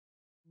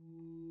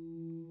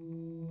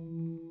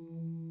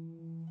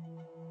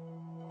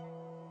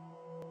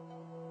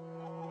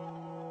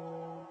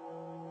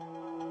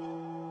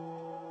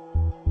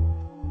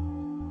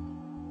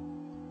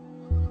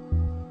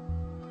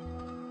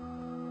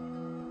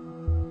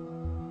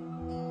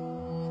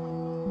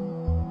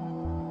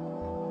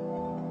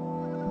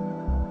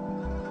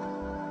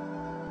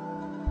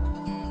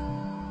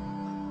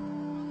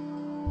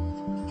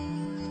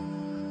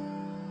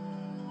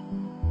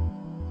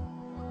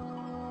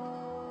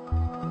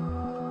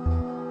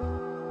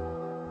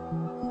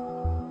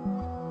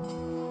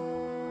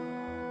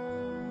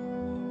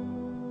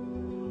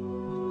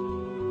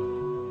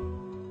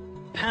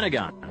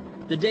Pentagon,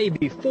 the day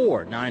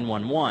before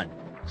 9/11,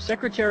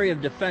 Secretary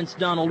of Defense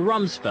Donald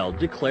Rumsfeld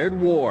declared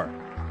war,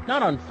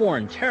 not on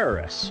foreign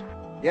terrorists.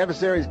 The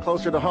adversary is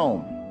closer to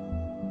home.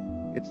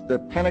 It's the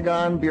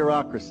Pentagon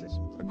bureaucracy.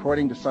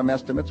 According to some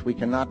estimates, we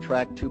cannot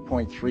track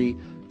 $2.3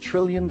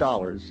 trillion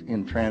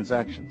in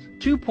transactions.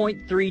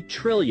 2.3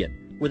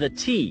 trillion with a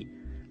T.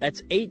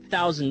 That's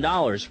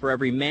 $8,000 for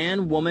every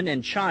man, woman,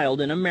 and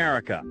child in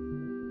America.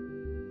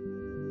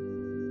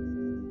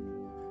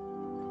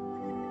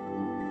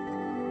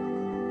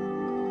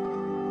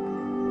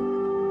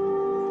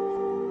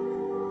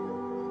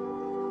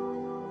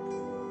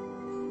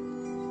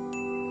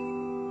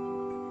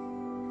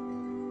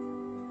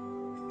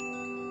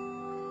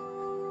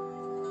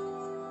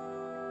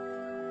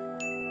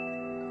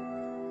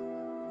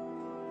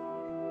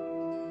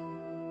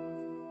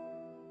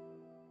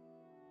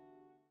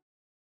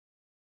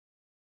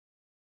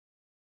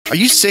 Are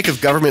you sick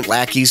of government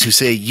lackeys who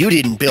say you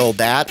didn't build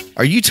that?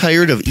 Are you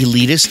tired of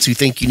elitists who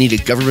think you need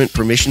a government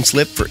permission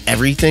slip for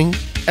everything?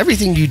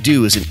 Everything you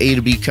do is an A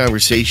to B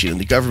conversation, and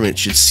the government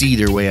should see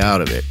their way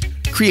out of it.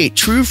 Create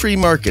true free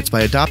markets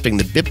by adopting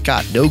the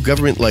BIPCOT No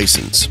Government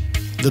License.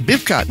 The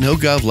BIPCOT No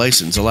Gov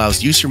license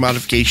allows use or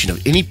modification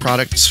of any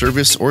product,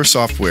 service, or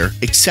software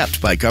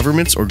except by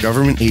governments or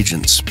government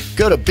agents.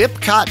 Go to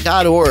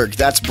bipcot.org.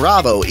 That's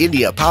Bravo,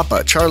 India,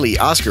 Papa, Charlie,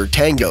 Oscar,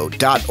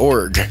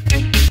 Tango.org.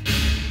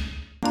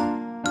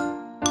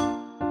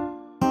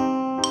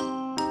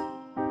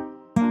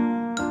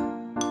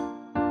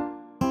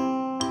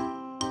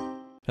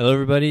 Hello,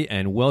 everybody,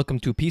 and welcome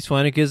to Peaceful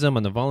Anarchism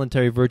on the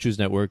Voluntary Virtues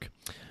Network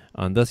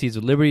on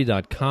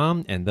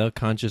theseedsofliberty.com and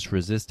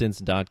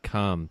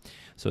theconsciousresistance.com.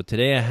 So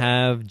today I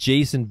have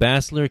Jason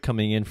Bassler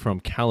coming in from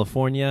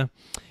California.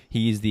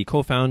 He's the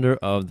co-founder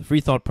of the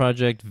Free Thought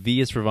Project,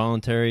 V is for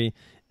Voluntary,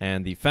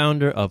 and the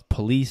founder of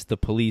Police the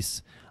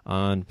Police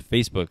on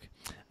Facebook.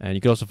 And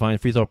you can also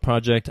find Free Thought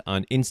Project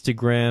on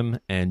Instagram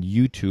and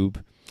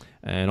YouTube.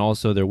 And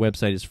also their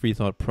website is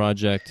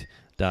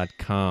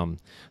freethoughtproject.com.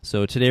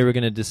 So today we're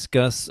going to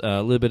discuss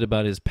a little bit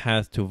about his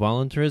path to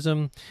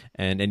voluntarism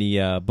and any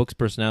books,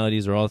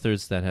 personalities, or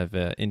authors that have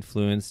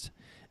influenced.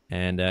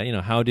 And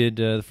how did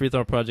the Free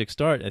Thought Project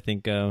start? I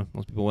think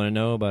most people want to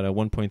know about a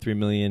 1.3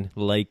 million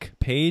like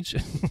page,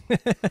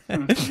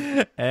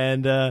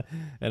 and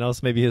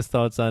also maybe his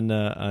thoughts on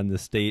the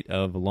state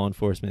of law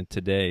enforcement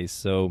today.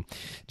 So,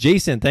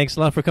 Jason, thanks a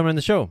lot for coming on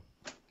the show.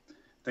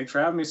 Thanks for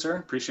having me, sir.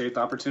 Appreciate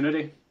the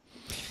opportunity.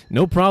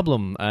 No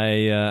problem.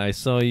 I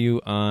saw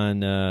you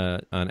on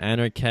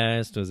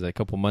Anarcast, was it a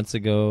couple months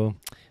ago,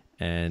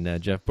 and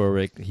Jeff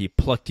Berwick, he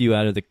plucked you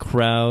out of the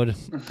crowd,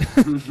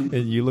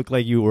 and you looked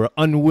like you were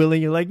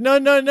unwilling. You're like, no, I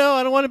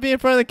don't want to be in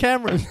front of the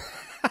camera.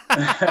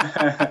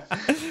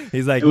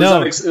 He's like,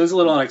 no. It was a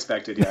little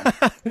unexpected, yeah.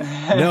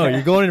 No,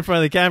 you're going in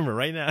front of the camera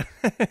right now.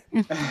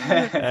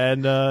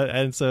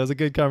 And so it was a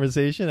good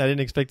conversation. I didn't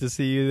expect to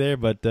see you there,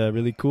 but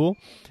really cool.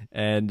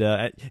 And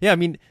yeah, I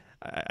mean,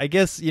 I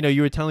guess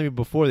you were telling me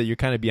before that you're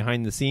kind of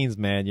behind the scenes,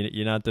 man.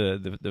 You're not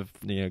the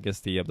I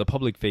guess the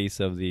public face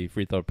of the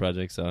Free Thought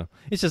Project. So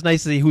it's just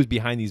nice to see who's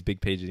behind these big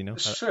pages.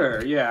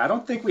 Sure, yeah. I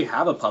don't think we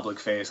have a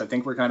public face. I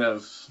think we're kind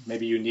of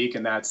maybe unique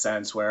in that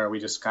sense, where we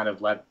just kind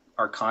of let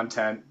our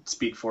content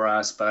speak for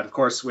us. But of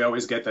course, we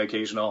always get the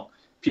occasional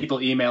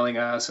people emailing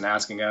us and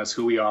asking us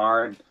who we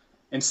are and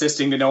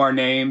insisting to know our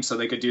names so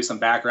they could do some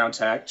background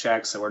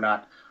checks, so we're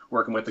not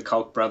working with the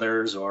Koch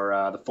brothers or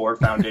the Ford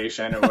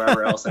Foundation or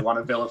whoever else they want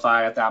to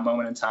vilify at that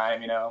moment in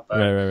time, But,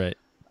 right.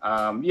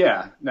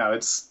 Yeah, no,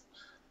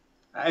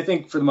 I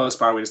think for the most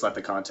part, we just let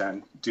the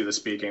content do the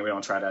speaking. We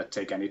don't try to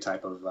take any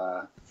type of,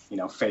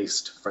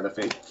 faced for the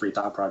Free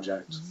Thought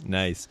Project.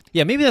 Nice.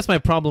 Yeah, maybe that's my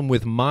problem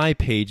with my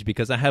page,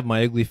 because I have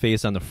my ugly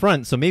face on the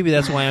front. So maybe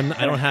that's why I'm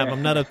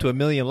not up to 1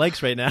 million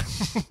likes right now.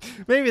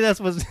 Maybe that's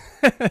what's.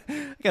 I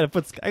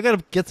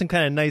gotta get some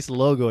kind of nice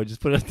logo and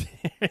just put it up there.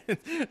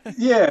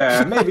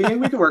 Yeah, maybe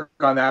we could work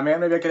on that, man.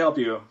 Maybe I could help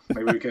you.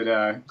 Maybe we could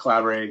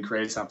collaborate and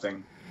create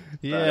something.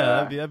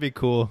 Yeah, that'd be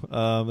cool.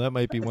 That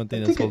might be one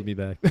thing that's holding me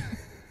back.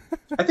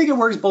 I think it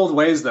works both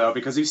ways, though,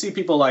 because you see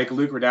people like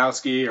Luke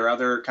Rudowski or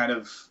other kind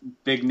of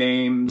big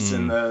names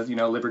in the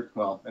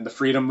in the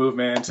freedom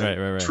movement,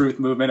 and right. truth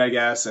movement, I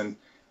guess, and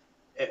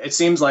it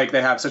seems like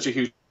they have such a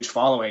huge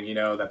following,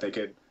 that they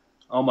could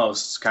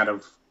almost kind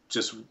of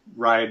just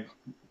ride,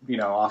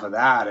 off of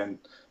that, and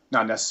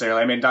not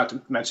necessarily. I mean, not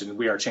to mention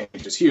We Are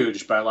Change is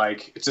huge, but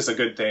like it's just a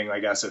good thing, I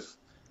guess, if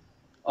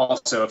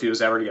he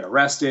was ever to get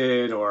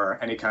arrested or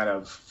any kind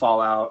of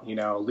fallout,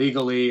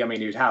 legally. I mean,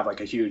 you'd have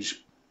like a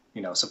huge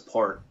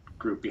support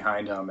group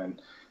behind him.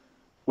 And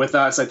with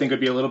us, I think it'd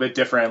be a little bit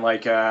different.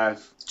 Like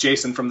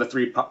Jason from the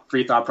Free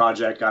Thought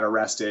Project got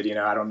arrested.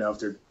 I don't know if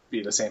there'd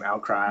be the same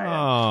outcry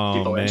and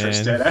people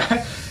interested.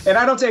 And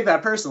I don't take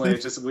that personally.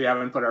 It's just we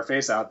haven't put our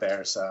face out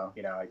there. So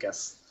I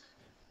guess.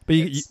 But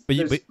you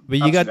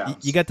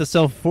got the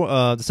Cell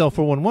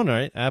 411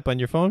 right app on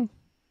your phone.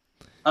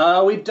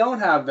 We don't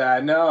have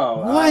that.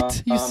 No.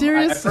 What? You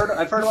serious?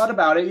 I've heard a lot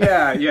about it.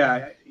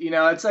 Yeah.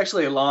 It's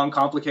actually a long,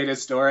 complicated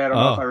story. I don't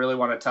know if I really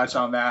want to touch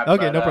on that.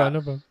 Okay, but, no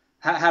problem.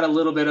 had a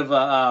little bit of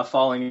a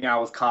falling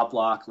out with Cop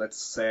Block,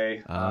 let's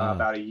say,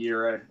 about a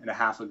year and a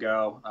half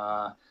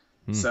ago.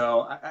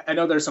 So I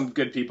know there's some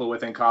good people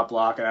within Cop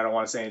Block, and I don't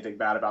want to say anything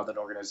bad about that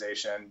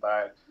organization,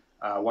 but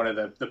one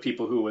of the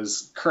people who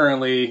was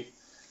currently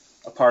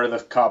a part of the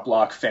Cop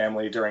Block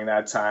family during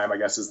that time, I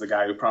guess, is the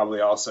guy who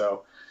probably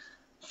also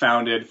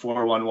founded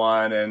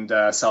 411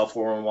 and Cell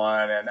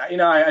 411.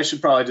 And, I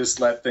should probably just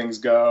let things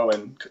go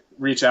and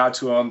reach out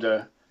to him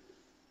to,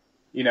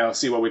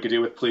 see what we could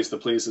do with Police the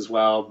Police as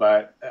well.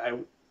 But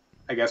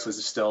I guess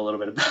was still a little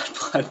bit of bad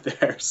blood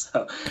there.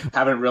 So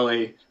haven't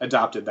really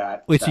adopted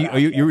that. Wait, so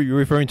you're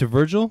referring to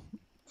Virgil?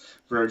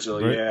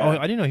 Virgil, yeah. Oh,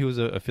 I didn't know he was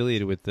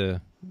affiliated with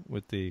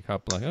the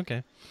Cop Block.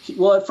 Okay.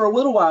 Well, for a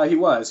little while he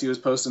was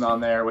posting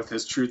on there with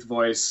his Truth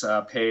Voice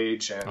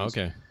page. And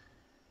okay.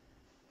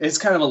 It's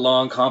kind of a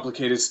long,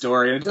 complicated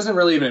story, and it doesn't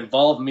really even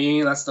involve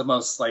me. That's the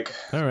most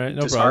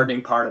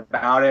disheartening part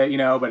about it,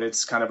 But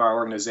it's kind of our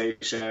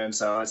organization,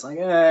 so it's like,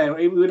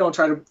 we don't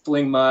try to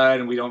fling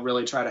mud, and we don't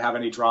really try to have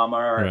any drama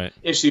or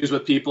issues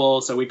with people.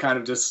 So we kind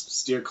of just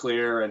steer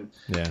clear, and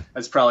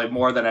that's probably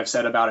more than I've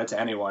said about it to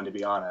anyone, to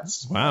be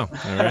honest. Wow!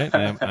 All right,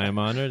 I am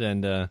honored,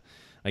 and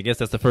I guess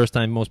that's the first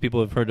time most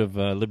people have heard of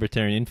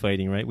libertarian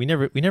infighting, right? We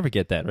never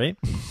get that, right?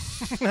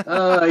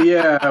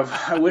 Yeah,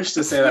 I wish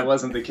to say that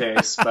wasn't the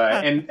case,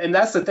 but and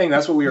that's the thing.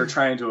 That's what we were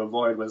trying to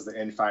avoid, was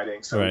the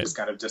infighting. So we just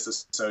kind of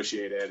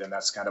disassociated, and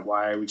that's kind of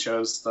why we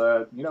chose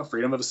the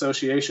freedom of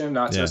association,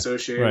 not to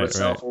associate with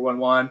Cell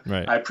 411.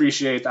 Right. I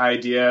appreciate the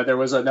idea. There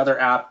was another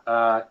app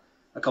a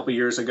couple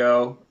years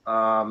ago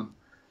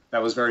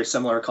that was very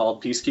similar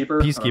called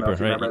Peacekeeper. Peacekeeper, right?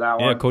 Remember that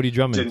one? Yeah, Cody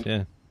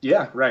Drummond.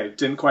 Yeah, right.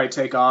 Didn't quite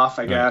take off,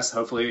 I guess.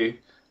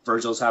 Hopefully,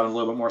 Virgil's having a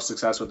little bit more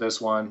success with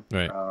this one.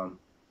 Right.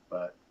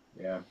 But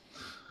yeah.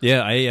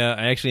 Yeah, I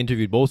actually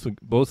interviewed both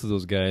of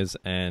those guys,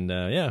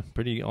 and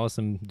pretty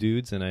awesome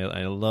dudes. And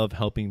I love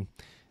helping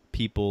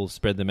people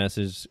spread the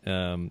message,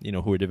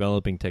 who are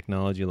developing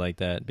technology like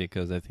that,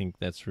 because I think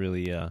that's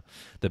really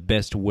the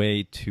best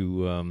way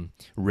to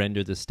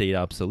render the state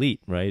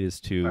obsolete. Right?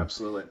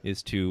 Absolutely.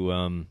 Is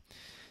to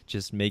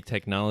just make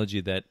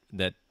technology that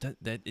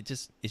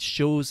it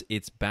shows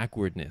its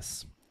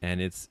backwardness,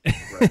 and it's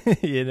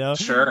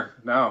Sure.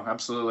 No,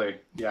 absolutely.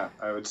 Yeah,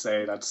 I would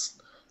say that's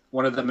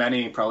one of the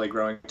many probably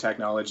growing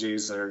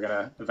technologies that are going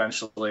to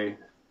eventually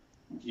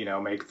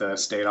make the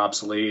state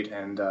obsolete.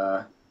 And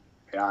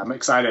I'm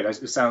excited.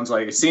 It seems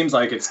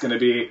like it's going to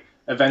be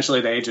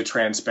eventually the age of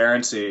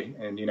transparency,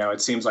 and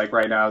it seems like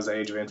right now is the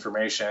age of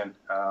information.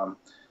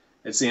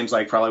 It seems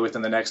like probably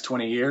within the next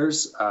 20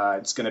 years,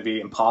 it's going to be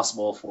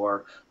impossible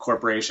for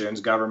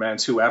corporations,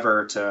 governments,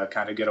 whoever, to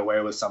kind of get away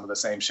with some of the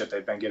same shit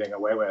they've been getting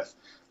away with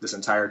this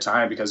entire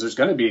time, because there's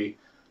going to be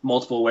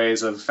multiple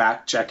ways of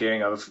fact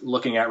checking, of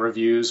looking at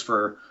reviews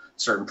for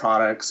certain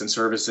products and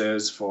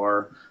services,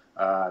 for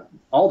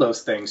all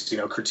those things,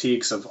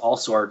 critiques of all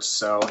sorts.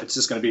 So it's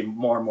just going to be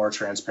more and more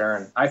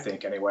transparent, I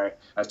think, anyway,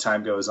 as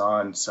time goes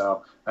on.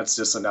 So that's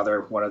just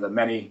another one of the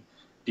many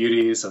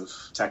beauties of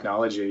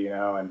technology,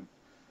 and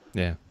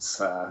yeah, it's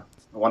a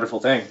wonderful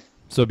thing.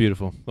 So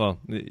beautiful. Well,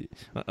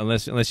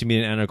 unless you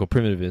meet an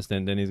anarcho-primitivist,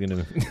 then he's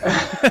gonna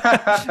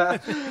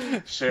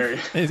sure.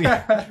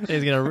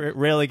 he's gonna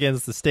rail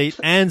against the state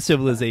and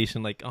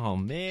civilization. Like, oh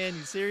man,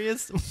 you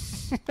serious?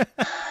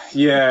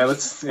 Yeah,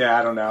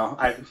 I don't know.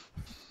 I'm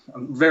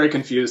very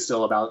confused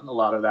still about a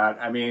lot of that.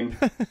 I mean,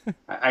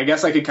 I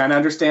guess I could kind of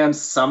understand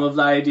some of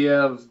the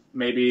idea of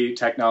maybe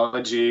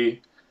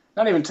technology,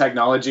 not even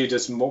technology,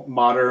 just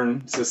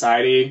modern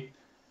society,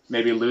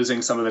 maybe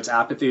losing some of its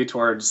apathy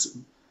towards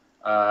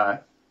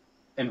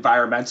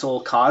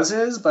environmental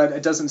causes, but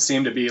it doesn't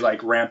seem to be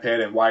like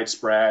rampant and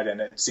widespread,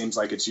 and it seems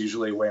like it's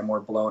usually way more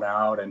blown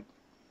out and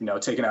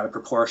taken out of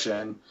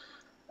proportion,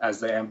 as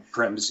the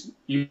AMPRIMs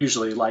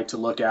usually like to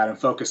look at and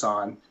focus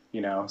on.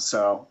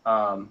 So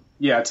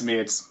to me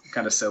it's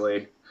kind of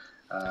silly.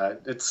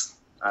 It's,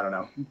 I don't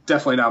know,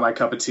 definitely not my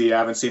cup of tea. I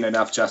haven't seen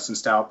enough Justin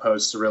Stout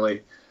posts to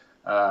really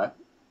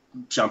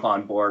jump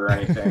on board or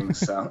anything.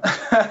 So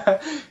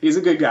he's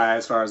a good guy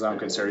as far as I'm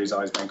concerned. He's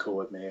always been cool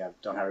with me. I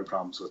don't have any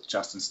problems with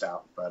Justin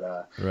Stout,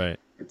 but right.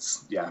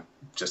 It's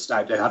just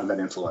I haven't been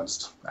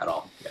influenced at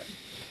all yet.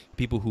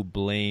 People who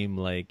blame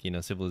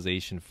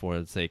civilization for,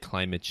 let's say,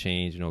 climate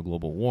change,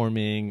 global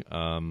warming,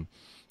 I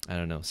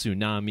don't know,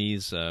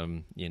 tsunamis,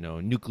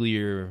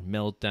 nuclear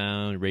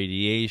meltdown,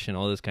 radiation,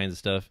 all this kinds of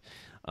stuff.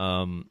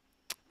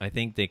 I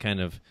think they kind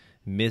of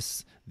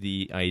miss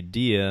the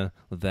idea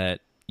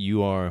that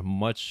you are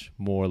much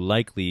more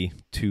likely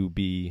to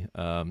be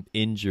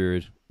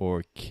injured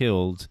or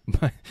killed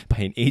by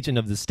an agent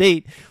of the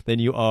state than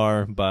you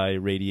are by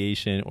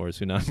radiation or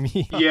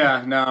tsunami.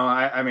 Yeah, no,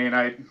 I mean,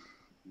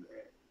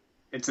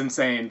 it's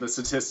insane, the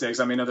statistics.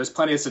 I mean, there's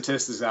plenty of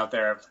statistics out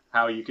there of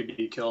how you could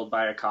be killed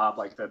by a cop,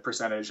 like the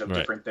percentage of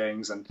different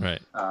things. And,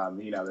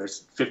 there's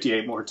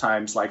 58 more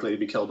times likely to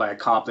be killed by a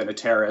cop than a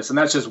terrorist. And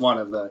that's just one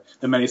of the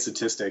many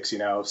statistics,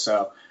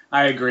 So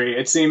I agree.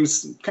 It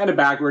seems kind of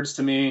backwards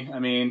to me. I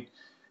mean,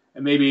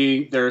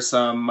 maybe there's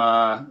some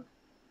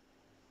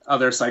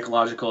other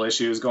psychological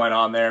issues going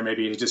on there.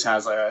 Maybe he just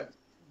has a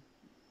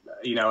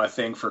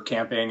thing for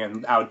camping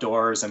and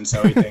outdoors, and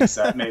so he thinks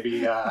that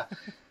maybe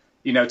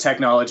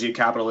technology,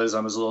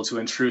 capitalism is a little too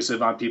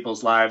intrusive on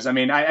people's lives. I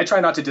mean, I try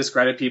not to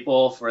discredit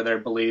people for their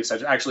beliefs. I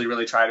actually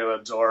really try to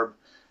absorb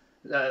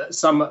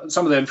some of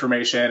the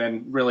information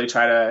and really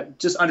try to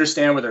just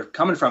understand where they're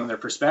coming from, their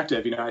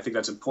perspective. I think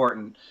that's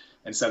important,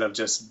 instead of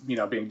just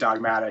being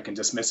dogmatic and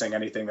dismissing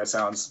anything that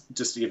sounds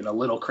just even a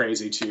little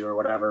crazy to you or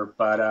whatever.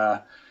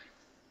 But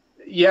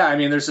yeah, I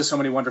mean, there's just so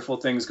many wonderful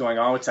things going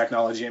on with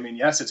technology. I mean,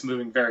 yes, it's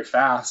moving very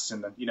fast,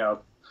 and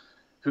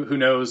who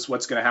knows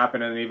what's going to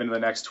happen even in the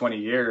next 20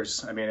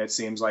 years. I mean, it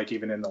seems like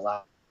even in the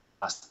last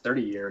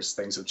 30 years,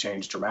 things have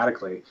changed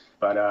dramatically.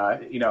 But,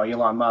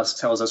 Elon Musk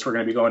tells us we're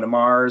going to be going to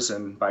Mars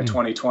and by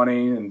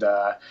 2020, and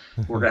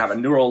we're going to have a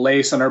neural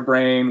lace on our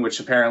brain,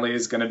 which apparently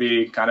is going to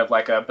be kind of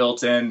like a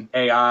built-in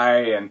AI.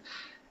 And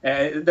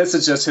this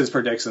is just his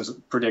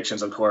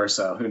predictions, of course.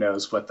 So who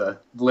knows what the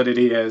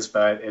validity is,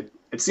 but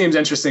it seems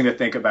interesting to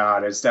think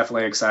about. It's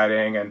definitely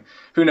exciting. And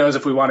who knows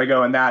if we want to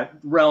go in that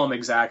realm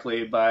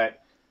exactly, but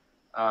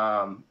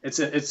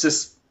it's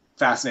just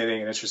fascinating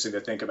and interesting to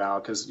think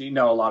about, because a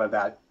lot of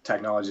that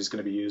technology is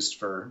going to be used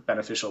for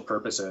beneficial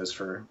purposes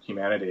for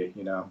humanity,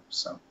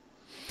 so.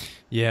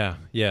 Yeah,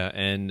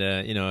 and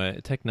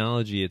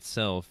technology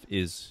itself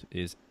is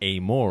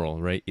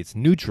amoral, right? It's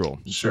neutral.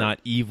 It's Sure. not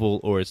evil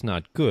or it's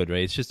not good,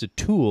 right? It's just a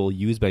tool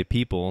used by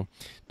people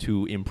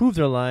to improve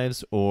their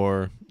lives,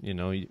 or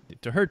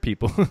to hurt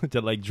people,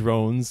 to like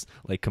drones,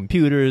 like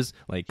computers,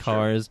 like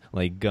cars,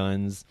 like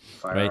guns,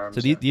 Firearms, right?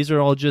 So these are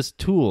all just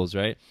tools,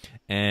 right?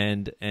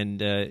 And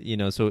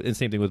so and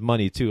same thing with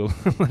money too.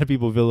 A lot of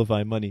people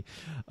vilify money.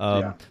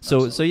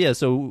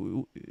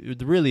 So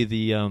really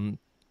the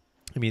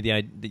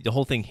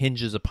whole thing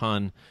hinges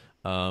upon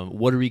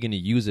what are we going to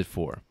use it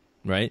for,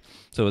 right?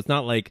 So it's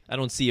not like I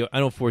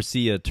don't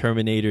foresee a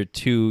Terminator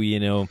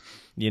 2,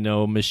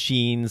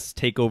 machines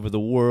take over the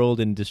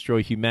world and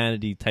destroy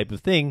humanity type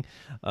of thing.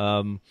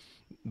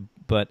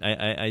 But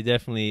I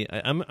definitely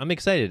I'm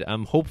excited.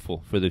 I'm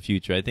hopeful for the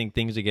future. I think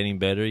things are getting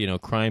better.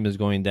 Crime is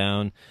going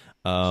down.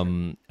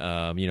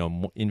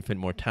 Infant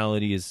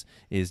mortality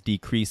is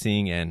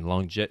decreasing, and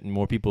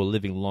more people are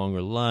living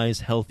longer lives,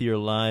 healthier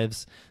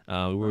lives.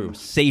 We're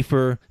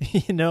safer,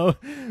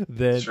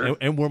 Sure.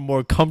 and we're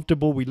more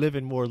comfortable. We live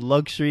in more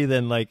luxury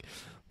than like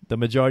the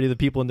majority of the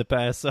people in the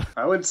past.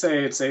 I would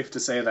say it's safe to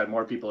say that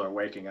more people are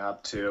waking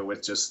up too,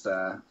 with just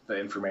the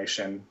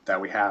information that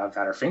we have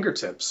at our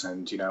fingertips.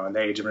 And, in the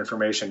age of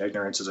information,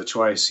 ignorance is a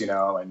choice,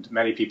 and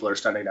many people are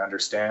starting to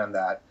understand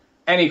that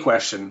any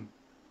question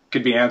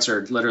could be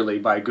answered literally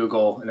by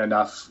Google in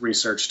enough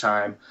research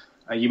time.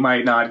 You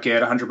might not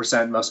get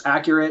 100% most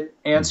accurate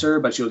answer,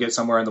 but you'll get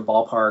somewhere in the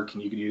ballpark,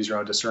 and you can use your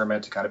own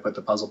discernment to kind of put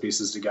the puzzle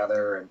pieces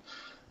together and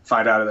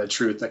find out the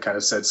truth that kind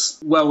of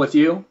sits well with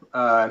you.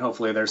 And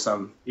hopefully there's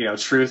some,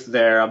 truth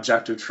there,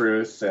 objective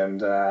truth,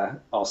 and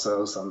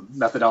also some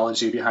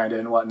methodology behind it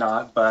and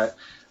whatnot. But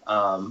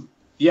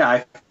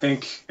I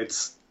think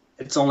it's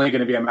only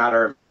going to be a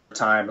matter of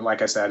time, and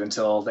like I said,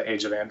 until the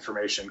age of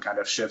information kind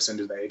of shifts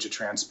into the age of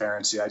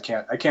transparency. I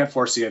can't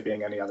foresee it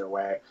being any other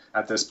way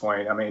at this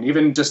point. I mean,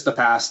 even just the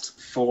past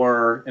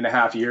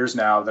 4.5 years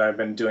now that I've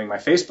been doing my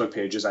Facebook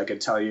pages, I could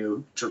tell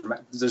you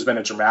there's been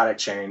a dramatic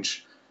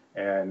change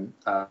in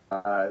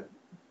the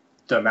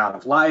amount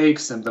of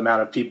likes and the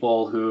amount of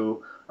people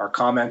who are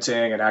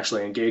commenting and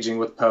actually engaging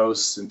with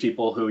posts, and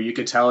people who you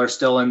could tell are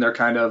still in their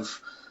kind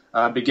of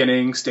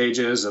beginning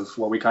stages of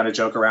what we kind of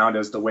joke around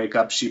as the wake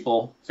up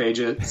sheeple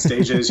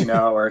stages,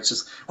 where it's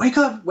just wake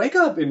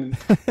up. And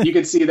you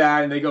can see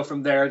that, and they go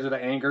from there to the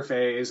anger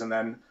phase. And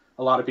then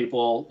a lot of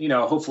people,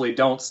 hopefully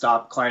don't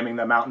stop climbing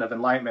the mountain of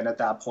enlightenment at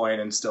that point,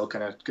 and still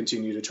kind of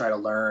continue to try to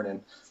learn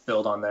and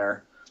build on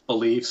their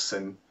beliefs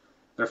and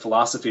their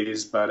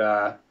philosophies.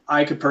 But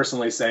I could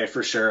personally say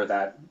for sure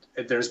that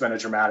there's been a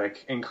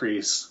dramatic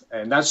increase,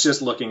 and that's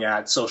just looking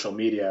at social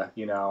media,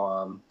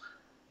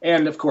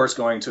 and of course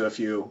going to a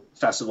few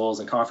festivals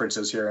and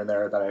conferences here and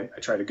there that I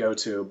try to go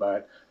to.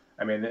 But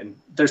I mean,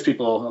 there's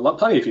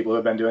plenty of people who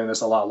have been doing this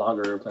a lot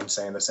longer who have been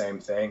saying the same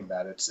thing,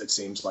 that it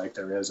seems like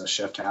there is a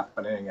shift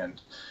happening. And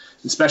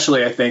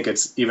especially I think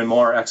it's even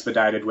more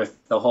expedited with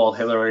the whole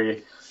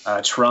Hillary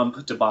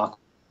Trump debacle,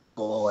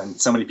 and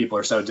so many people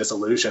are so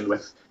disillusioned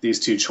with these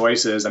two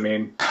choices. I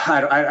mean,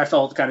 I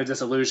felt kind of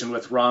disillusioned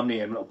with Romney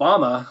and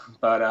Obama,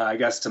 but I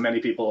guess to many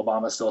people,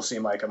 Obama still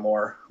seemed like a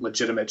more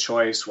legitimate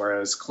choice,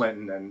 whereas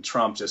Clinton and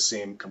Trump just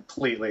seemed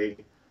completely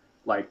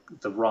like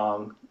the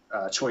wrong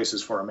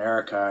choices for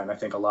America. And I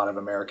think a lot of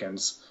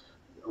Americans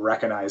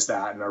recognize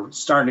that and are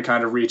starting to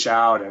kind of reach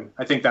out. And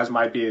I think that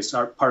might be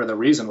part of the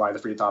reason why the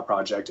Free Thought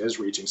Project is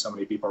reaching so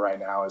many people right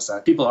now, is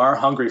that people are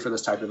hungry for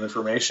this type of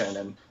information,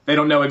 and they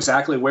don't know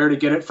exactly where to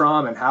get it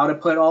from and how to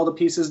put all the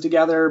pieces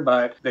together,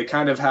 but they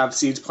kind of have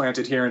seeds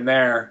planted here and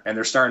there, and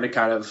they're starting to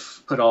kind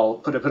of put it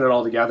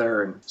all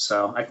together. And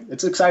so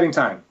it's an exciting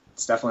time.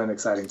 it's definitely an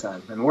exciting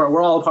time, and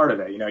we're all a part of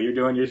it. You know, you're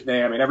doing your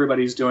thing. I mean,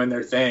 everybody's doing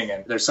their thing,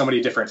 and there's so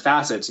many different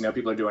facets. You know,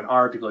 people are doing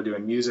art, people are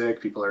doing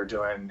music, people are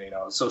doing, you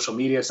know, social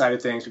media side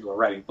of things, people are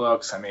writing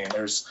books. I mean,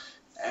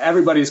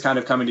 everybody's kind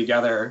of coming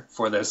together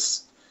for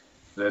this,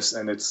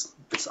 and it's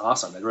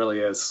awesome. It really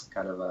is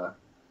kind of a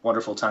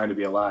wonderful time to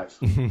be alive.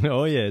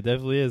 Oh yeah, it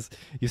definitely is.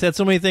 You said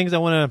so many things I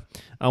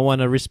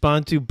wanna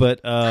respond to, but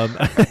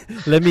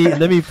let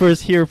me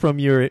first hear from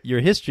your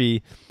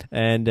history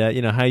and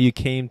you know, how you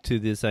came to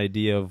this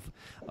idea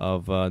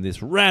of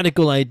this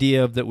radical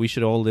idea of that we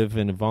should all live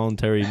in a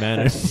voluntary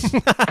manner.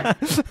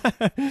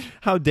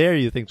 How dare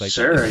you think like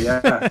sure,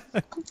 that?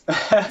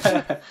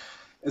 Yeah.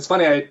 It's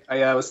funny.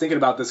 I was thinking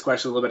about this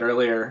question a little bit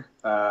earlier,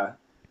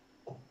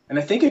 and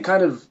I think it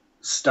kind of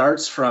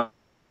starts from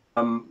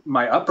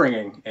my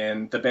upbringing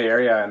in the Bay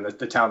Area and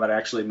the town that I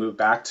actually moved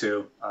back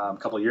to a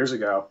couple of years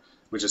ago,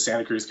 which is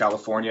Santa Cruz,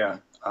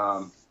 California.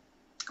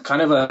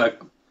 Kind of a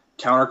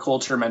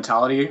counterculture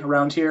mentality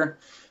around here.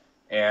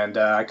 And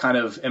I kind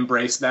of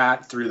embraced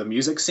that through the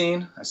music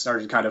scene. I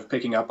started kind of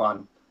picking up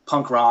on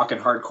punk rock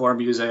and hardcore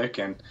music,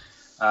 and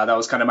that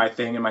was kind of my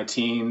thing in my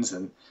teens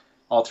and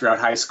all throughout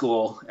high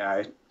school.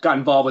 I got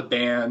involved with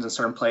bands and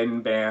started playing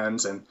in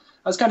bands, and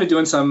I was kind of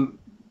doing some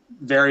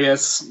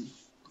various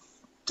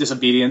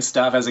disobedience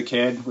stuff as a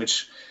kid,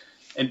 which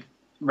in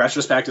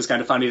retrospect is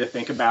kind of funny to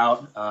think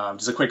about.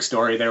 Just a quick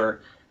story.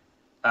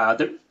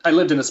 I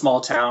lived in a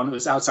small town. It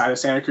was outside of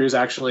Santa Cruz,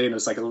 actually, and it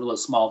was like a little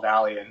small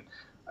valley. And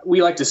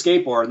we liked to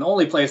skateboard, and the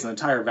only place in the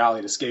entire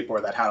valley to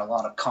skateboard that had a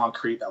lot of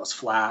concrete that was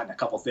flat and a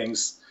couple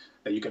things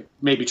that you could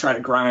maybe try to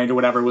grind or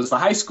whatever was the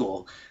high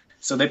school.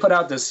 So they put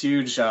out this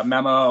huge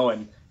memo,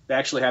 and they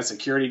actually had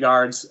security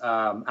guards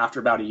after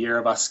about a year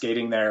of us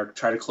skating there,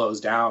 try to close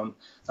down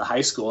the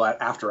high school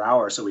after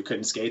hours, so we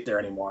couldn't skate there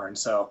anymore. And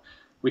so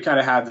we kind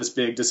of had this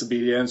big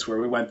disobedience where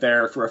we went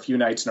there for a few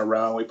nights in a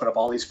row. And we put up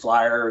all these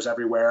flyers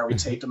everywhere. We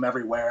taped them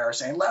everywhere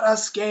saying, "Let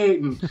us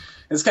skate." And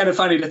it's kind of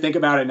funny to think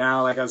about it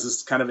now. Like, I was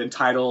this kind of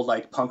entitled,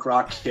 like, punk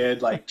rock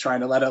kid, like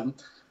trying to let them.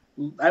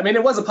 I mean,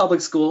 it was a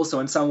public school,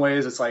 so in some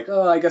ways it's like,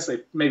 oh, I guess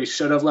they maybe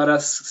should have let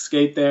us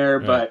skate there.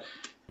 Right. But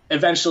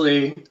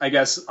eventually, I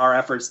guess our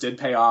efforts did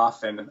pay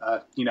off. And,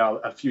 you know,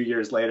 a few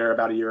years later,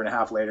 about a year and a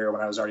half later,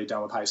 when I was already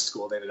done with high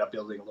school, they ended up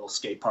building a little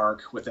skate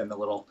park within the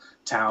little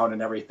town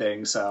and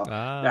everything. So it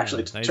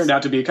actually turned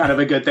out to be kind of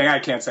a good thing. I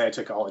can't say I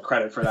took all the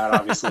credit for that,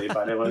 obviously,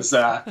 but it was,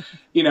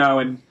 you know,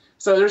 and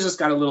so there's just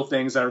kind of little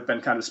things that have been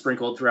kind of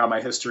sprinkled throughout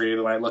my history.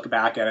 When I look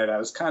back at it, I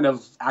was kind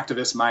of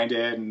activist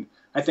minded. And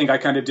I think I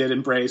kind of did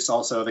embrace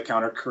also the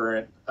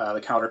countercurrent,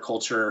 the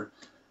counterculture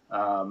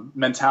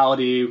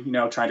mentality, you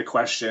know, trying to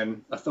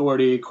question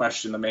authority,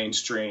 question the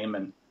mainstream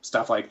and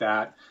stuff like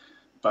that.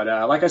 But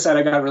like I said,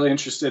 I got really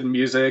interested in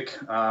music,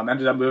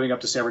 ended up moving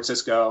up to San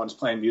Francisco and was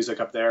playing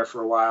music up there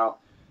for a while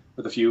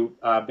with a few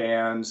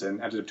bands,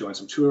 and ended up doing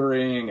some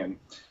touring and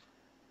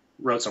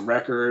wrote some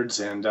records.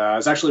 And I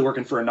was actually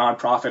working for a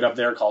nonprofit up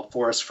there called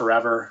Forest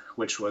Forever,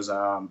 which was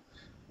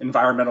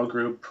environmental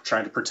group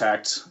trying to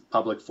protect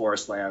public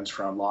forest lands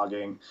from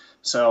logging.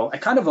 So I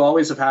kind of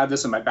always have had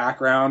this in my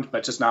background,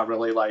 but just not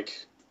really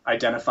like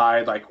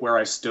identified like where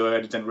I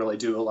stood. Didn't really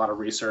do a lot of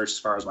research as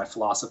far as my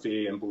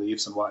philosophy and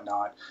beliefs and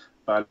whatnot.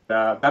 But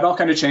that all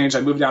kind of changed.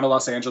 I moved down to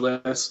Los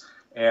Angeles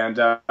and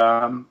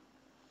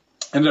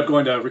ended up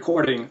going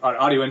to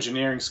audio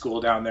engineering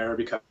school down there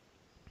because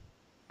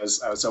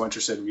I was so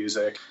interested in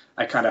music.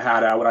 I kind of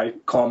had what I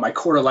call my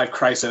quarter life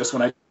crisis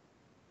when I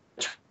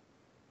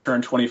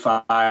turned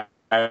 25,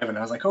 and I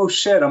was like, oh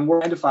shit, I'm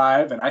 9 to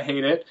 5 and I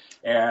hate it,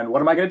 and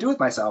what am I going to do with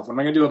myself? What am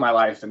I going to do with my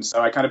life? And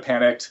so I kind of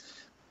panicked.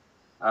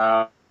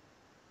 I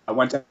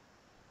went to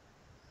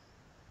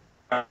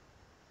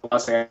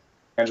Los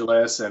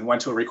Angeles and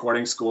went to a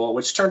recording school,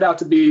 which turned out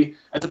to be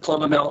a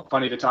diploma mill.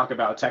 Funny to talk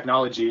about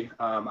technology.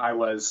 I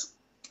was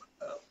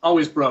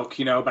always broke,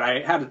 you know, but I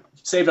had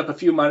saved up a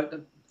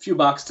few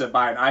bucks to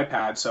buy an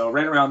iPad. So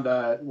right around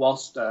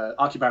the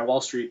Occupy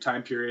Wall Street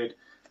time period,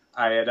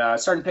 I had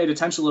started paying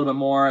attention a little bit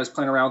more. I was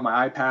playing around with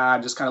my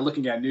iPad, just kind of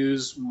looking at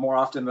news more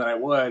often than I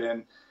would.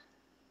 And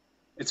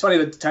it's funny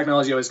that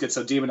technology always gets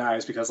so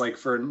demonized because, like,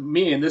 for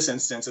me in this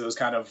instance, it was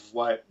kind of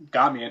what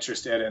got me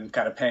interested in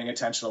kind of paying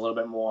attention a little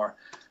bit more.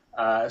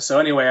 So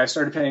anyway, I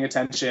started paying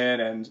attention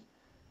and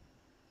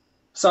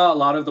saw a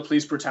lot of the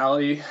police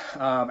brutality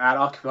at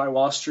Occupy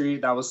Wall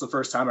Street. That was the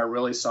first time I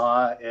really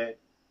saw it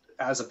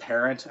as a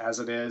parent, as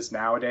it is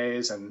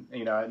nowadays. And,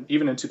 you know, and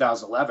even in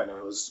 2011,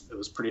 it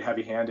was pretty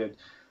heavy-handed.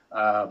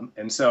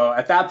 And so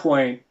at that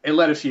point, it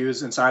lit a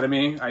fuse inside of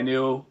me. I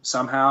knew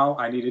somehow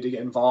I needed to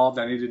get involved.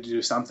 I needed to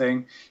do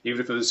something,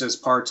 even if it was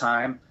just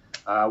part-time.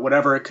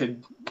 Whatever it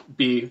could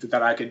be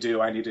that I could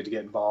do, I needed to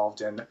get involved.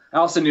 And I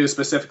also knew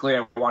specifically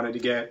I wanted to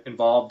get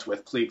involved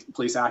with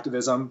police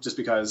activism just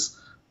because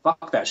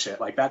fuck that shit.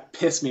 Like, that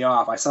pissed me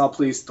off. I saw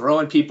police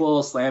throwing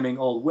people, slamming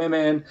old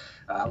women,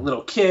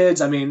 little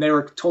kids. I mean, they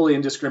were totally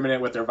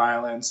indiscriminate with their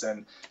violence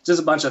and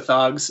just a bunch of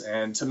thugs.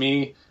 And to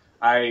me,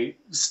 I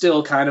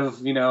still kind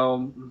of, you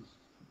know,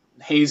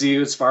 hazy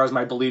as far as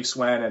my beliefs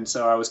went. And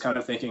so I was kind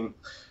of thinking,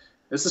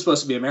 this is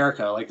supposed to be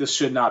America. Like, this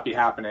should not be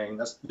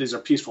happening. These are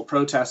peaceful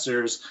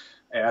protesters.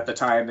 And at the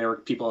time, there were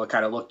people that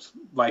kind of looked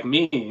like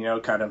me,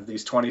 kind of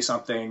these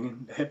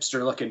 20-something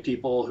hipster-looking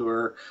people who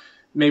were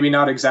maybe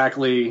not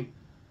exactly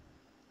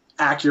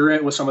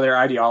accurate with some of their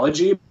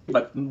ideology,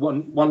 but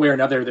one way or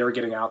another, they were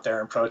getting out there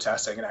and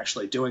protesting and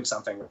actually doing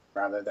something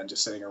rather than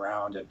just sitting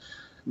around and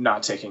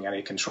not taking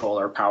any control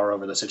or power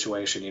over the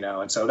situation,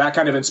 And so that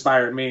kind of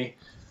inspired me.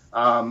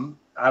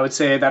 I would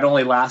say that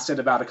only lasted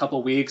about a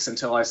couple weeks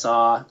until I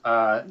saw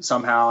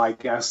somehow, I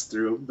guess,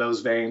 through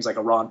those veins, like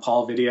a Ron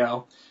Paul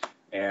video.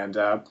 And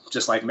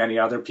just like many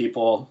other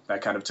people,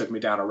 that kind of took me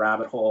down a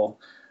rabbit hole.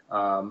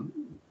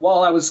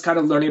 While I was kind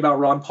of learning about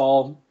Ron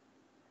Paul,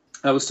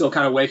 I was still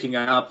kind of waking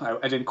up.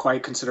 I didn't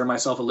quite consider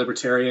myself a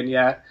libertarian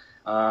yet.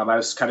 I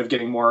was kind of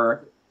getting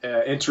more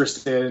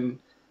interested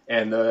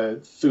in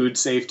the food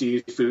safety,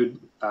 food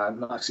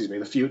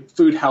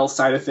health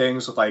side of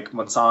things with like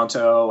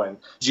Monsanto and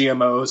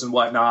GMOs and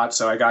whatnot.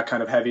 So I got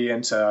kind of heavy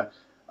into,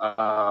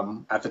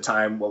 at the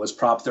time, what was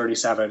Prop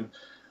 37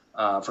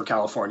 for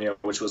California,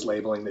 which was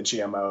labeling the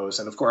GMOs.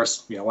 And of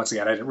course, once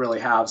again, I didn't really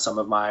have some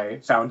of my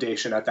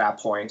foundation at that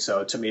point.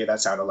 So to me,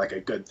 that sounded like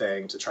a good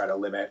thing to try to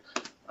limit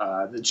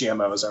the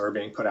GMOs that were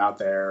being put out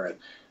there.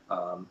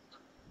 And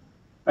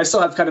I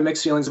still have kind of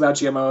mixed feelings about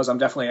GMOs. I'm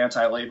definitely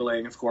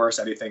anti-labeling, of course,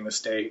 anything the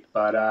state.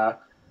 But, at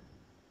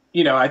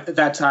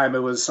that time, it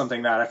was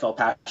something that I felt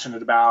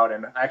passionate about.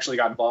 And I actually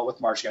got involved with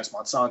March Against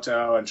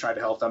Monsanto and tried to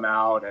help them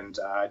out. And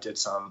I did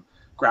some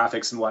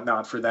graphics and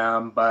whatnot for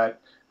them.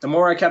 But the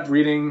more I kept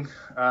reading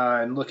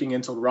and looking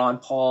into Ron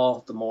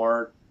Paul, the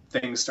more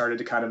things started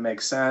to kind of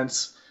make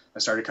sense. I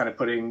started kind of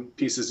putting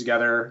pieces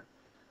together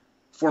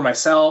for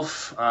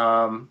myself.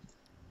 I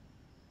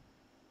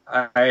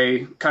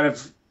kind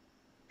of,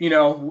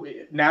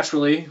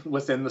 naturally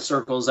within the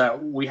circles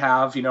that we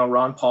have,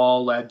 Ron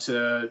Paul led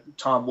to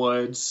Tom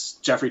Woods,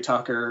 Jeffrey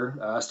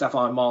Tucker,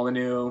 Stefan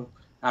Molyneux,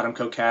 Adam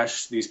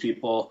Kokesh, these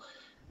people.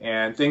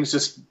 And things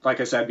just, like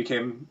I said,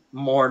 became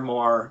more and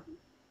more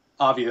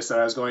obvious that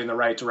I was going in the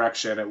right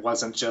direction. It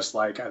wasn't just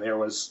like there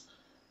was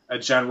a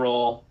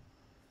general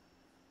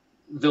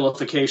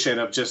vilification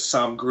of just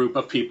some group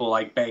of people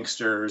like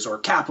banksters or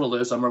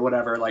capitalism or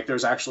whatever. Like,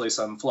 there's actually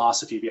some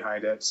philosophy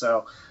behind it.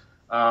 So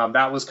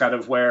that was kind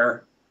of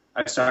where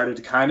I started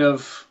to kind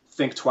of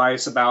think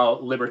twice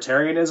about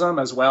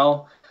libertarianism as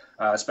well,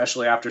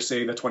 especially after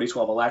seeing the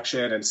 2012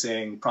 election and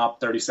seeing Prop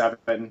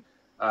 37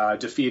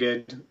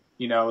 defeated.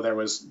 There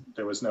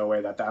was no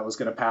way that was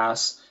going to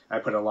pass. I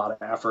put a lot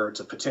of effort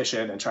to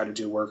petition and try to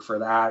do work for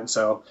that. And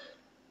so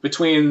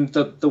between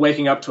the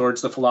waking up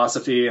towards the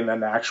philosophy and then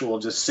the actual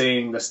just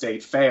seeing the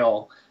state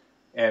fail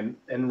and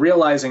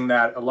realizing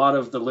that a lot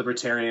of the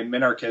libertarian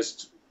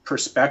minarchist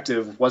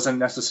perspective wasn't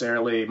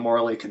necessarily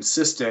morally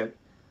consistent,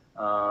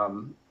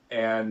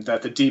 and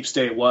that the deep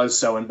state was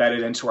so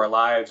embedded into our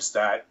lives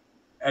that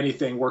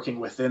anything working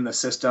within the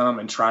system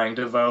and trying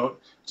to vote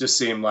just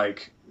seemed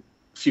like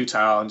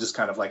futile and just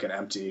kind of like an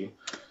empty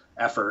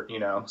effort,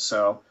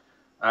 So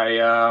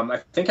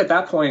I think at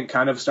that point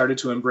kind of started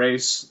to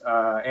embrace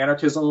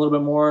anarchism a little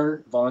bit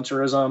more,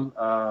 voluntarism.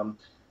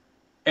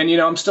 And,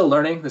 I'm still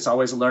learning. It's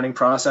always a learning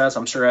process.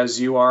 I'm sure as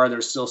you are,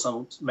 there's still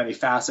so many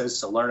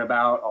facets to learn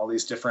about, all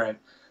these different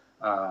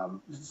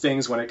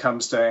things when it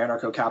comes to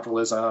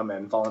anarcho-capitalism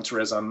and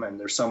voluntarism. And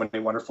there's so many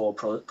wonderful,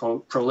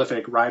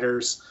 prolific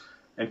writers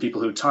and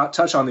people who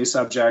touch on these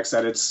subjects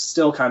that it's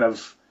still kind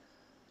of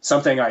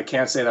something I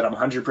can't say that I'm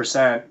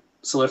 100%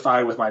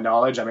 solidified with my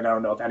knowledge. I mean, I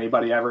don't know if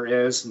anybody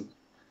ever is,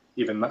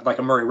 even like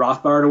a Murray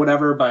Rothbard or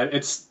whatever, but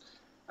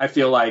I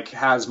feel like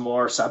has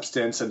more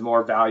substance and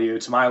more value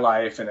to my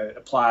life, and it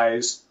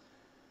applies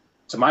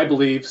to my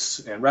beliefs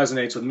and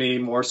resonates with me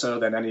more so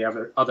than any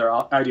other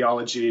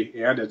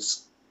ideology, and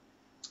it's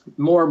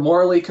more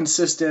morally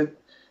consistent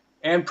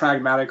and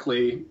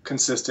pragmatically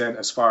consistent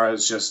as far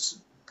as just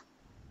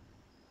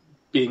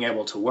being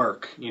able to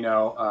work.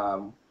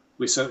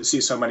 We see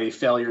so many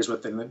failures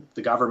within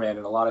the government,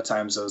 and a lot of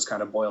times those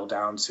kind of boil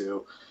down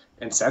to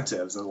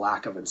incentives and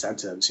lack of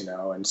incentives,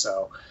 and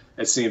so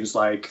it seems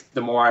like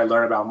the more I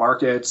learn about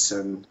markets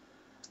and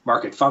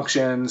market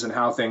functions and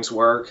how things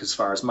work as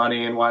far as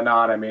money and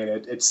whatnot, I mean,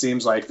 it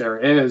seems like there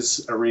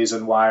is a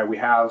reason why we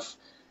have,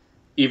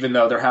 even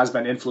though there has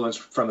been influence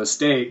from the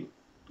state,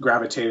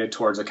 gravitated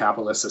towards a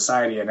capitalist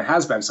society, and it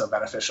has been so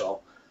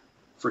beneficial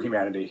for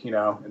humanity,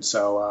 and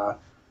so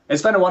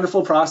it's been a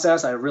wonderful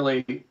process. I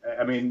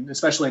mean,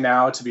 especially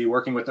now to be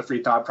working with the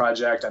Free Thought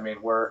Project, I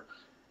mean, we're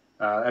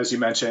as you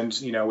mentioned,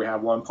 we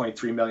have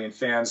 1.3 million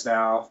fans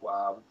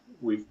now.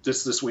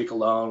 This week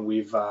alone,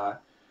 we've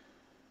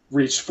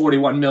reached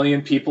 41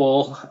 million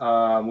people.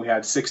 We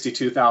had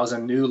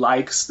 62,000 new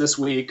likes this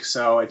week.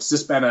 So it's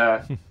just been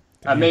an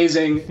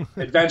amazing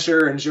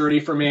adventure and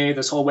journey for me,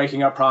 this whole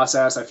waking up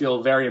process. I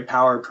feel very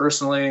empowered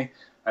personally.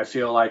 I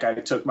feel like I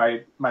took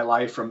my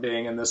life from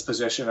being in this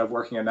position of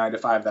working a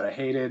 9-to-5 that I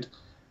hated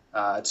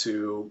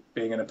to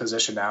being in a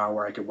position now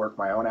where I could work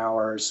my own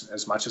hours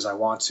as much as I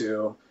want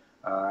to.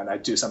 And I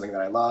do something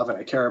that I love and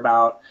I care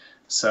about.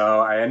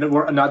 So and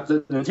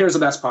here's the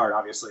best part,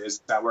 obviously, is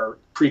that we're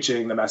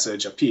preaching the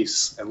message of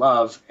peace and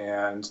love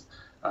and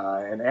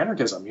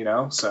anarchism,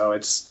 So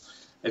it's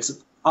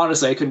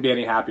honestly, I couldn't be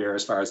any happier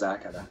as far as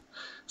that kind of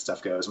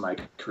stuff goes, my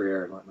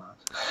career and whatnot.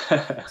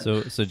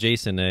 So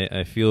Jason,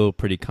 I feel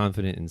pretty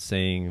confident in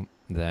saying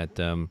that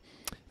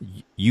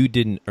you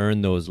didn't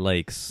earn those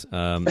likes,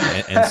 and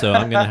so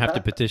I'm going to have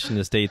to petition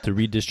the state to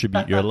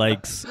redistribute your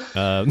likes.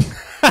 Fair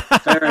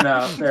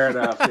enough.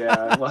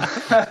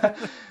 Yeah.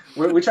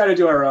 Well, we try to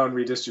do our own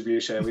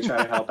redistribution. We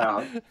try to help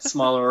out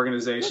smaller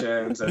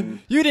organizations. And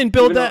you didn't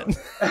build that.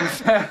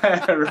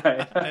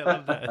 Right. I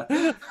love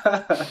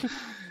that.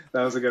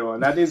 That was a good one.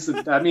 That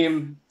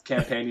meme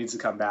campaign needs to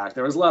come back.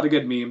 There was a lot of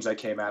good memes that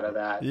came out of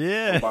that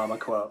Obama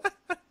quote.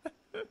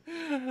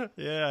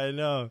 Yeah, I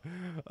know.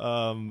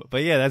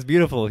 But yeah, that's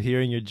beautiful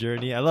hearing your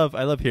journey. I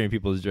love hearing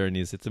people's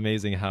journeys. It's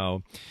amazing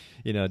how,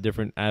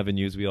 different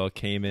avenues we all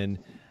came in.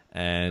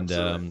 And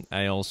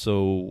I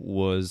also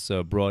was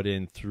brought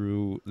in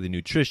through the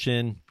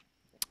nutrition,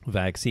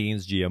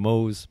 vaccines,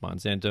 GMOs,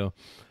 Monsanto.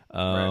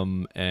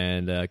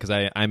 And because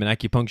I'm an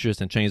acupuncturist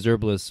and Chinese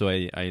herbalist, so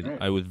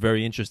I was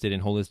very interested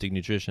in holistic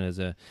nutrition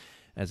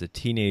as a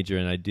teenager,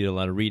 and I did a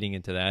lot of reading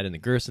into that and the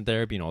Gerson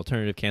Therapy and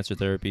alternative cancer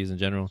therapies in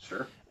general.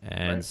 Sure.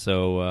 And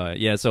so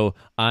so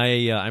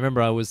I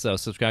remember I was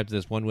subscribed to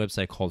this one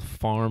website called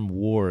Farm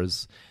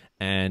Wars.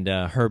 And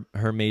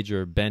her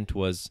major bent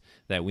was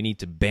that we need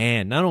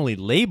to not only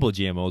label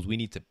GMOs, we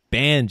need to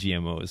ban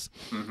GMOs.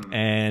 Mm-hmm.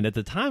 And at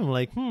the time, I'm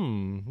like,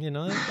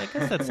 I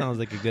guess that sounds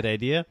like a good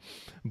idea.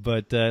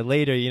 But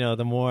later,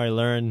 the more I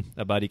learn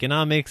about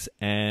economics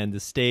and the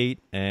state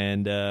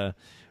and,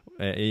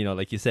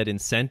 like you said,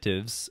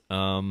 incentives,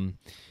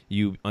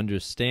 you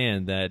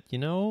understand that,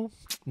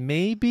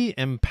 maybe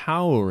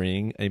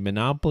empowering a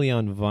monopoly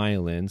on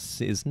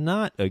violence is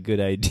not a good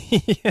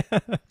idea.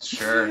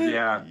 Sure,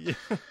 yeah.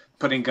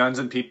 Putting guns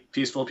in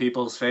peaceful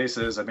people's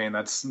faces, I mean,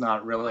 that's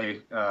not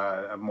really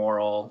a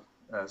moral,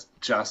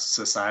 just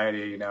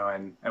society,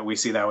 and we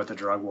see that with the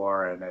drug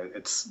war, and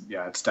it's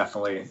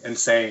definitely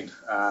insane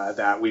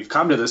that we've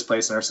come to this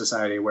place in our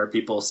society where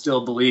people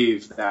still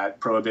believe that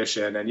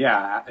prohibition and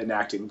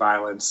enacting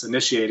violence,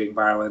 initiating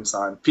violence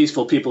on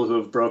peaceful people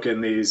who have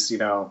broken these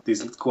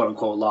quote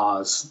unquote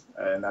laws,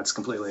 and that's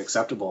completely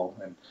acceptable.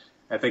 And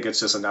I think it's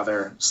just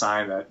another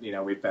sign that,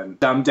 we've been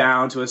dumbed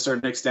down to a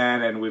certain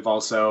extent, and we've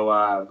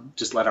also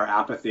just let our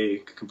apathy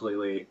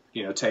completely,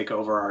 take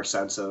over our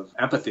sense of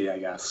empathy, I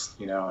guess,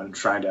 and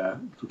trying to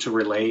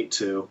relate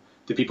to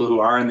the people who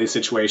are in these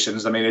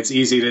situations. I mean, it's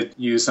easy to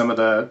use some of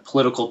the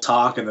political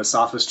talk and the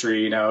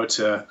sophistry,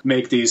 to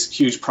make these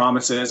huge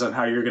promises on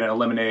how you're going to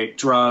eliminate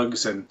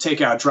drugs and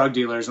take out drug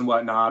dealers and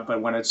whatnot.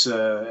 But when it's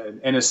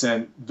an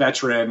innocent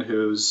veteran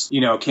who's,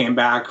 came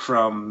back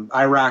from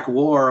Iraq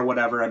war or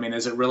whatever, I mean,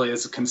 is it really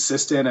as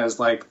consistent as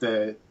like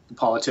the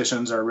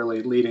politicians are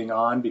really leading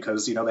on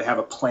because, they have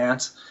a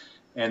plant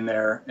in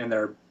their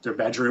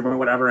bedroom or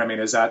whatever? I mean,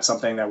 is that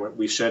something that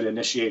we should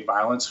initiate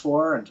violence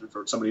for, and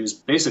for somebody who's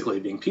basically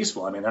being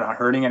peaceful? I mean, they're not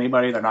hurting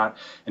anybody, they're not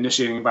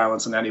initiating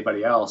violence on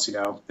anybody else.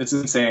 It's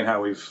insane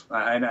how we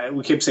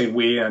keep saying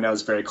we, I know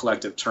it's a very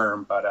collective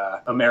term,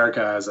 but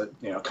America as a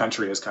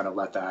country has kind of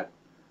let that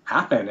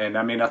happen. And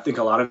I mean, I think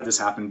a lot of this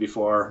happened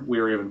before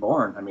we were even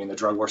born. I mean, the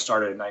drug war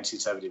started in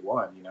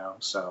 1971,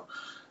 so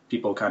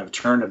people kind of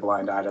turned a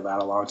blind eye to that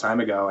a long time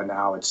ago, and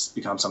now it's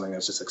become something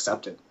that's just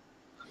accepted.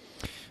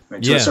 I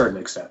mean, to a certain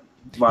extent.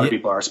 A lot of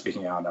people are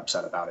speaking out and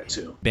upset about it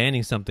too.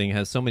 Banning something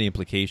has so many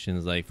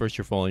implications. Like, first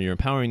of all, you're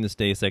empowering the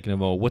state. Second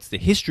of all, what's the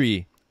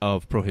history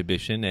of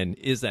prohibition, and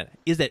is that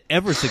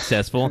ever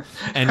successful?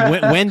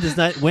 And when does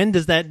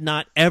that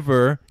not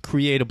ever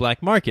create a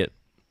black market?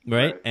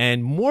 Right?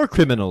 And more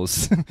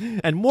criminals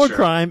and more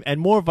crime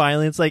and more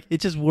violence. Like, it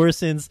just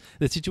worsens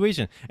the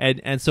situation.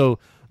 And so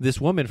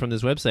this woman from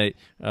this website,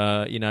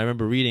 I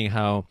remember reading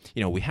how,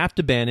 we have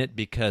to ban it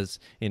because,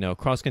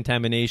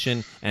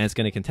 cross-contamination, and it's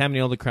going to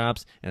contaminate all the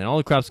crops, and then all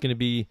the crops are going to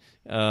be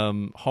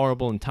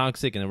horrible and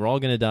toxic, and then we're all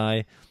going to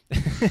die.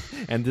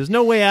 And there's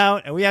no way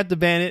out, and we have to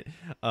ban it.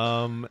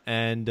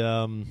 And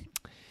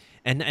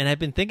I've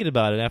been thinking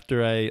about it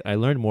after I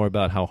learned more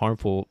about how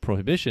harmful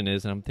prohibition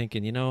is, and I'm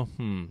thinking,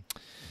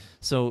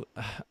 So,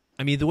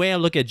 I mean, the way I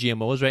look at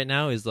GMOs right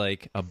now is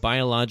like a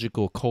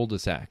biological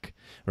cul-de-sac,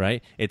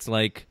 right? It's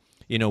like,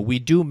 we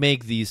do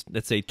make these,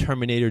 let's say,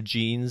 Terminator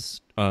genes,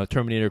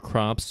 Terminator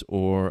crops,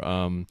 or,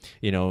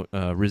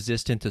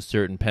 resistant to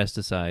certain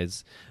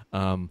pesticides.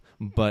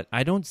 But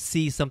I don't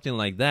see something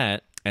like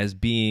that as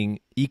being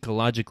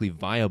ecologically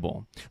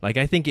viable. Like,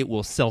 I think it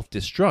will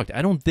self-destruct.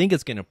 I don't think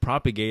it's going to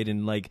propagate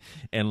and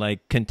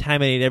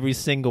contaminate every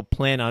single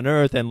plant on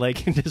Earth and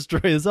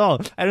destroy us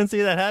all. I don't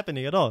see that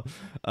happening at all.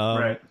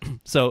 Right.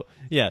 So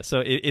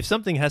if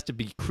something has to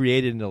be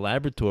created in the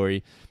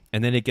laboratory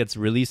and then it gets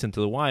released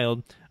into the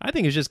wild, I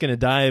think it's just going to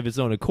die of its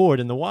own accord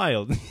in the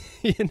wild.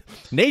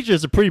 Nature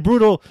is a pretty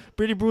brutal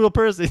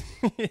person.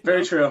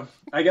 Very true.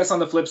 I guess on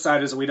the flip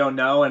side is we don't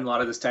know, and a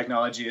lot of this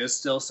technology is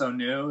still so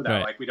new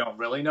that we don't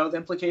really know the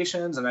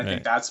implications. And I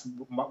think that's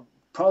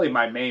probably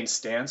my main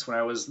stance when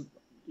I was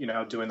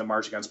doing the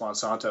March Against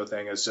Monsanto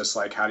thing is just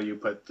like, how do you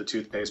put the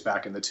toothpaste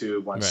back in the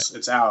tube once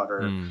it's out?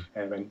 Or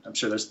I mean, I'm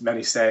sure there's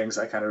many sayings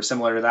that kind of are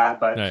similar to that,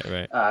 but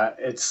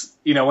it's,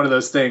 one of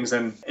those things.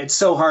 And it's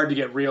so hard to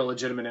get real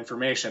legitimate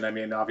information. I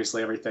mean,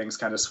 obviously everything's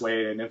kind of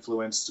swayed and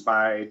influenced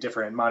by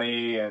different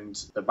money, and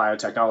the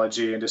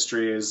biotechnology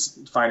industry is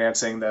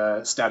financing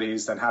the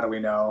studies. Then how do we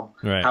know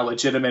how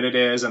legitimate it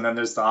is? And then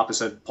there's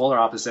the polar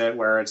opposite,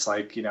 where it's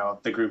like,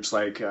 the groups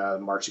like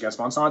March Against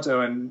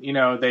Monsanto, and,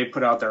 they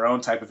put out their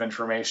own type of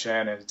information,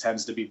 and it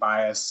tends to be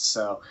biased.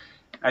 So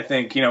I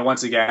think,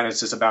 once again, it's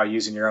just about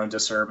using your own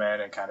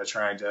discernment and kind of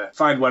trying to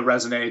find what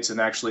resonates and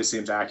actually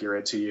seems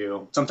accurate to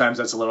you. Sometimes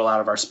that's a little out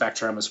of our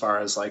spectrum as far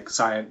as like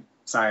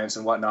science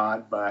and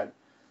whatnot, but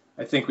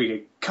I think we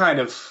could kind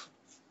of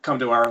come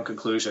to our own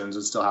conclusions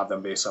and still have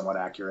them be somewhat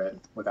accurate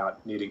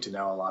without needing to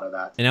know a lot of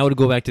that. And I would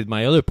go back to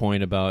my other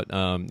point about,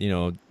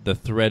 the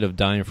threat of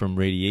dying from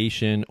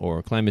radiation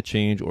or climate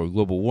change or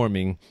global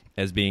warming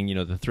as being,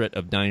 the threat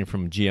of dying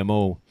from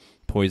GMO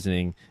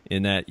poisoning,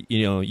 in that,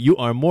 you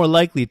are more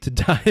likely to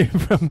die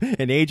from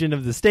an agent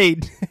of the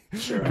state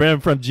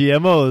than from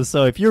GMOs.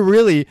 So if you're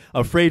really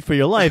afraid for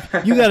your life,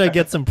 you got to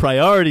get some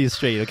priorities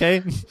straight,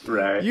 okay?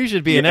 Right. You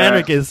should be an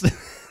anarchist.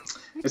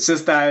 It's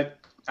just that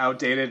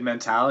outdated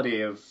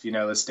mentality of,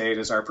 the state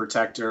is our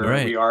protector,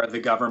 we are the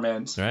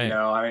government.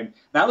 I mean,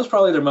 that was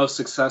probably their most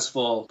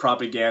successful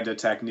propaganda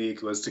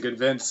technique, was to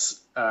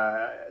convince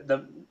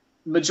the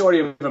majority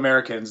of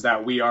Americans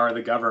that we are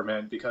the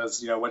government,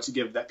 because, once you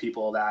give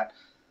people that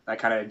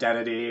kind of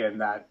identity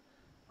and that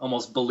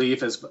almost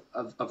belief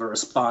of a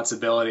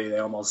responsibility, they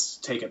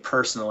almost take it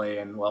personally.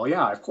 And, well,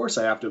 yeah, of course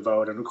I have to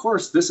vote. And of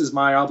course, this is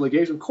my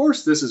obligation. Of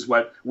course, this is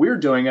what we're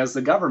doing as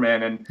the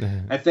government.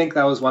 And I think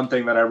that was one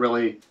thing that I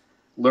really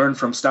learned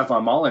from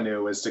Stefan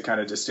Molyneux, is to kind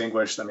of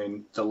distinguish,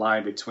 the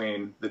line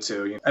between the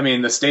two. I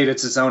mean, the state,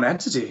 it's its own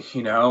entity,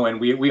 and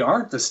we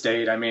aren't the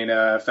state. I mean,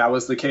 if that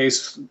was the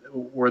case,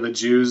 were the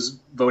Jews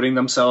voting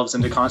themselves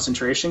into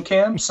concentration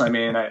camps? I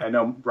mean, I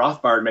know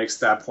Rothbard makes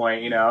that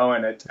point,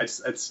 and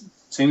it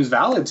seems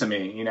valid to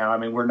me. I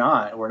mean, we're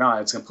not.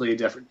 It's a completely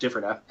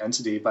different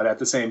entity, but at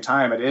the same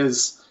time, it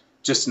is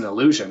just an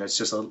illusion. It's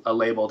just a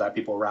label that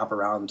people wrap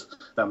around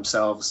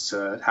themselves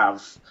to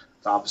have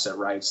the opposite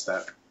rights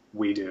that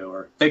we do,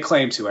 or they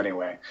claim to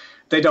anyway.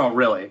 They don't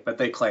really, but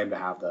they claim to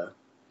have the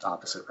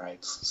opposite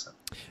rights. So.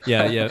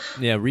 Yeah.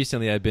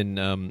 Recently, I've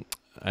been.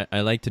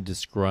 I like to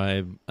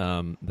describe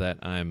that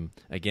I'm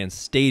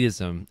against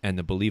statism and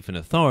the belief in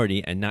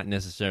authority, and not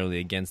necessarily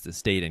against the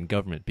state and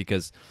government,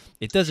 because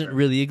it doesn't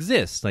really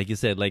exist. Like you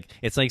said,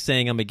 it's like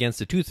saying I'm against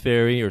the Tooth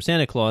Fairy or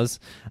Santa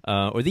Claus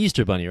or the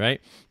Easter Bunny, right?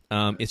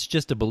 It's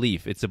just a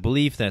belief. It's a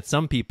belief that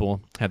some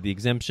people have the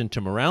exemption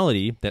to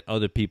morality that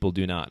other people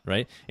do not,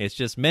 right? It's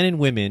just men and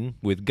women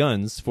with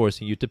guns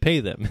forcing you to pay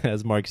them,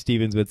 as Mark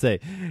Stevens would say.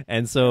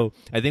 And so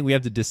I think we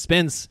have to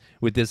dispense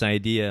with this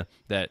idea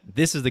that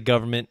this is the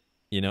government,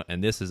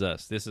 and this is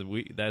us.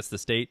 That's the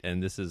state,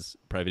 and this is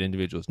private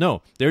individuals.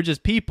 No, they're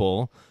just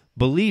people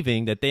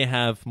believing that they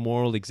have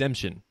moral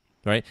exemption,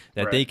 right?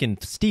 That they can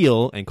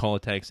steal and call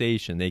it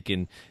taxation. They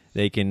can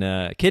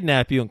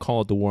kidnap you and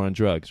call it the war on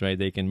drugs, right?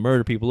 They can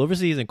murder people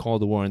overseas and call it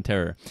the war on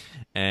terror.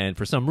 And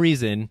for some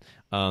reason,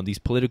 these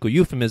political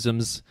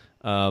euphemisms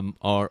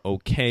are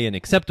okay and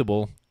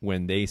acceptable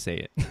when they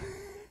say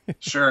it.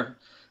 Sure.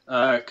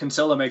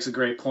 Kinsella makes a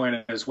great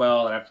point as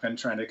well, and I've been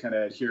trying to kind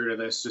of adhere to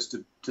this just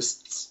to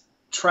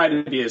try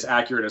to be as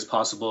accurate as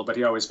possible, but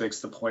he always makes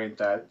the point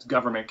that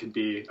government can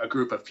be a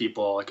group of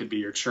people. It could be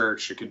your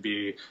church. It could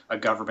be a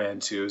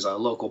government who's a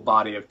local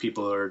body of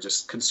people who are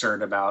just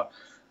concerned about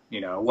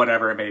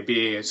whatever it may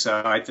be.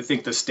 So I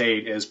think the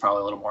state is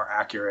probably a little more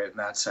accurate in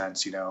that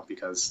sense,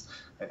 because,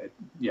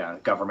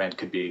 government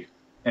could be,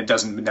 it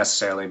doesn't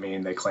necessarily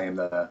mean they claim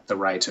the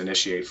right to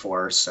initiate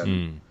force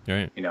and,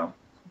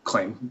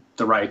 claim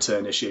the right to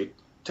initiate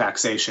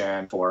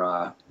taxation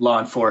for law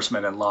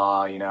enforcement and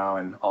law,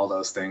 and all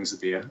those things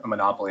would be a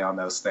monopoly on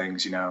those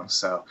things,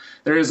 So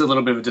there is a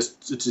little bit of a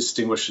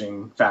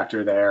distinguishing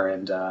factor there.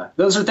 And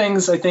those are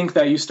things I think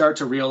that you start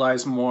to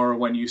realize more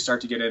when you start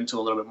to get into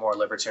a little bit more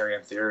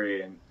libertarian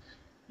theory, and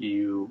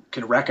you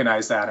can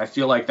recognize that. I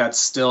feel like that's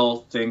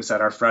still things that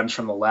our friends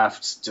from the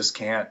left just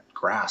can't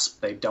grasp.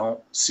 They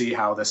don't see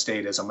how the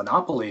state is a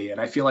monopoly.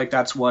 And I feel like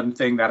that's one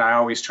thing that I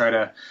always try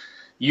to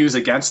use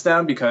against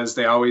them, because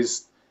they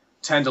always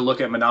tend to look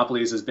at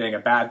monopolies as being a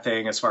bad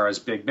thing as far as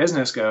big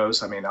business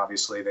goes. I mean,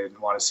 obviously they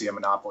want to see a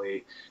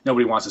monopoly.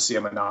 Nobody wants to see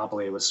a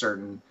monopoly with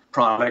certain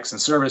products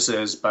and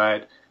services,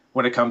 but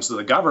when it comes to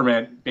the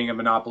government being a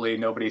monopoly,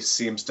 nobody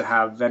seems to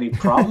have any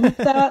problem with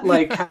that.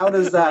 Like, how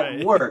does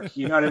that work?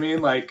 You know what I mean?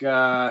 Like,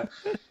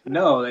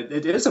 no,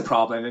 it is a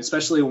problem,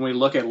 especially when we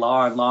look at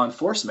law and law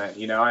enforcement.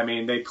 I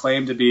mean, they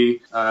claim to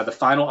be the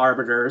final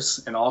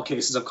arbiters in all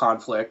cases of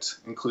conflict,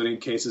 including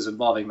cases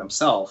involving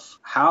themselves.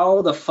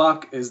 How the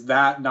fuck is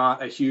that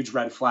not a huge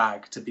red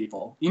flag to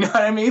people? You know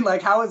what I mean?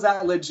 Like, how is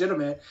that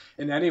legitimate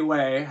in any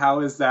way?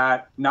 How is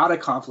that not a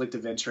conflict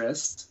of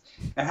interest?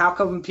 And how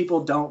come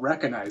people don't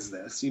recognize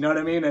this? You know what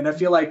I mean? And I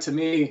feel like, to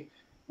me,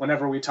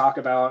 whenever we talk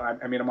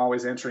about, I mean, I'm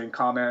always answering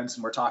comments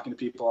and we're talking to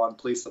people on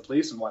police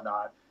and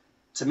whatnot.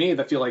 To me,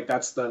 I feel like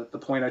that's the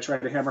point I try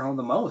to hammer home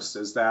the most,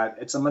 is that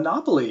it's a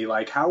monopoly.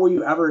 Like, how will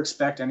you ever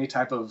expect any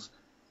type of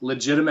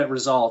legitimate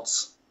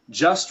results,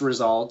 just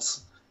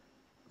results,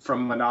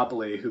 from a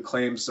monopoly who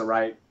claims the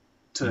right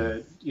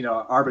to, you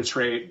know,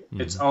 arbitrate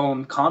its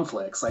own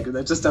conflicts? Like,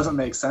 that just doesn't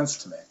make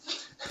sense to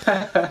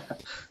me.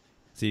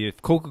 See,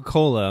 if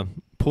Coca-Cola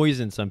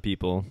poisons some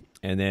people,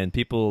 and then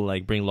people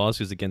like bring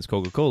lawsuits against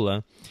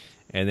Coca-Cola,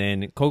 and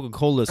then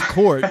Coca-Cola's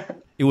court,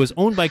 it was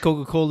owned by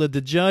Coca-Cola. The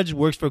judge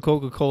works for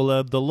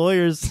Coca-Cola. The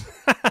lawyers,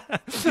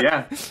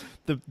 yeah,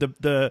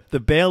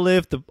 the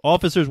bailiff, the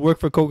officers work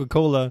for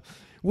Coca-Cola.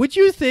 Would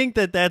you think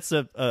that that's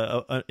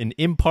an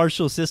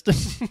impartial system?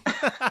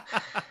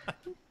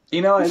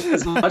 You know,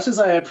 as much as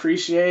I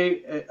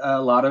appreciate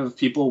a lot of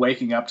people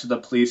waking up to the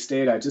police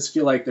state, I just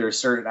feel like there are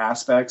certain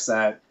aspects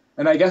that,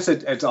 and I guess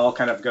it all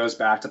kind of goes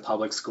back to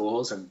public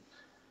schools and,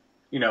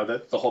 you know,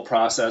 the whole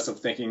process of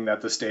thinking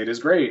that the state is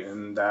great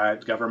and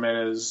that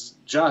government is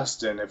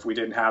just. And if we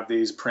didn't have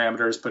these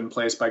parameters put in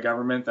place by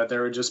government, that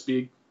there would just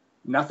be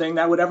nothing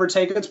that would ever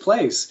take its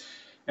place.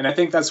 And I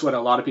think that's what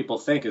a lot of people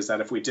think, is that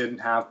if we didn't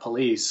have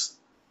police,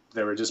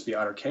 there would just be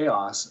utter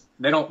chaos.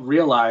 They don't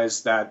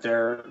realize that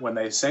when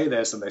they say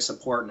this and they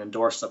support and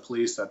endorse the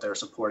police, that they're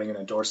supporting and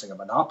endorsing a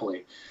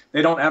monopoly.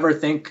 They don't ever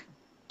think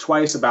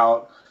twice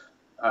about,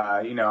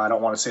 you know, I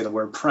don't want to say the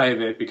word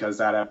private because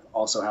that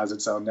also has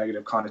its own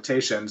negative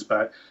connotations,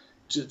 but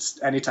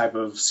just any type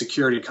of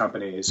security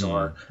companies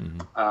or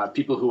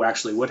people who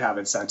actually would have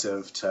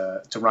incentive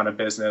to run a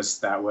business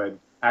that would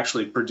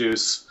actually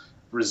produce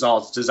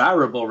results,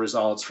 desirable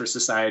results for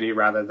society,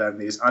 rather than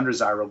these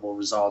undesirable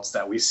results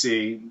that we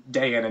see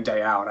day in and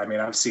day out. I mean,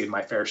 I've seen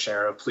my fair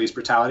share of police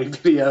brutality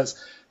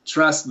videos,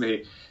 trust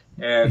me.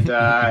 And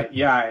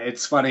yeah,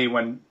 it's funny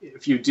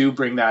if you do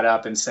bring that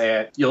up and say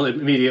it, you'll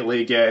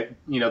immediately get,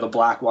 you know, the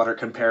Blackwater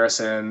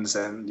comparisons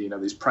and, you know,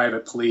 these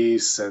private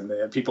police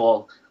and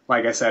people,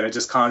 like I said, it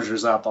just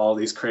conjures up all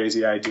these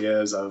crazy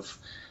ideas of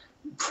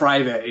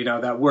private. You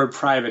know, that word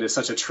private is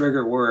such a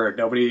trigger word.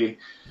 Nobody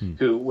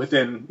who with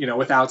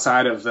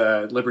outside of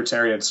the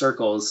libertarian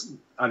circles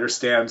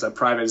understands that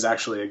private is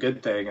actually a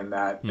good thing, and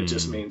that it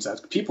just means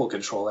that people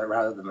control it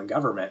rather than the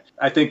government.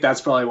 I think that's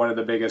probably one of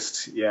the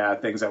biggest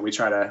things that we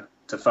try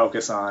to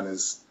focus on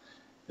is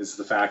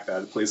the fact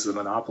that the police is a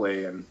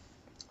monopoly, and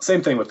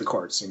same thing with the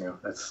courts. You know,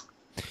 that's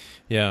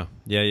yeah.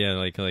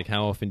 Like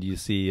how often do you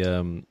see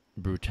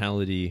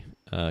brutality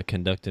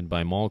conducted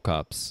by mall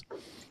cops?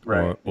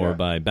 Right, or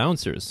by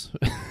bouncers.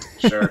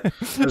 Sure.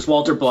 As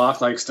Walter Block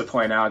likes to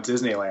point out,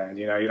 Disneyland,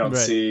 you know, you don't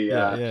see,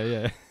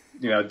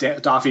 you know,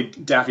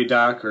 Daffy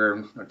Duck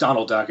or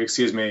Donald Duck,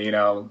 excuse me, you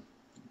know,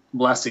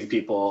 molesting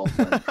people,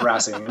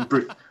 harassing,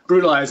 and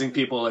brutalizing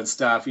people and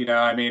stuff. You know,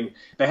 I mean,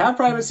 they have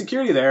private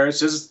security there. It's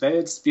just,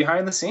 it's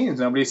behind the scenes.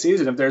 Nobody sees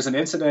it. If there's an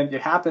incident,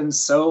 it happens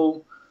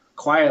so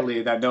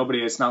quietly that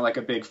it's not like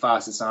a big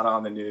fuss. It's not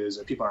on the news,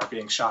 or people aren't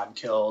being shot and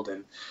killed.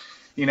 And,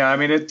 you know, I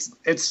mean,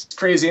 it's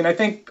crazy. And I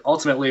think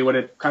ultimately what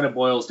it kind of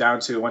boils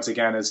down to, once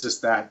again, is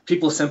just that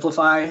people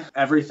simplify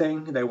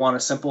everything. They want a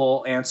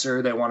simple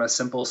answer. They want a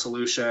simple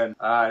solution.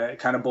 It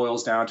kind of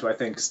boils down to, I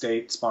think,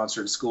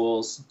 state-sponsored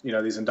schools, you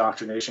know, these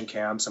indoctrination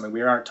camps. I mean,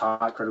 we aren't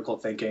taught critical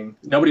thinking.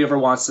 Nobody ever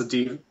wants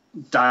to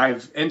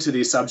dive into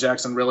these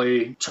subjects and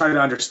really try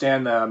to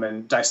understand them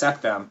and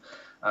dissect them.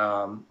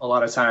 A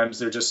lot of times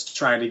they're just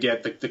trying to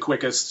get the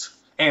quickest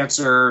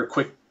answer,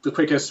 the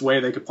quickest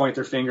way they could point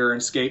their finger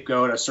and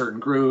scapegoat a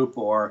certain group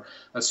or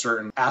a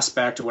certain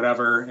aspect or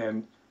whatever.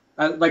 And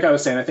like I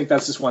was saying, I think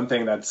that's just one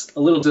thing that's a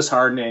little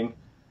disheartening,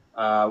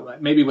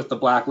 maybe with the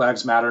Black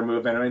Lives Matter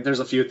movement. I mean, there's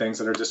a few things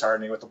that are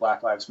disheartening with the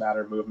Black Lives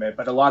Matter movement,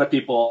 but a lot of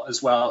people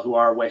as well who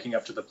are waking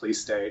up to the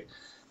police state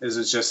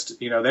it's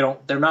just, you know,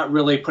 they're not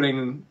really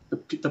putting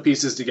the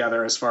pieces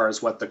together as far as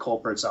what the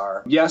culprits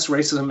are. Yes,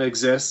 racism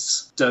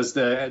exists. Does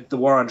the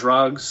war on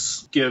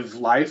drugs give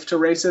life to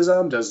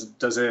racism?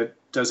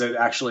 Does it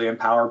actually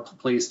empower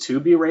police to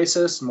be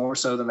racist more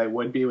so than they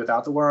would be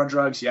without the war on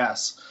drugs?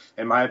 Yes,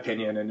 in my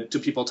opinion. And do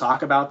people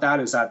talk about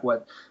that? Is that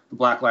what the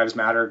Black Lives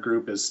Matter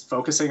group is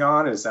focusing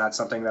on? Is that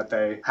something that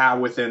they have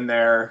within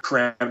their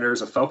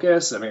parameters of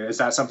focus? I mean, is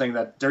that something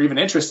that they're even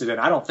interested in?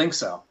 I don't think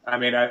so. I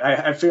mean,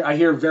 I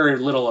hear very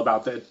little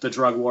about the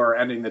drug war,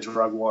 ending the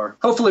drug war.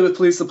 Hopefully with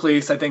Police the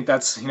Police, I think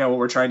that's, you know, what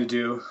we're trying to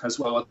do as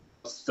well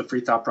with the Free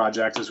Thought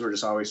Project, is we're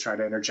just always trying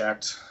to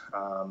interject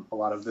a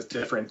lot of the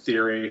different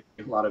theory,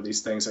 a lot of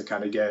these things that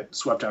kind of get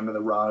swept under the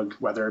rug,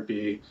 whether it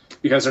be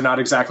because they're not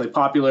exactly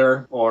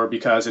popular or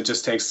because it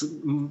just takes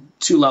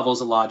two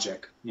levels of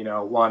logic, you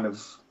know, one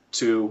of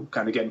two,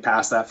 kind of getting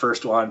past that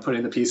first one,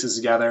 putting the pieces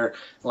together.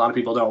 A lot of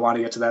people don't want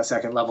to get to that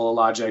second level of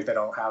logic. They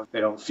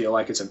don't feel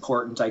like it's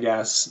important, I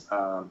guess.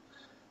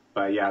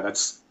 But yeah,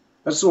 that's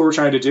what we're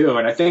trying to do.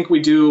 And I think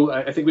we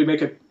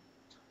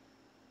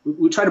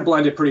try to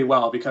blend it pretty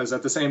well, because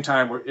at the same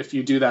time, if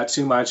you do that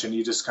too much and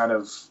you just kind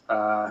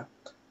of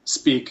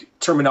speak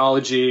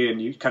terminology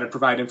and you kind of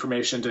provide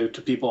information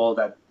to people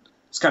that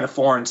it's kind of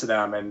foreign to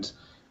them, and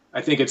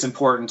I think it's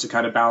important to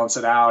kind of balance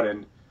it out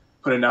and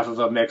put enough of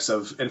a mix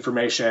of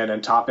information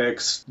and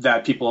topics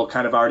that people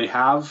kind of already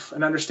have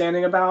an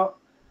understanding about,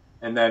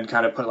 and then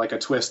kind of put like a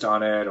twist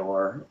on it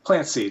or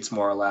plant seeds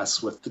more or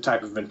less with the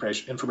type of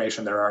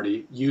information they're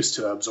already used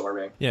to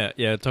absorbing.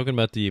 Yeah. Talking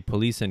about the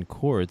police and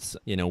courts,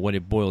 what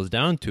it boils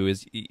down to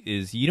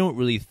is you don't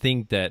really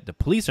think that the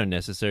police are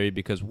necessary,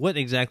 because what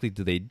exactly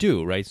do they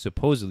do, right?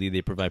 Supposedly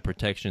they provide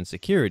protection and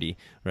security,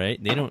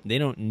 right? They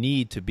don't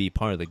need to be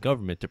part of the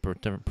government to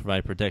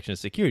provide protection and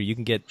security. You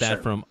can get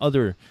that from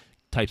other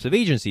types of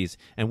agencies.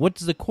 And what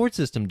does the court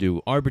system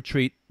do?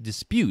 Arbitrate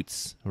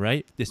disputes,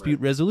 right? Dispute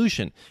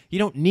resolution. You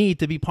don't need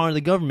to be part of the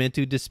government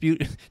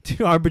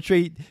to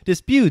arbitrate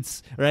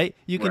disputes, right?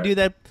 You can do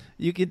that.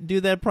 You can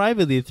do that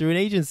privately through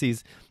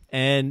agencies.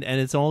 And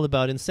it's all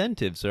about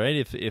incentives,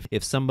 right?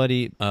 If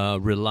somebody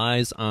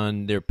relies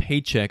on their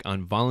paycheck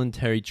on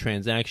voluntary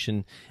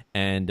transaction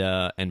and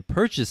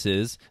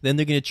purchases, then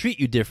they're going to treat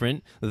you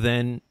different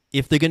than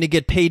if they're going to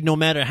get paid no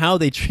matter how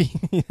they treat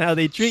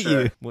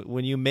you.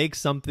 When you make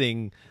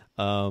something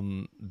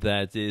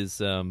that is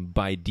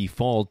by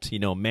default,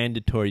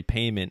 mandatory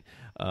payment,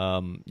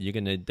 you're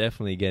going to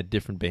definitely get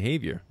different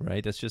behavior,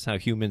 right? That's just how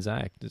humans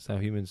act. That's how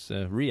humans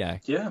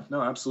react. Yeah,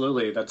 no,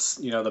 absolutely. That's,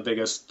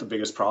 the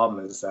biggest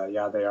problem is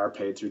that, they are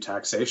paid through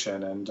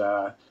taxation. And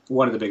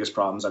one of the biggest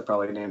problems, I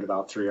probably named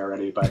about 3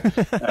 already, but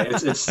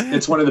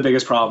it's one of the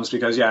biggest problems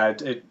because,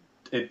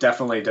 it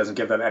definitely doesn't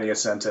give them any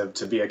incentive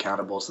to be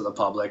accountable to the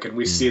public. And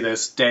we see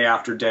this day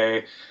after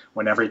day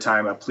when every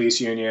time a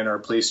police union or a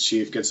police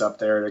chief gets up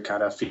there to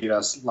kind of feed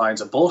us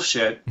lines of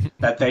bullshit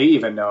that they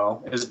even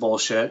know is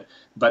bullshit,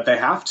 but they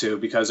have to,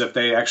 because if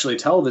they actually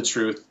tell the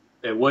truth,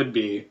 it would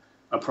be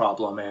a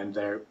problem and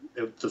the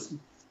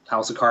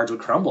house of cards would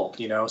crumble,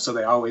 so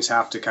they always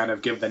have to kind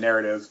of give the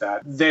narrative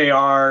that they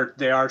are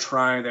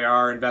trying, they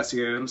are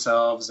investigating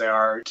themselves, they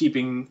are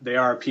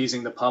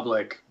appeasing the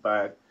public,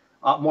 but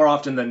more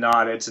often than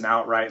not, it's an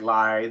outright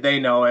lie. They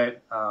know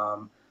it.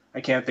 I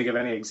can't think of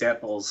any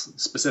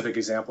specific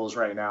examples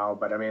right now,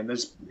 but I mean,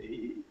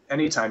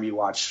 anytime you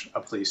watch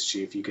a police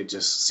chief, you could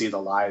just see the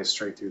lies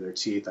straight through their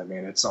teeth. I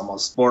mean, it's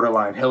almost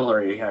borderline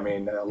Hillary.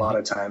 a lot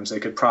of times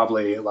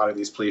a lot of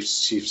these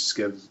police chiefs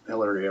give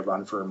Hillary a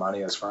run for her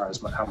money as far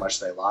as how much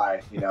they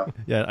lie,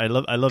 Yeah, I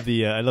love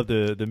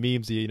the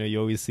memes, you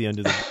always see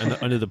under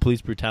the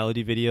police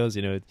brutality videos,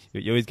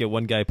 you always get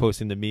one guy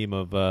posting the meme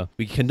of,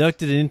 we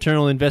conducted an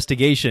internal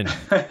investigation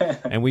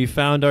and we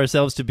found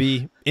ourselves to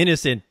be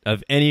innocent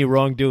of any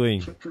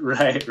wrongdoing.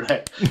 Right.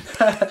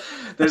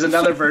 There's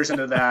another version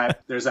of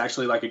that. There's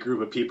actually like a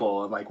group of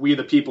people, and like we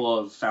the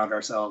people have found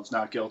ourselves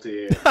not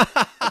guilty.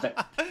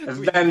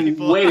 Have been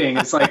waiting.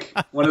 It's like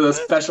one of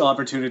those special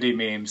opportunity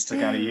memes to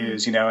kind of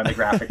use, in the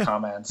graphic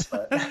comments.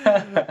 But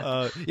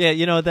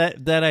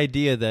that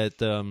idea that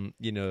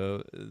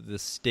the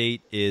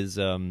state is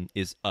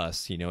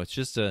us.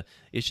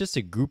 It's just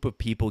a group of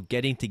people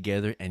getting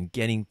together and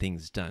getting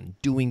things done,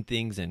 doing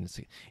things, and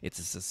it's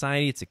a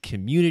society. It's a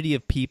community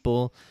of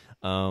people.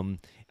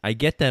 I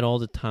get that all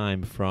the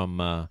time from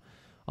a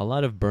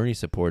lot of Bernie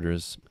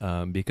supporters,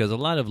 because a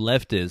lot of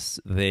leftists,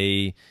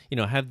 they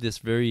have this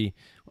very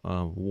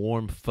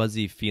warm,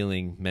 fuzzy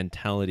feeling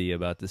mentality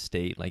about the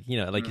state. Like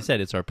like you said,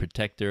 it's our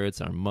protector,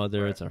 it's our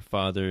mother, it's our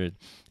father.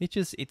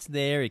 It's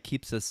there. It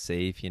keeps us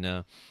safe.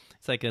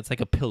 It's like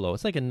a pillow.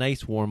 It's like a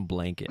nice warm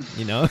blanket.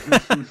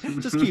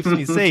 It just keeps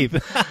me safe.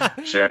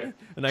 Sure.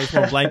 A nice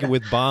warm blanket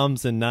with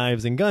bombs and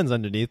knives and guns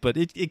underneath, but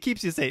it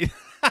keeps you safe.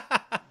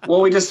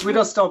 Well, we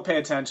just don't pay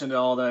attention to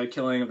all the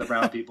killing of the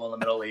brown people in the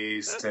Middle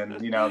East and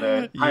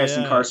the highest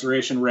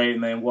incarceration rate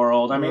in the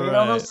world. I mean,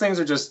 those things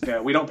are just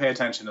we don't pay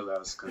attention to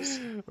those because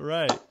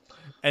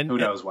and who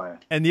knows why.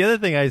 And the other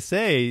thing I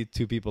say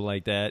to people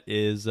like that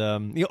is,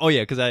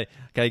 because I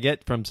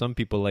get from some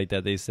people like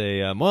that, they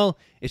say, well,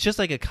 it's just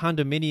like a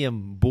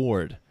condominium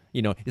board.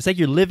 It's like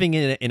you're living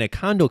in a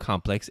condo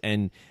complex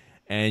and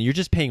you're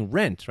just paying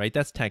rent, right?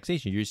 That's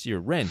taxation. You're your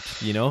rent,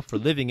 for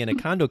living in a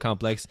condo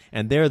complex,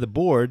 and they're the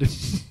board,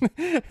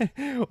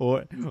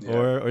 or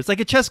it's like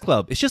a chess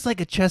club. It's just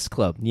like a chess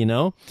club,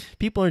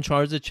 People are in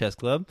charge of the chess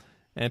club,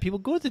 and people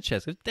go to the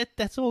chess club.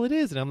 That's all it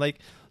is. And I'm like,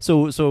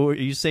 so are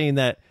you saying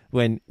that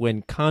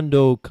when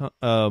condo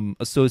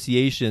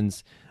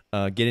associations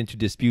get into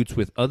disputes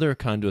with other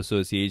condo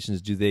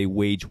associations, do they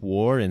wage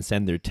war and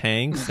send their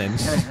tanks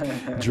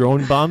and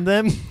drone bomb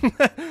them?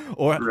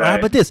 Or how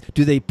about this?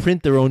 Do they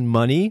print their own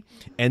money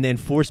and then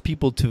force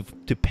people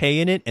to pay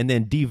in it and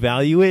then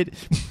devalue it?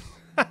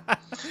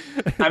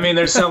 I mean,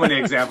 there's so many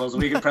examples.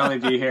 We could probably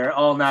be here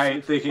all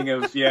night thinking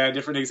of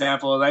different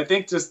examples. I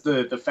think just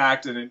the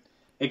fact, and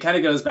it kind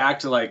of goes back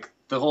to like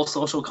the whole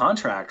social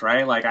contract,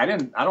 right? Like I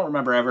don't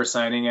remember ever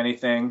signing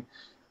anything.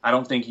 I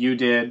don't think you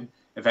did.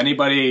 If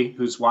anybody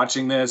who's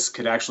watching this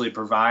could actually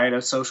provide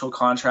a social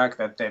contract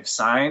that they've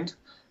signed,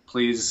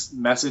 please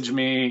message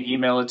me,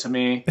 email it to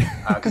me,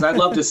 because I'd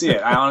love to see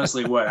it. I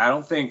honestly would. I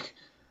don't think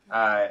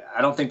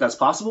that's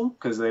possible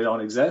because they don't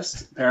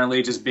exist.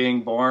 Apparently, just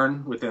being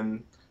born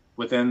within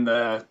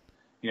the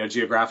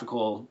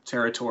geographical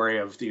territory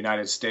of the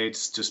United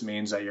States just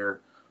means that you're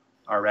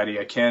already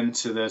akin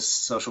to this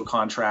social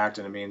contract,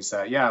 and it means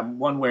that, yeah,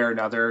 one way or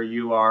another,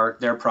 you are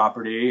their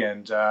property,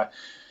 and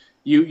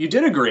you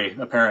did agree,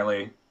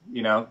 apparently,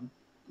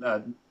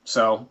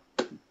 so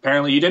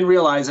apparently you didn't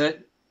realize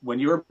it when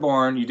you were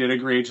born. You did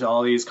agree to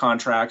all these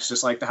contracts,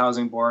 just like the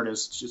housing board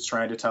is just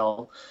trying to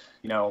tell,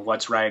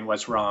 what's right and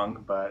what's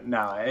wrong. But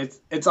no,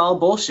 it's all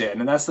bullshit.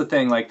 And that's the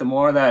thing, like, the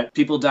more that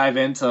people dive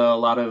into a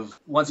lot of,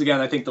 once again,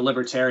 I think the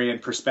libertarian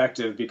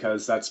perspective,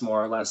 because that's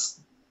more or less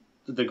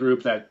the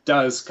group that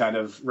does kind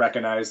of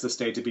recognize the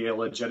state to be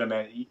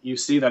illegitimate, you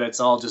see that it's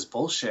all just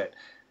bullshit.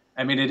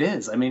 I mean, it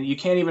is. I mean, you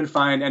can't even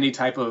find any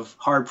type of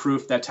hard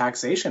proof that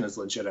taxation is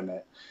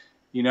legitimate.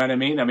 You know what I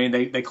mean? I mean,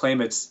 they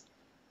claim it's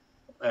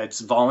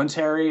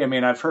voluntary. I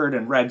mean, I've heard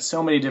and read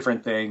so many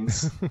different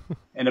things,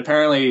 and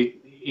apparently,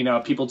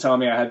 people tell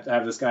me, I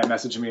have this guy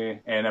messaging me,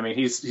 and I mean,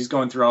 he's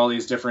going through all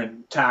these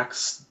different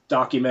tax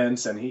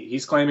documents, and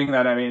he's claiming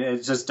that, I mean,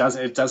 it just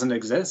doesn't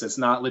exist. It's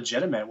not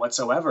legitimate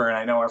whatsoever. And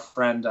I know our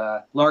friend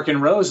Larkin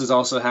Rose has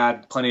also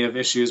had plenty of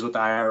issues with the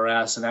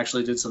IRS, and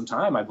actually did some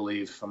time, I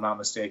believe, if I'm not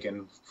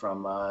mistaken,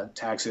 from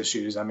tax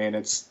issues. I mean,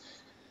 it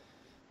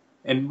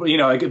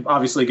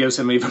obviously gives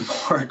him even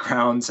more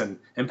grounds and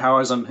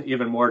empowers him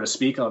even more to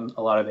speak on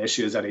a lot of the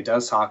issues that he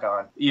does talk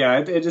on. Yeah,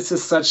 it's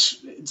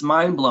just it's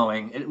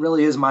mind-blowing. It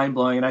really is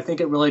mind-blowing. And I think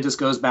it really just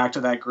goes back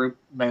to that group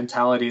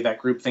mentality, that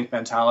groupthink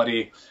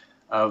mentality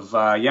of,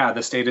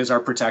 the state is our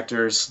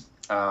protectors.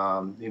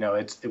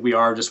 We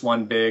are just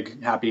one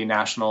big, happy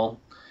national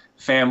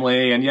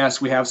family. And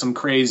yes, we have some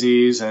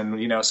crazies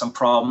and, some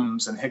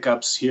problems and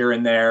hiccups here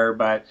and there,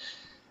 but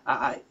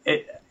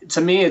to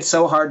me, it's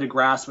so hard to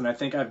grasp, and I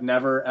think I've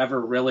never, ever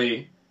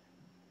really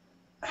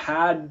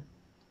had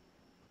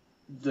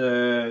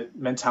the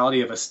mentality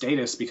of a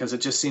statist, because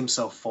it just seems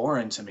so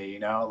foreign to me,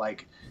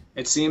 like,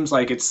 it seems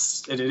like it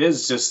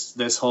is just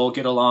this whole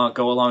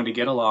go along to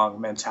get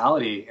along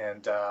mentality.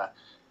 And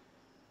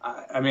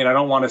I mean, I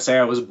don't want to say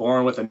I was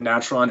born with a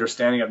natural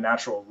understanding of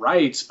natural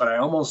rights, but I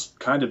almost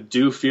kind of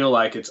do feel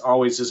like it's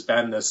always just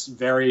been this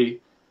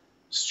very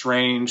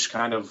strange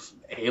kind of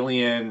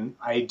alien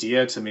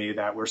idea to me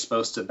that we're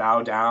supposed to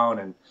bow down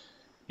and,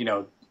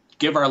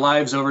 give our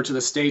lives over to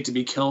the state to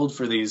be killed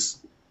for these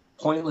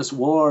pointless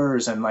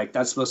wars. And like,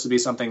 that's supposed to be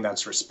something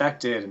that's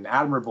respected and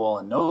admirable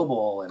and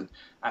noble. And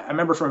I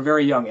remember from a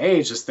very young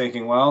age just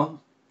thinking,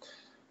 well,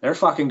 they're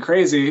fucking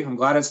crazy. I'm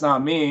glad it's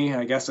not me.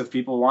 I guess if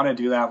people want to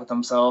do that with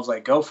themselves,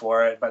 like, go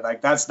for it. But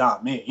like, that's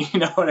not me.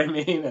 You know what I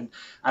mean? And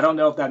I don't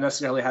know if that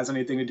necessarily has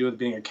anything to do with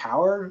being a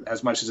coward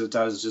as much as it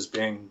does just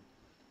being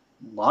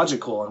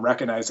logical and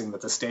recognizing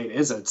that the state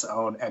is its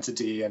own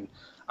entity and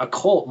a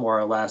cult, more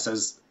or less,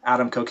 as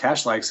Adam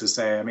Kokesh likes to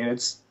say. I mean,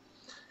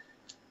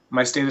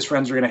 my statist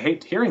friends are going to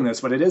hate hearing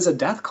this, but it is a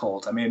death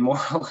cult. I mean, more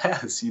or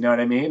less, you know what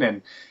I mean?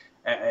 And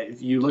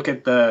if you look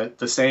at the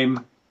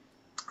same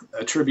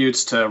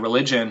attributes to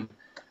religion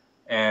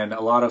and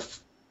a lot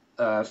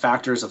of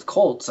factors of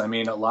cults, I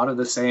mean, a lot of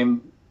the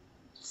same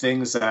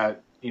things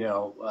that,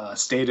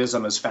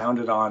 statism is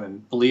founded on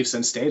and beliefs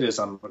in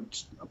statism would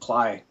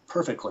apply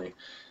perfectly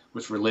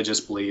with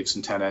religious beliefs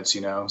and tenets,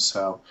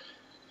 so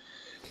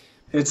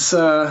it's,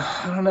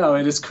 I don't know,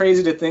 it is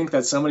crazy to think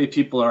that so many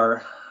people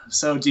are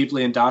so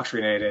deeply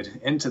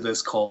indoctrinated into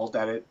this cult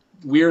that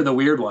we're the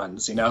weird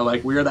ones,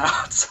 like, we're the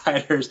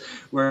outsiders,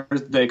 we're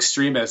the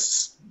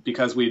extremists,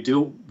 because we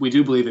do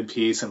believe in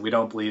peace and we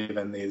don't believe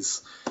in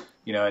these,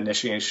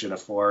 initiation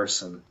of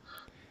force. And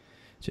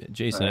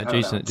Jason,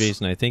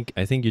 I think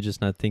you're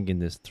just not thinking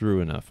this through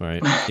enough. All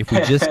right, if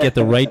we just get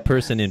the right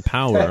person in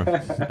power,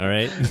 all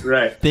right,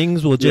 right,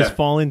 things will just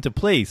fall into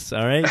place.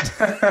 All right.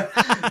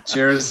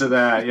 Cheers to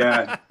that.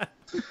 Yeah,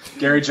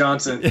 Gary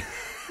Johnson.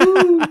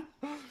 And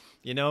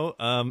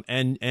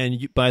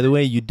you, by the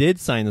way, you did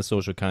sign the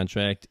social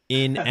contract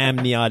in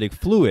amniotic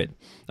fluid.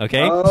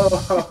 Okay.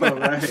 Oh,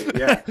 right.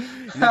 Yeah.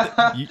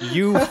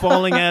 you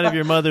falling out of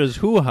your mother's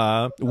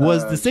hoo-ha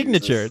was the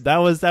signature.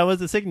 Jesus. That was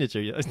the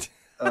signature.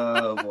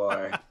 Oh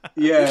boy.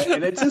 Yeah,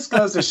 and it just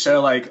goes to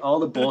show, like, all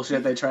the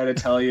bullshit they try to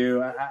tell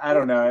you. I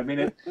don't know. I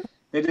mean,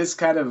 they just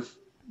kind of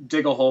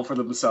dig a hole for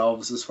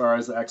themselves as far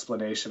as the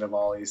explanation of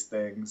all these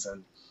things.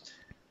 And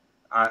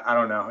I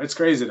don't know. It's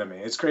crazy to me.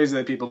 It's crazy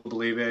that people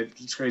believe it.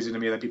 It's crazy to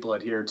me that people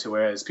adhere to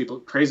it. It's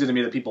crazy to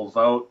me that people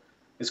vote.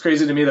 It's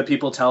crazy to me that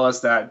people tell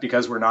us that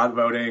because we're not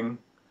voting,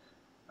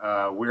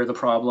 we're the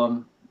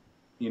problem,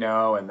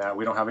 and that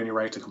we don't have any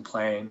right to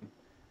complain.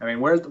 I mean,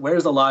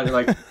 where's the logic?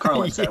 Like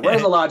Carlin said,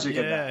 where's the logic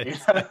in that?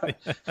 Exactly.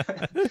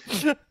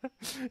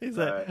 He's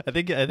like,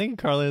 I think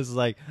Carlin is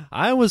like,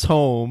 I was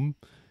home,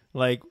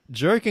 like,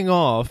 jerking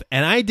off,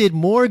 and I did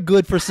more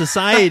good for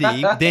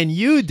society than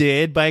you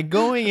did by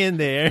going in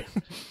there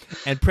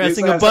and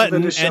pressing a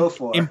button and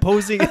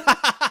imposing.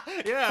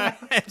 Yeah,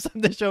 I have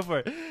something to show for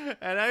it.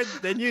 And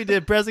then you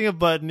did pressing a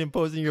button,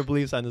 imposing your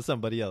beliefs onto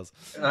somebody else.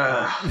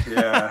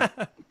 Yeah,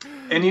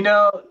 and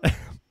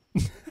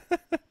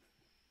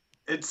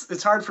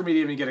it's hard for me to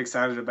even get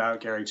excited about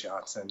Gary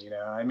Johnson.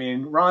 I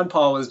mean, Ron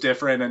Paul was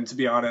different, and to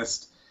be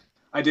honest,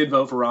 I did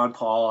vote for Ron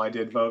Paul. I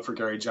did vote for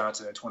Gary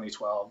Johnson in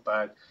 2012,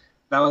 but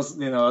that was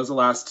the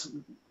last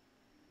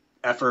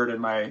effort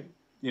in my,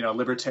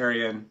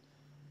 libertarian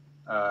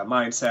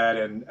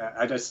mindset. And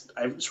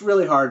it's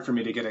really hard for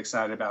me to get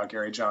excited about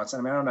Gary Johnson.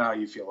 I mean, I don't know how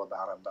you feel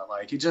about him, but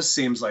like, he just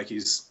seems like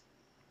he's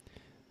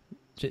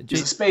a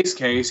space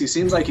case. He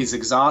seems like he's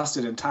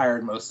exhausted and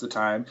tired most of the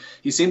time.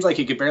 He seems like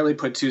he could barely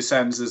put two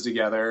sentences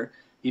together.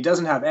 He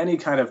doesn't have any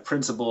kind of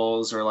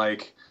principles or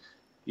like,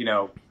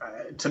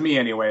 to me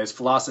anyway, his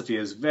philosophy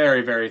is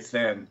very, very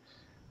thin.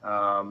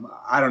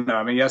 I don't know.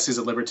 I mean, yes, he's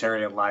a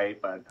libertarian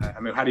light, but I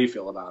mean, how do you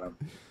feel about him?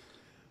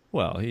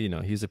 Well,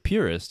 he's a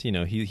purist.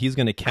 He's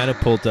going to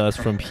catapult us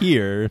from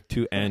here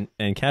to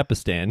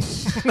Ancapistan.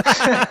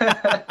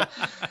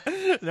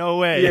 No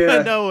way.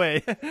 Yeah. No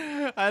way.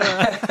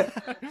 I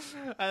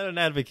don't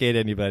advocate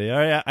anybody. All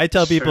right. I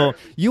tell people,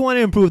 you want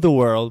to improve the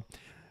world,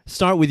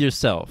 start with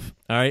yourself.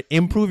 All right.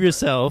 Improve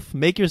yourself.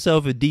 Make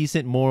yourself a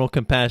decent, moral,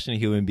 compassionate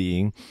human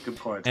being. Good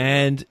point.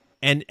 And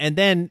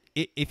then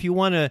if you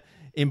want to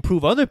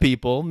improve other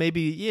people,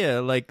 maybe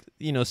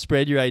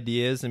spread your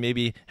ideas and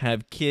maybe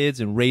have kids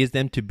and raise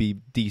them to be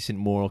decent,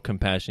 moral,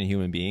 compassionate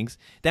human beings.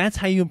 That's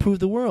how you improve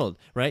the world,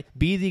 right?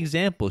 Be the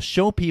example.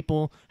 Show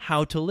people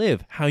how to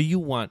live, how you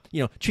want.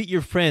 Treat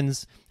your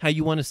friends how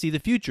you want to see the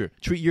future.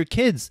 Treat your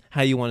kids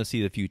how you want to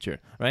see the future,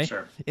 right?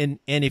 Sure. And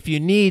if you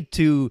need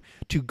to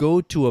go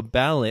to a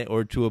ballot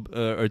or to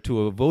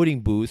a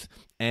voting booth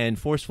and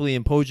forcefully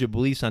impose your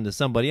beliefs onto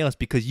somebody else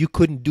because you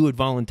couldn't do it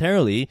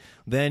voluntarily,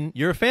 then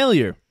you're a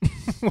failure.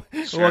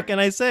 Sure. What can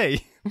I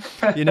say?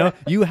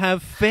 You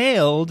have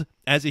failed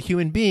as a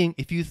human being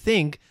if you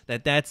think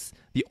that that's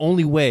the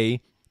only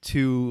way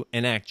to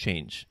enact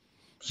change,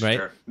 right?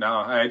 Sure.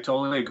 No, I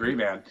totally agree,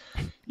 man.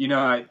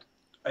 I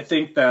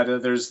think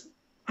that there's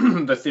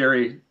the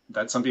theory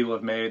that some people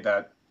have made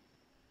that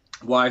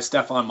why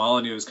Stefan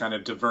Molyneux is kind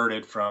of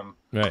diverted from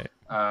the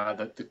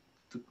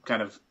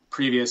kind of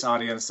previous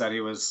audience that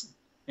he was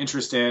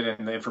interested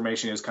in, the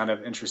information he was kind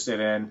of interested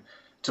in,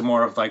 to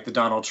more of like the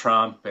Donald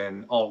Trump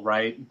and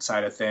alt-right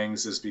side of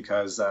things, is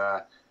because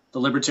the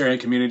libertarian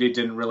community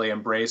didn't really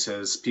embrace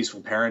his peaceful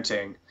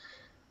parenting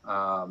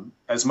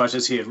as much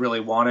as he had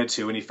really wanted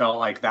to, and he felt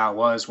like that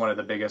was one of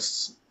the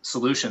biggest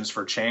solutions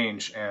for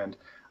change. And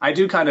I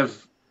do kind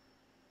of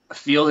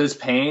feel his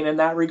pain in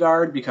that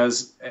regard,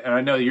 because, and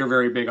I know you're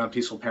very big on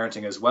peaceful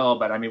parenting as well,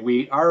 but I mean,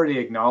 we already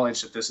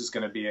acknowledge that this is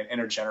going to be an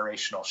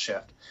intergenerational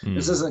shift.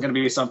 This isn't going to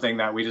be something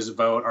that we just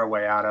vote our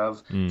way out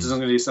of. This isn't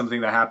going to be something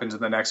that happens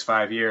in the next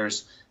 5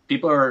 years.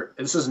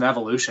 This is an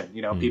evolution.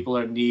 People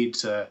need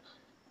to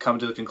come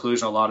to the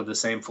conclusion a lot of the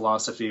same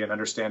philosophy and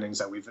understandings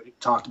that we've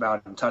talked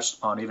about and touched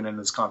upon even in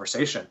this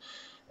conversation.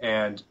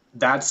 And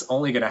that's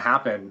only going to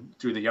happen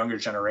through the younger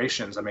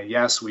generations. I mean,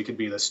 yes, we could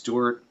be the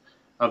steward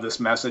of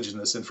this message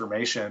and this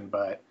information,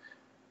 but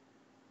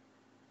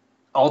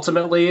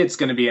ultimately it's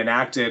going to be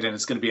enacted and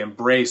it's going to be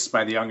embraced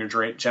by the younger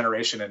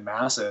generation and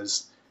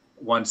masses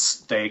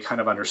once they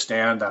kind of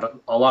understand that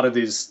a lot of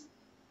these,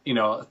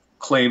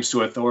 claims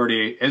to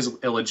authority is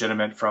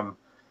illegitimate from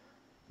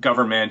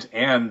government,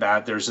 and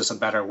that there's just a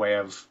better way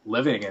of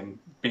living and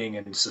being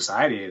in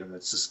society, and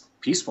it's just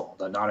peaceful,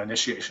 the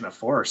non-initiation of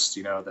force,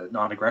 the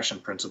non-aggression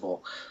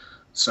principle.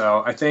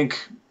 So I think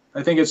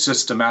it's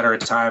just a matter of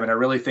time, and I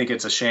really think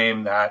it's a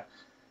shame that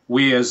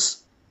we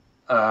as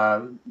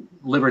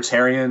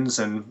libertarians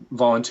and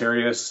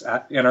voluntarists,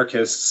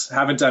 anarchists,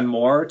 haven't done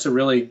more to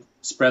really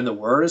spread the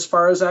word as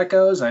far as that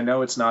goes. I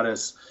know it's not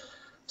as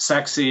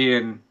sexy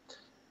and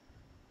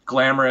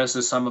glamorous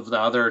as some of the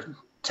other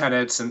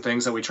tenets and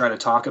things that we try to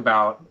talk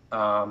about.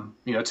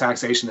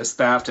 Taxation is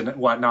theft and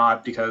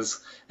whatnot,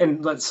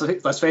 and let's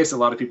face it, a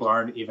lot of people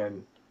aren't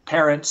even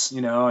parents,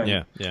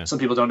 and some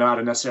people don't know how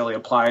to necessarily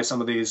apply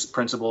some of these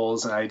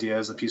principles and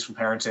ideas of peaceful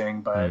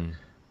parenting. But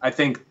I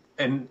think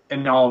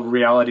in all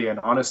reality and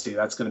honesty,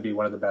 that's going to be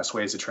one of the best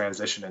ways to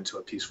transition into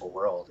a peaceful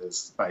world,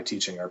 is by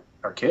teaching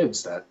our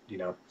kids that,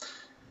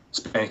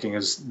 spanking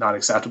is not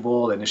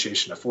acceptable, the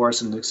initiation of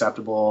force isn't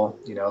acceptable,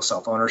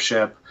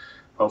 self-ownership.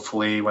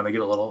 Hopefully when they get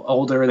a little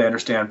older, they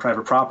understand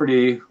private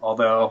property,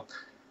 although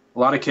a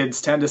lot of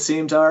kids tend to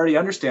seem to already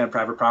understand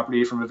private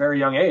property from a very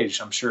young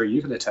age. I'm sure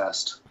you can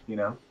attest,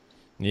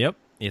 Yep,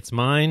 it's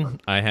mine.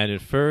 I had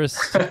it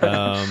first.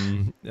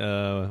 What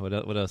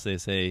else they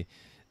say?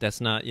 That's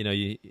not,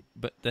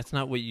 but that's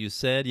not what you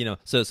said,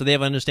 So they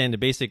have to understand the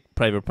basic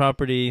private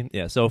property,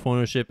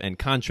 self-ownership and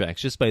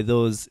contracts just by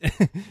those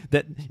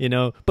that,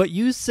 but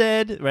you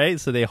said, right?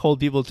 So they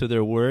hold people to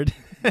their word.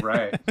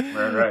 Right.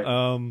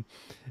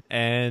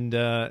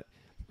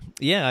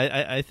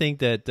 I think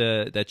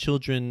that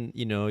children,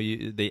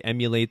 they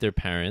emulate their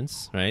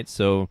parents, right?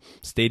 So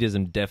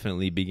statism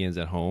definitely begins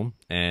at home,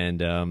 and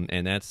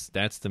that's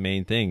the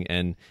main thing,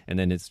 and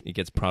then it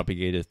gets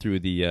propagated through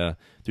the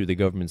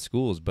government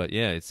schools. But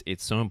yeah,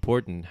 it's so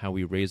important how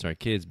we raise our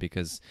kids,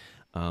 because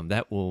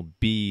that will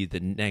be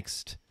the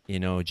next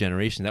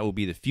generation. That will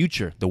be the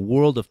future, the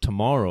world of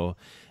tomorrow.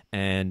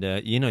 And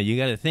you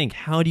got to think,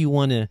 how do you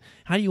want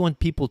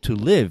people to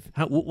live?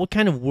 What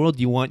kind of world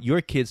do you want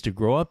your kids to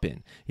grow up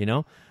in?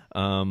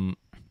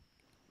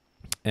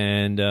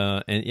 And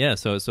yeah,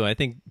 so I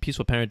think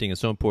peaceful parenting is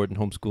so important.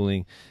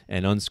 Homeschooling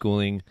and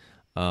unschooling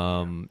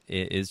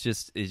is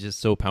just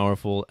so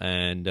powerful.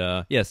 And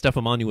yeah,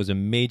 Stefan Molyneux was a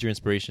major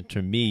inspiration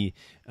to me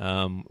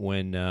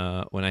when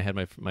I had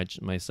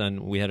my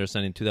son. We had our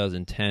son in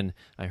 2010.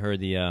 I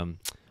heard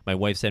my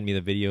wife sent me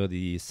the video,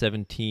 the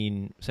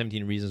 17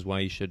 reasons why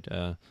you should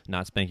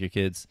not spank your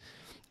kids.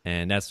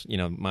 And that's,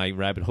 my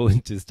rabbit hole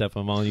into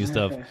Stefan Molyneux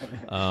stuff, Sure.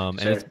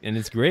 and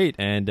it's great,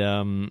 and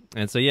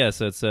so yeah,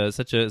 so it's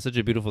such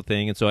a beautiful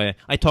thing, and so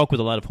I talk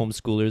with a lot of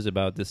homeschoolers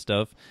about this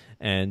stuff,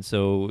 and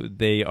so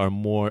they are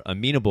more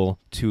amenable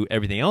to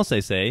everything else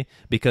I say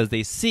because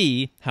they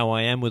see how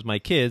I am with my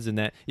kids, and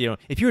that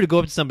if you were to go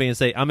up to somebody and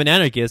say I'm an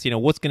anarchist,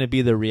 what's going to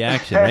be the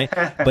reaction, right?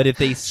 But if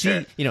they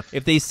see, Sure.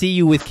 If they see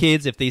you with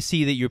kids, if they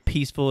see that you're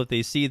peaceful, if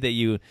they see that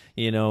you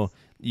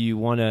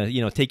want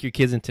to, take your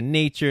kids into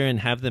nature and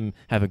have them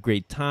have a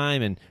great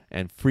time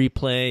and free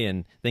play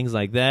and things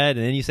like that.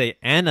 And then you say,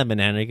 and I'm an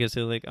anarchist.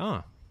 They're like,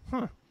 oh,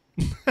 huh.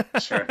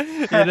 Sure.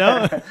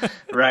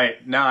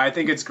 Right. No, I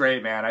think it's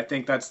great, man. I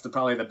think that's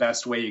probably the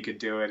best way you could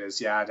do it is,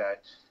 to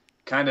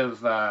kind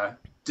of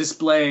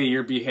display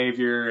your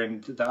behavior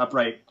and the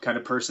upright kind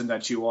of person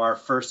that you are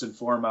first and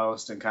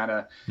foremost, and kind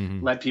of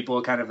let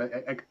people kind of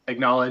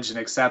acknowledge and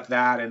accept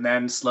that, and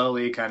then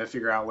slowly kind of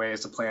figure out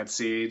ways to plant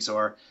seeds,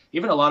 or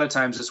even a lot of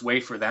times just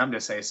wait for them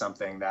to say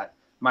something that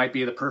might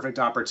be the perfect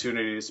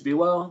opportunity to be,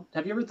 well,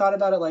 have you ever thought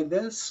about it like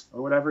this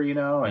or whatever,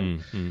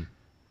 and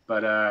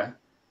but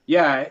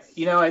yeah,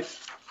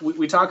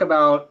 we talk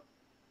about,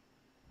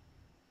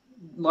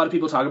 a lot of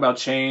people talk about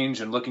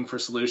change and looking for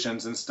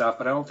solutions and stuff,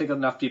 but I don't think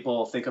enough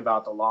people think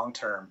about the long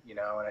term, and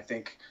I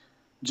think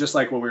just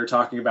like what we were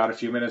talking about a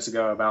few minutes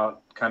ago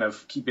about kind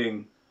of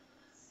keeping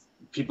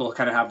people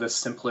kind of have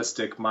this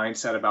simplistic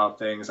mindset about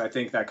things, I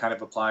think that kind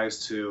of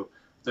applies to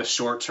the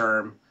short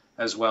term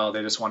as well.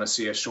 They just want to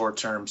see a short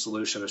term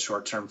solution, a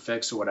short term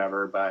fix or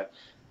whatever. But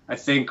I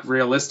think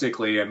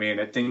realistically,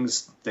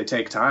 things, they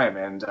take time,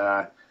 and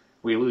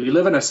we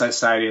live in a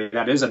society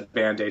that is a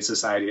Band-Aid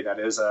society, that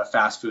is a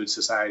fast food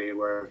society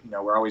where,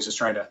 we're always just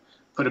trying to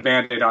put a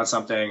Band-Aid on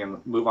something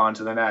and move on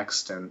to the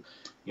next. And,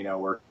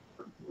 we're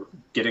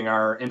getting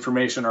our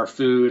information, our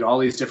food, all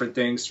these different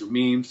things through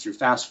memes, through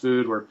fast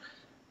food. We're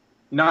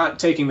not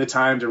taking the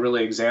time to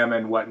really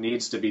examine what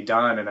needs to be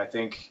done. And I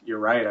think you're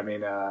right.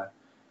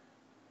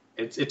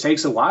 It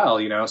takes a while,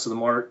 so the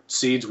more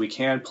seeds we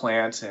can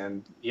plant.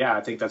 And yeah,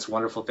 I think that's a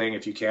wonderful thing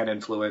if you can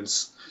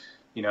influence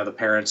the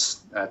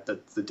parents at the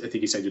I think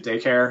you said your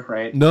daycare,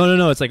 right?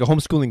 No. It's like a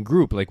homeschooling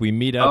group. Like we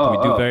meet up, and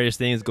we do various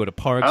things, go to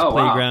parks,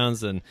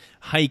 playgrounds, and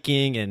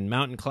hiking and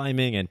mountain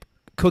climbing and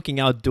cooking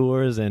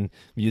outdoors and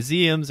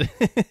museums.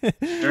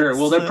 Sure.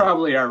 Well, they're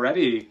probably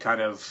already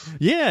kind of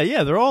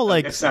they're all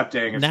like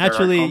accepting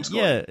naturally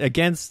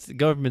against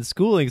government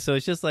schooling. So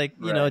it's just like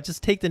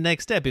just take the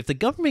next step. If the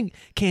government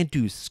can't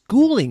do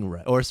schooling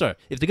right,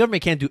 if the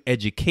government can't do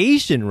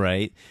education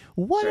right,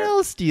 what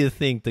else do you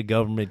think the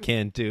government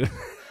can't do?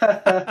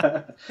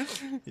 What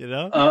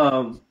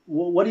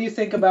do you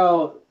think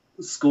about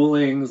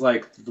schoolings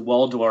like the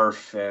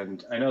Waldorf,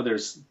 and I know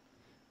there's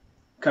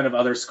kind of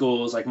other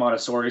schools like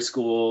Montessori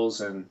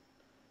schools, and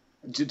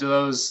do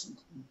those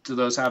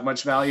have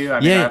much value?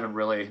 I haven't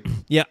really.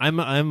 Yeah, I'm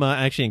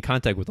actually in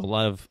contact with a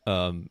lot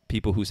of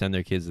people who send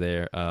their kids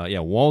there.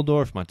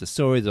 Waldorf,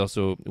 Montessori. There's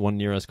also one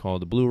near us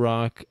called the Blue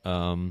Rock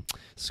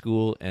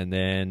School, and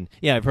then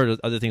I've heard of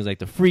other things like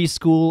the Free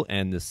School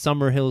and the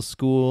Summerhill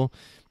School.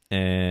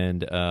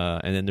 And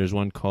then there's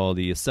one called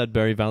the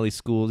Sudbury Valley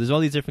School. There's all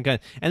these different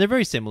kinds, and they're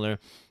very similar.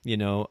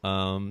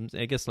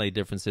 I guess slight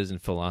differences in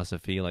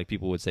philosophy. Like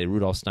people would say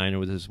Rudolf Steiner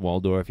with his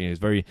Waldorf. He's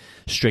very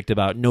strict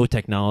about no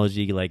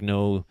technology, like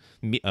no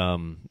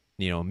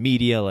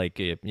media, like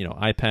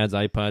iPads,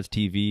 iPods,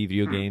 TV,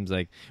 video games,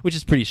 like, which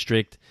is pretty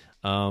strict.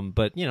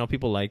 But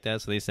people like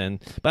that, so they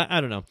send. But I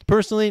don't know.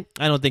 Personally,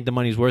 I don't think the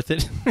money's worth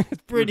it.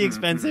 It's pretty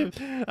expensive.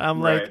 I'm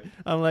like,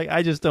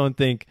 I just don't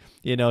think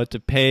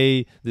to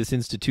pay this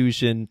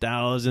institution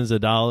thousands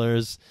of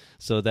dollars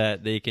so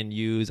that they can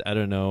use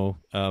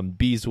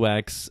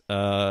beeswax,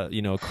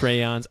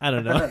 crayons. I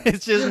don't know.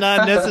 It's just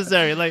not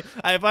necessary. Like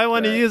if I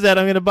want to use that,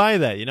 I'm going to buy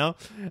that.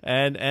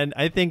 And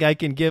I think I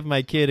can give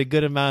my kid a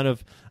good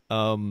amount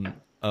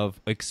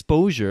of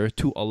exposure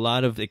to a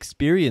lot of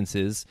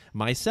experiences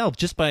myself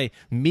just by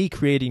me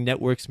creating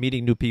networks,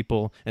 meeting new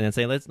people, and then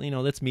saying,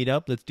 let's meet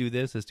up, let's do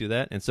this, let's do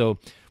that. And so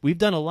we've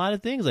done a lot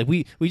of things. Like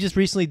we just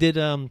recently did,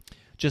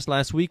 just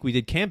last week we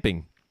did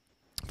camping.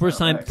 First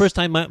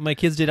time my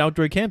kids did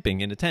outdoor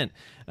camping in a tent.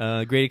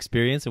 Great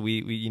experience. And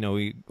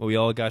we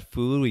all got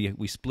food.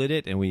 We split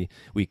it and we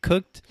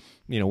cooked.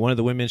 One of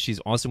the women, she's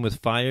awesome with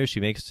fire.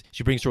 She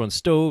brings her own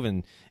stove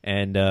and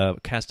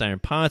cast iron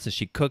pots, and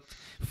she cooked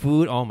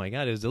food. Oh my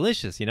God, it was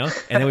delicious, And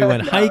then we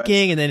went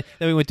hiking, and then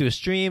we went to a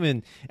stream,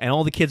 and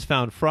all the kids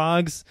found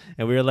frogs,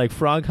 and we were like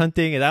frog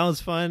hunting, and that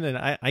was fun. And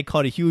I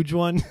caught a huge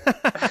one.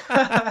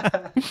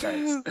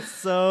 Nice.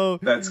 So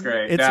that's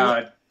great.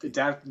 Now,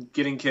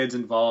 getting kids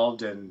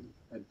involved and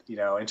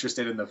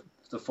interested in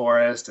the the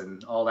forest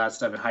and all that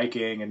stuff, and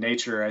hiking and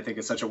nature, I think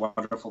is such a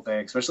wonderful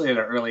thing, especially at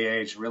an early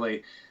age.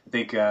 Really, I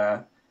think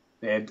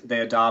they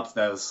adopt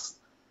those,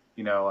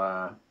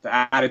 the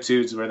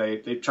attitudes where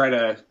they try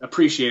to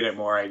appreciate it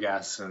more, I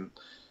guess, and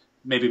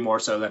maybe more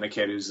so than a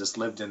kid who's just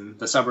lived in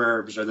the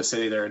suburbs or the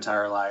city their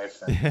entire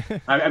life.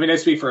 And, I mean, I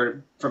speak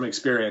from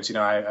experience.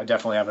 I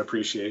definitely have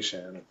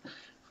appreciation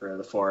for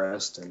the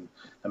forest and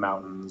the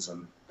mountains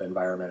and the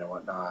environment and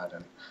whatnot.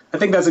 And I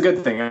think that's a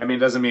good thing. I mean, it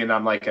doesn't mean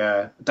I'm like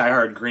a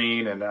diehard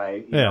green and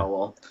I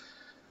will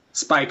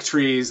spike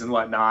trees and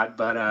whatnot,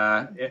 but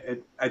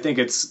I think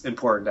it's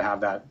important to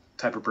have that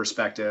type of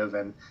perspective.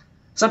 And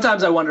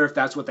sometimes I wonder if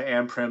that's what the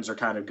AmPrims are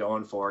kind of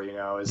going for,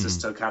 is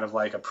just to kind of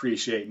like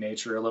appreciate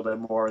nature a little bit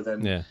more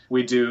than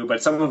we do.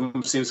 But some of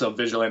them seem so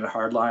vigilant and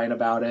hardline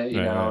about it,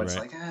 it's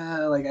like,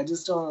 I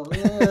just don't,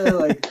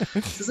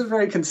 this isn't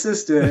very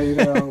consistent,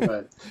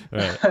 but.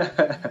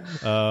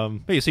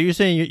 Wait, so you're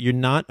saying you're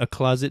not a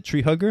closet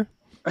tree hugger?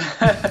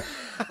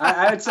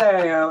 I'd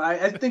say,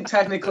 I think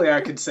technically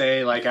I could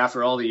say, like,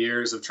 after all the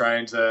years of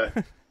trying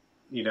to,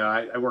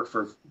 I worked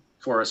for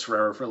Forest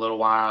Forever for a little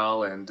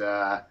while, and,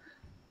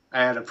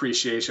 I had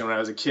appreciation when I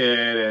was a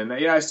kid, and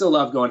I still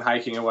love going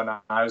hiking and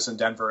whatnot. I was in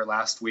Denver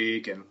last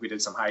week, and we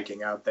did some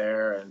hiking out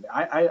there, and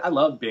I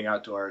love being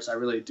outdoors. I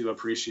really do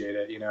appreciate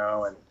it, and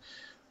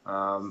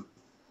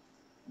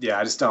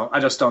I just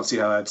don't see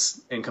how that's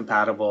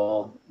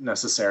incompatible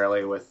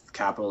necessarily with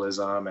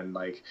capitalism, and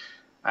like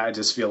I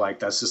just feel like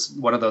that's just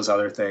one of those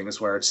other things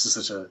where it's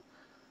just such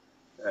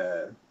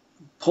a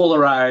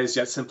polarized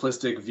yet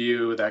simplistic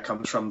view that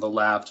comes from the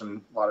left,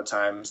 and a lot of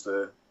times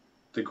the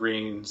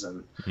Greens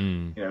and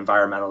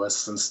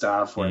environmentalists and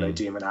stuff, where they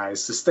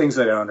demonize just things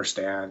they don't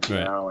understand,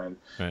 and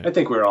I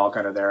think we were all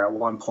kind of there at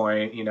one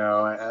point,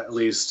 at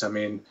least. I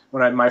mean,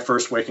 when my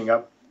first waking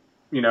up,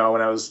 when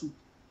I was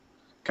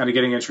kind of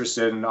getting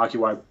interested in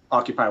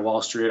Occupy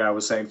Wall Street, I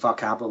was saying fuck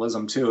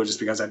capitalism too, just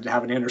because I didn't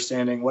have any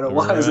understanding what it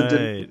was. It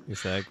didn't,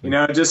 exactly.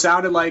 It just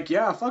sounded like,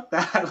 yeah, fuck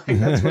that. Like,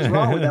 that's what's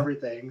wrong with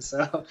everything.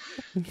 So,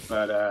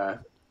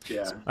 but,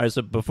 yeah. All right.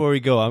 So before we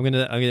go, I'm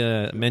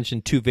gonna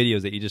mention two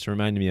videos that you just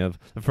reminded me of.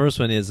 The first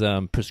one is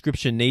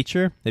Prescription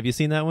Nature. Have you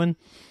seen that one?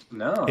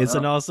 No. It's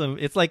an awesome.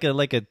 It's like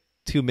a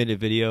 2-minute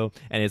video,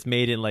 and it's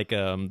made in like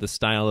the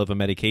style of a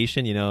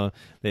medication.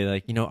 They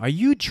like, are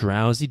you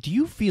drowsy? Do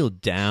you feel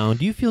down?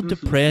 Do you feel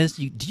depressed?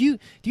 Do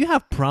you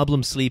have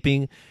problems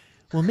sleeping?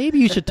 Well, maybe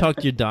you should talk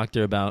to your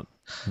doctor about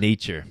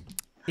nature.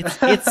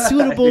 It's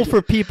suitable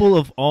for people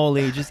of all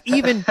ages.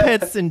 Even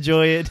pets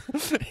enjoy it.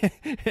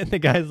 And the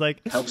guy's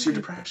like, helps your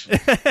depression.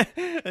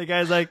 The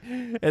guy's like,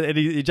 and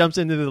he jumps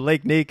into the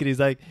lake naked. He's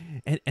like,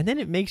 and then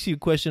it makes you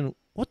question,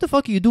 what the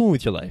fuck are you doing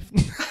with your life?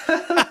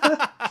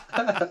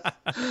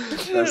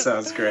 That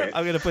sounds great.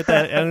 I'm gonna put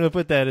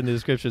that in the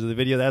description of the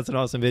video. That's an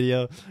awesome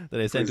video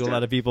that I sent to a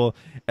lot of people.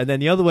 And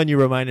then the other one you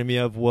reminded me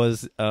of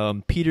was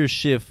Peter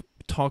Schiff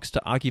talks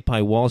to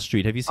Occupy Wall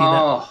Street. Have you seen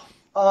that?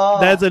 Oh,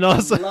 that's an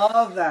awesome. I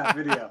love that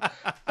video.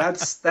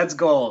 That's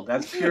gold.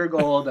 That's pure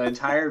gold. The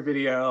entire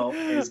video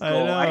is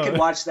gold. I can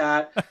watch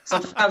that.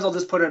 Sometimes I'll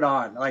just put it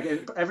on.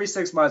 Like every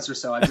 6 months or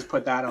so, I just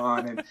put that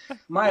on. And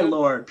my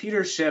Lord,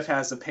 Peter Schiff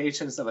has the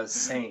patience of a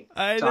saint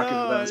talking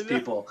to those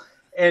people.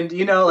 And,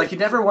 he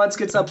never once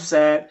gets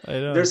upset.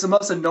 There's the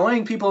most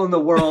annoying people in the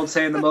world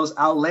saying the most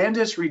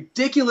outlandish,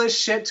 ridiculous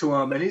shit to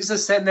him. And he's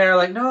just sitting there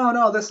like,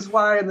 no, this is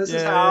why and this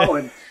is how.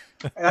 And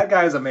that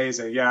guy's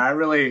amazing. Yeah,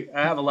 I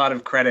have a lot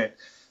of credit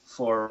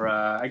for,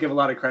 I give a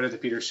lot of credit to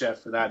Peter Schiff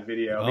for that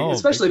video,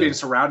 especially being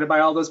surrounded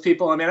by all those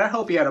people. I mean, I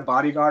hope he had a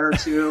bodyguard or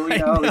two,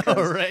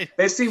 because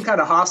they seem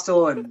kind of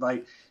hostile, and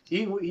like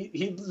he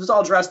was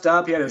all dressed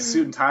up. He had his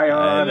suit and tie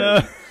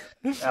on.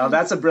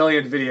 That's a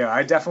brilliant video.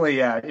 I definitely,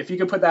 if you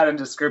could put that in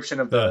the description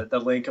of the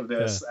link of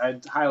this,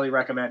 I'd highly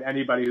recommend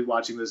anybody who's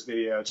watching this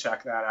video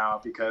check that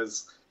out,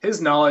 because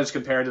his knowledge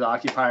compared to the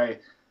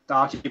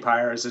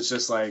occupiers, it's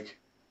just like,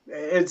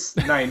 it's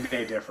night and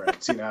day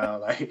difference, and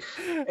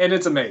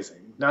it's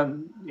amazing.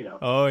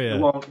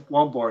 It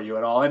won't bore you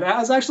at all. And I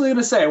was actually going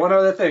to say one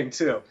other thing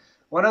too.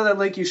 One other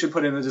link you should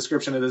put in the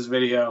description of this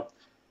video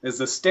is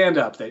the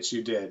stand-up that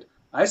you did.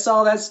 I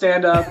saw that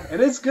stand-up,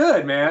 and it's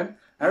good, man.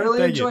 I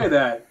really enjoy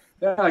that.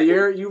 Yeah,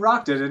 you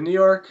rocked it in New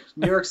York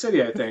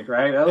City, I think,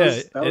 right?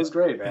 That was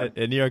great, man.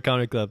 At New York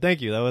Comedy Club.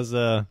 Thank you. That was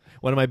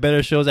one of my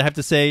better shows. I have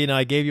to say,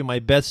 I gave you my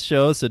best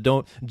show, so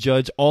don't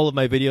judge all of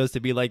my videos to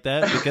be like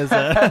that, because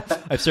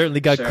I've certainly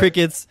got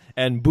crickets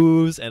and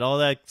boos and all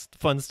that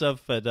fun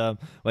stuff. But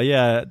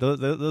yeah,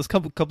 those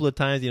couple of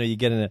times, you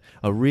get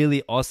a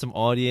really awesome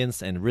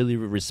audience and really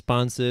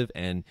responsive.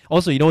 And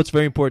also, what's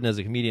very important as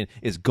a comedian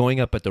is going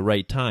up at the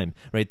right time,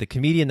 right? The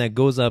comedian that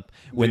goes up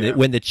when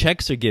the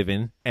checks are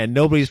given and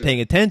nobody's paying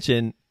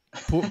attention,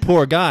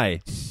 poor guy.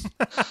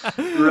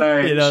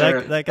 Right.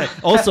 That guy.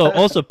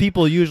 Also,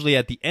 people usually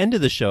at the end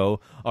of the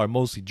show are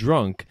mostly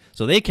drunk,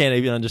 so they can't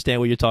even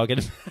understand what you're talking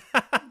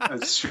about.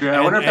 That's true.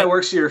 I wonder if that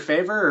works to your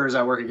favor, or does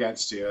that work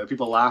against you?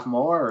 People laugh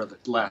more or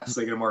less?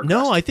 They get more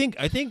aggressive? No, I think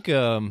I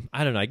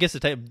don't know. I guess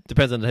it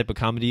depends on the type of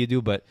comedy you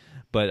do, but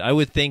I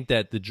would think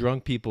that the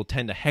drunk people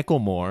tend to heckle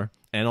more,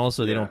 and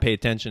also they don't pay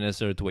attention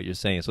necessarily to what you're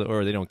saying, so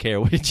or they don't care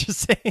what you're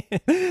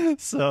saying.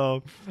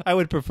 So I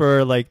would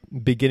prefer like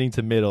beginning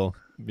to middle,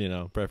 you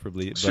know,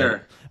 preferably.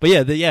 Sure. But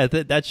yeah,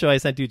 that show I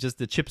sent you, just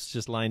the chips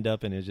just lined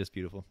up, and it was just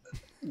beautiful.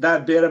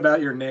 That bit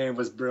about your name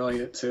was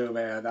brilliant too,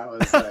 man. That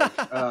was like,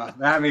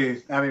 had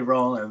me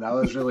rolling. That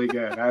was really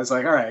good. I was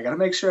like, all right, I got to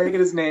make sure I get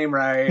his name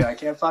right. I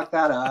can't fuck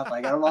that up. I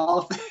got them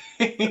all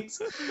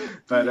things.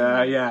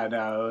 But yeah,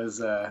 no,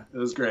 it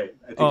was great.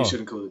 I think you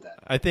should include that.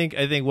 I think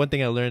one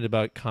thing I learned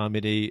about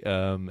comedy,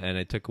 and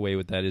I took away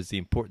with that, is the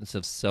importance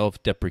of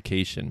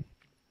self-deprecation.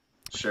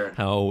 Sure.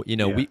 How, you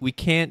know, we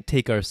can't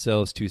take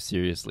ourselves too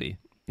seriously.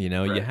 You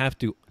know, right. you have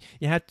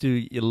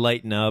to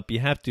lighten up. You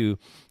have to,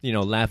 you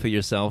know, laugh at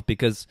yourself,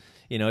 because,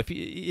 you know, if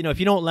you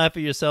don't laugh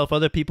at yourself,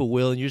 other people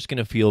will, and you're just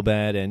gonna feel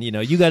bad. And you know,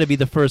 you got to be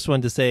the first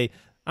one to say,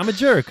 I'm a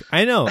jerk.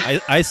 I know.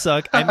 I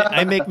suck.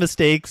 I make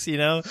mistakes, you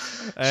know.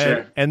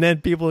 Sure. And then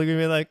people are gonna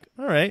be like,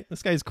 all right,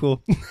 this guy's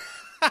cool.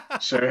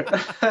 Sure.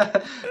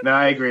 No,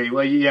 I agree.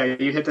 Well, yeah,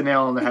 you hit the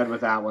nail on the head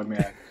with that one,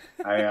 man.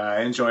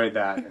 I enjoyed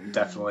that, and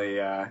definitely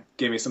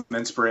gave me some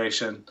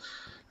inspiration.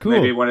 Cool.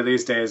 Maybe one of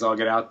these days I'll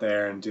get out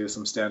there and do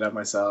some stand-up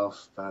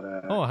myself.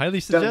 But highly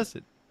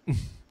suggested.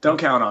 Don't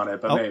count on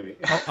it, but maybe.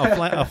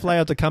 I'll fly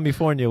out to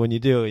California when you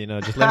do. You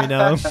know, just let me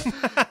know.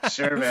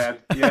 Sure, man.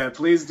 Yeah,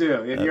 please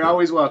do. And you're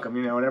always welcome.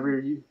 You know,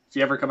 if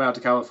you ever come out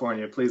to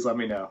California, please let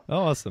me know.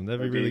 Oh, awesome.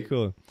 That'd be really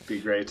cool. Be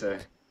great to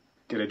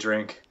get a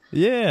drink.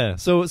 Yeah.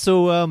 So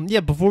yeah.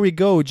 Before we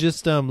go,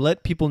 just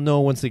let people know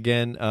once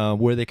again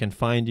where they can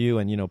find you,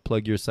 and you know,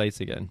 plug your sites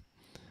again.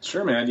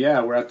 Sure, man.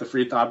 Yeah, we're at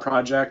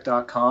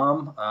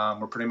thefreethoughtproject.com.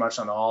 We're pretty much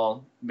on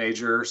all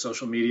major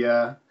social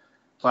media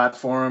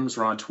platforms.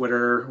 We're on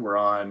Twitter. We're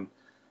on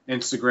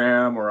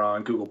Instagram. We're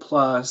on Google+.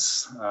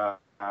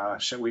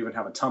 We even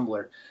have a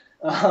Tumblr.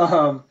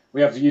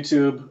 We have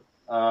YouTube.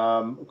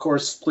 Of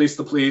course, Police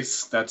the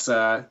Police. That's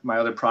my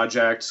other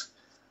project.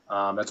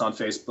 That's on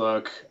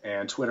Facebook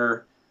and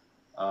Twitter.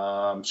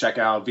 Check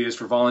out V is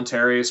for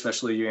Voluntary,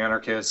 especially you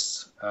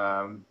anarchists.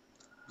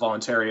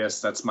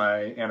 Voluntariist, that's my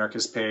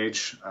anarchist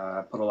page.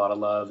 Put a lot of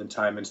love and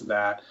time into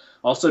that.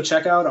 Also,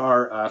 check out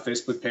our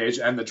Facebook page,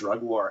 and the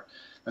Drug War.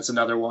 That's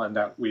another one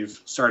that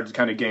we've started to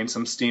kind of gain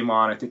some steam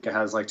on. I think it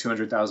has like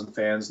 200,000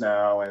 fans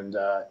now, and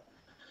I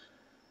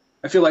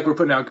feel like we're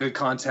putting out good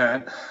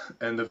content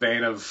in the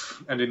vein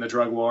of ending the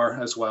drug war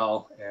as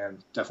well,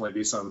 and definitely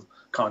be some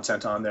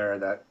content on there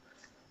that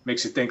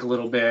makes you think a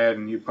little bit,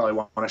 and you probably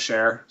want to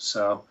share.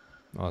 So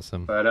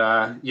awesome.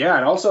 But yeah,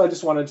 and also I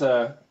just wanted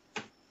to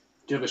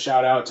give a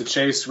shout out to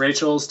Chase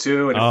Rachel's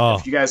too. And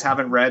if you guys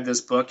haven't read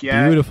this book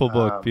yet, beautiful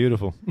book,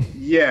 beautiful.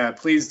 Yeah,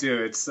 please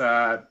do. It's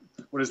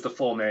what is the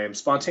full name?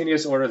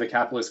 Spontaneous Order: The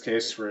Capitalist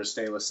Case for a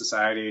Stateless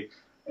Society.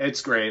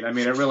 It's great. I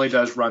mean, it really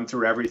does run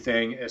through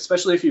everything,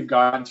 especially if you've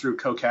gone through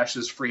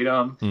Kokesh's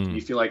Freedom. You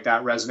feel like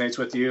that resonates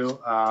with you.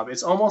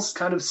 It's almost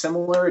kind of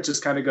similar. It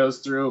just kind of goes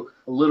through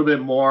a little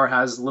bit more,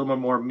 has a little bit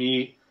more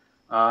meat.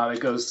 It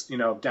goes, you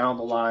know, down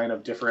the line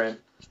of different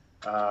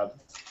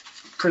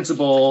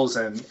principles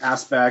and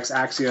aspects,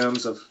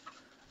 axioms of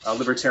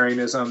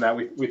libertarianism that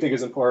we think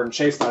is important.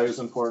 Chase thought it was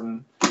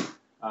important.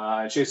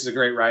 Chase is a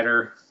great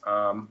writer.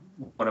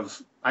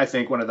 I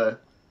think one of the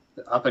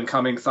up and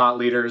coming thought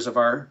leaders of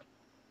our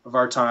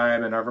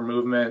time and of our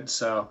movement.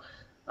 So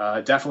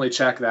definitely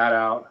check that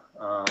out.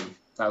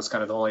 That was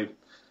kind of the only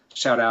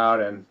shout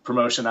out and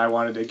promotion I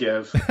wanted to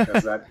give,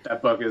 because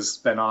that book has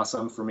been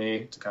awesome for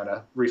me to kind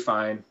of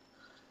refine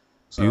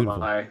some of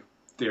my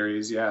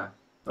theories. Yeah.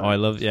 Oh, I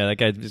love, that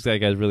guy. This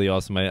guy's really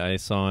awesome. I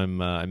saw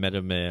him. I met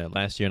him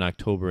last year in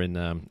October in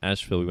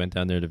Asheville. We went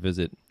down there to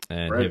visit,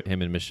 and right.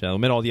 him and Michelle.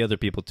 We met all the other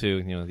people too.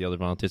 You know, the other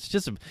volunteers.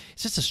 It's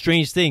just a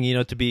strange thing, you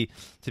know, to be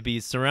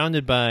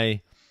surrounded by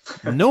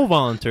no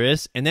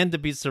voluntarists, and then to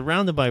be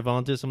surrounded by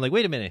volunteers. I'm like,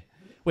 wait a minute.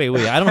 Wait!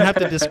 I don't have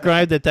to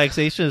describe the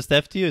taxation of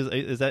theft to you.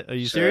 Is that? Are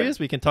you serious?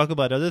 We can talk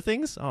about other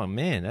things. Oh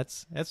man,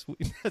 that's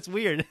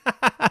weird.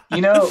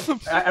 You know,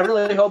 I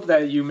really hope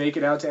that you make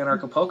it out to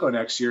Anarcho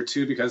next year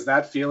too, because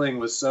that feeling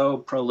was so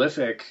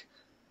prolific,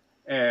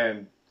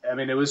 and I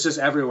mean, it was just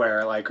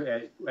everywhere. Like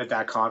at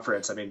that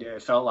conference, I mean,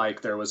 it felt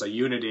like there was a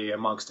unity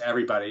amongst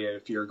everybody.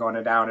 If you're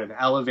going down an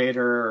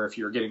elevator, or if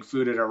you're getting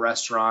food at a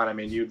restaurant, I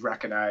mean, you'd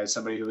recognize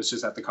somebody who was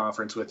just at the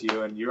conference with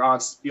you, and you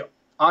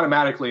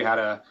automatically had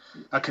a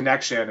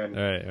connection. And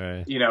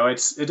right. You know,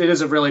 it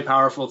is a really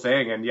powerful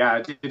thing. And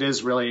yeah, it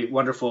is really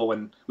wonderful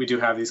when we do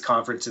have these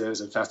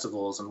conferences and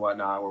festivals and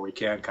whatnot, where we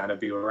can kind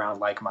of be around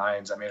like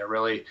minds. I mean, it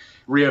really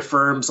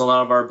reaffirms a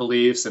lot of our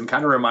beliefs, and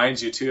kind of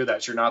reminds you too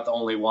that you're not the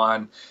only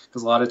one,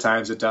 because a lot of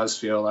times it does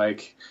feel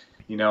like,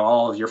 you know,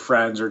 all of your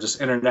friends are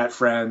just internet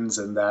friends,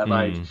 and that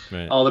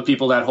all the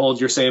people that hold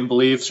your same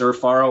beliefs are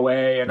far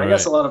away. And I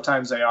guess a lot of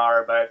times they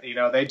are, but you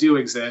know, they do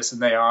exist, and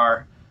they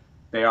are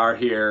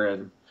here.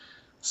 And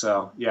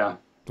so, yeah,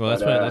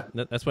 Well,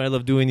 that's why I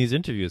love doing these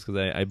interviews,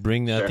 because I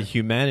bring out the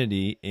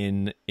humanity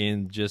in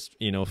just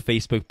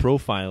Facebook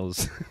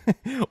profiles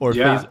or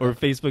or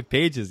Facebook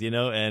pages,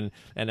 and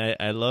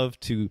I love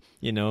to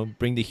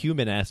bring the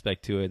human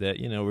aspect to it, that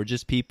we're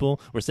just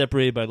people, we're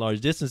separated by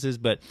large distances,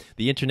 but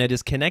the internet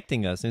is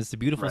connecting us, and it's the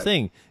beautiful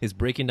thing. It's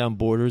breaking down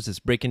borders, it's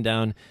breaking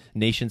down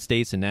nation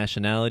states and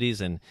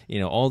nationalities, and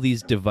all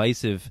these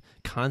divisive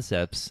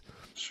concepts.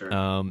 Sure.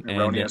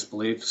 Erroneous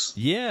beliefs.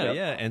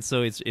 Yeah. And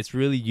so it's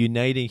really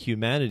uniting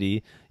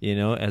humanity,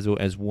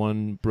 as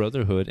one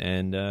brotherhood,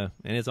 and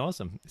it's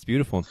awesome. It's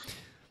beautiful.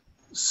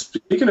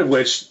 Speaking of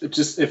which,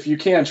 just if you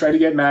can, try to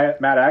get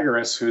Matt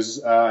Agorist,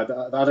 who's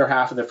the other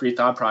half of the Free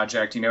Thought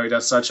Project. He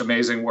does such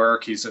amazing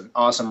work. He's an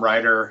awesome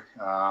writer.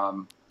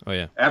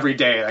 Every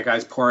day, that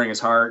guy's pouring his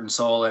heart and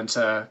soul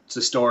into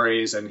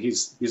stories, and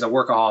he's a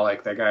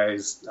workaholic. That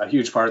guy's a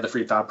huge part of the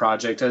Free Thought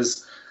Project.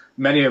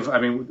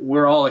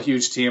 We're all a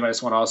huge team. I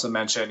just want to also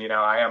mention,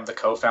 I am the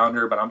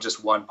co-founder, but I'm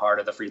just one part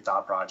of the Free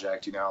Thought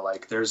Project.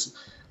 There's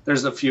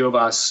a few of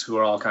us who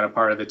are all kind of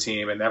part of the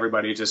team, and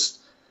everybody just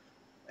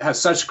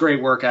has such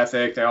great work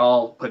ethic. They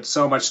all put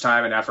so much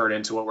time and effort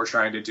into what we're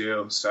trying to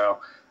do. So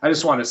I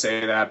just want to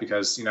say that,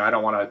 because, I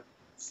don't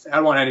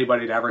want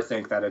anybody to ever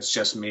think that it's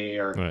just me,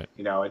 or,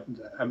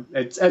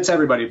 it's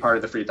everybody part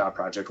of the Free Thought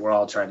Project. We're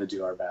all trying to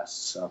do our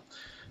best. So.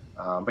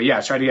 But yeah,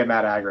 try to get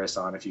Matt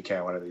Agorist on if you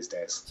can one of these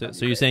days.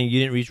 So you're saying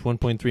you didn't reach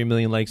 1.3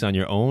 million likes on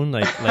your own?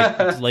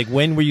 Like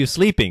when were you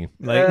sleeping?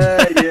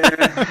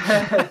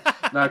 Yeah,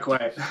 not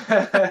quite.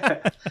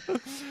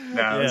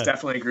 No, it's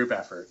definitely a group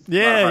effort.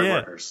 Yeah.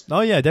 Workers. Oh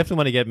yeah, definitely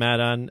want to get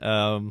Matt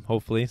on.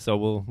 Hopefully,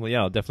 so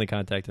I'll definitely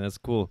contact him. That's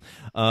cool.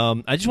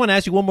 I just want to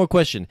ask you one more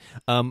question.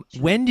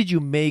 When did you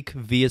make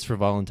V is for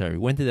Voluntary?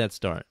 When did that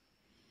start?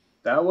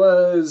 That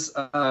was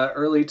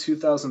early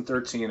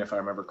 2013, if I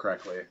remember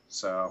correctly.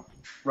 So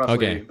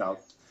roughly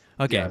about.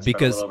 Okay, yeah,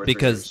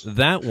 because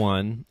that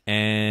one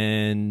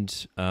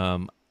and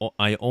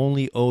I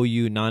only owe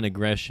you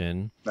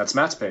non-aggression. That's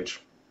Matt's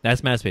page.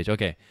 That's Matt's page.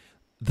 Okay,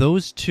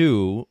 those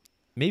two,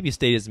 maybe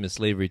Statism and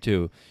Slavery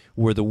too,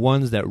 were the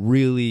ones that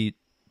really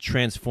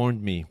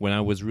transformed me when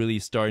I was really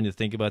starting to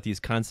think about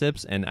these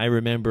concepts. And I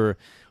remember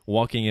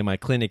walking in my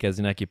clinic as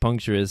an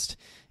acupuncturist,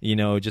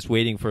 just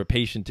waiting for a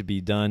patient to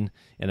be done,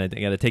 and I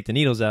got to take the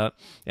needles out,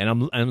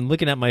 and I'm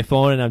looking at my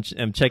phone, and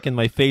I'm checking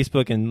my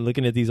Facebook and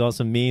looking at these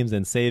awesome memes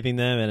and saving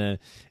them,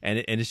 and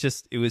it's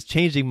just, it was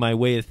changing my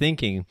way of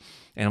thinking,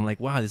 and I'm like,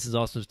 wow, this is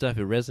awesome stuff.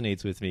 It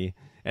resonates with me.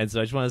 And so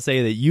I just want to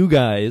say that you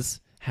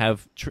guys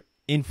have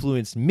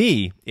influenced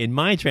me in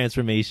my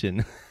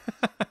transformation.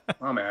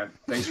 Oh man,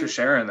 thanks for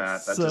sharing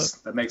that.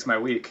 That makes my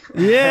week.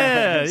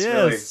 Yeah,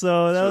 Really,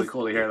 so that's really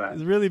cool to hear that.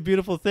 It's a really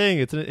beautiful thing.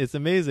 It's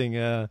amazing.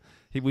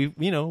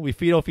 We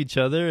feed off each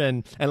other,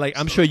 and like,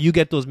 I'm sure you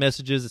get those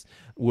messages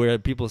where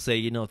people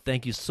say,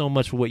 thank you so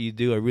much for what you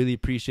do. I really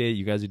appreciate it.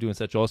 You guys are doing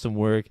such awesome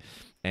work,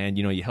 and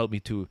you help me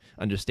to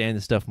understand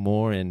this stuff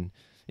more, and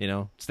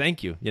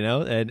thank you.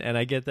 And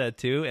I get that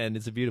too, and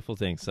it's a beautiful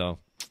thing. So.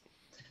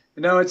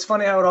 It's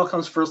funny how it all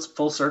comes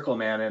full circle,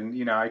 man.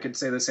 And, I could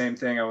say the same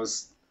thing. I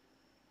was,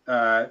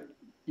 in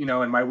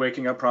my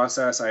waking up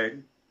process, I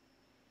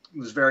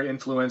was very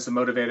influenced and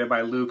motivated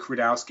by Luke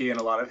Rudowski and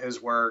a lot of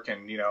his work,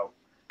 and,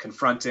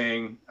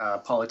 confronting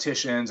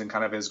politicians and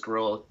kind of his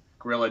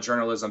guerrilla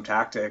journalism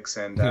tactics.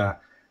 And, a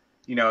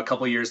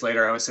couple of years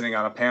later, I was sitting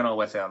on a panel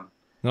with him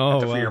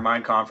at the Free Your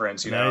Mind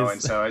conference, Nice. And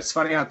so it's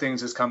funny how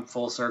things just come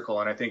full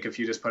circle. And I think if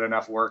you just put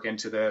enough work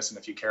into this, and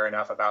if you care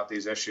enough about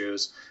these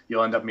issues,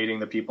 you'll end up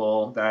meeting the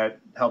people that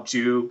helped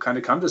you kind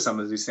of come to some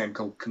of these same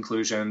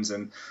conclusions,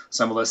 and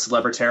some of the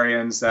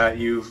celebritarians that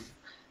you've,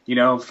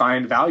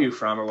 find value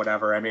from or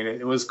whatever. I mean,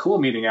 it was cool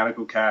meeting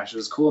Kokesh. It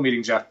was cool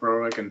meeting Jeff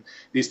Berwick and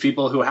these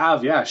people who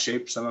have,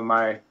 shaped some of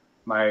my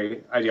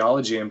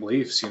ideology and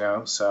beliefs,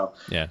 so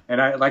yeah.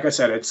 And like I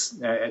said,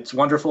 it's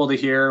wonderful to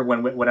hear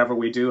whenever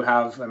we do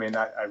have.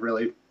 I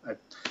really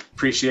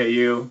appreciate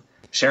you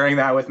sharing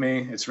that with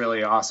me. It's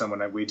really awesome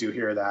when we do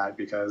hear that,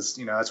 because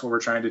that's what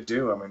we're trying to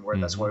do.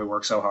 That's why we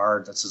work so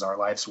hard. This is our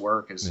life's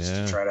work, is just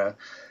to try to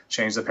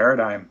change the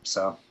paradigm.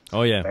 So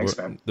oh yeah, thanks,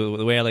 man. The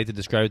way I like to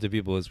describe it to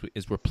people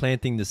is we're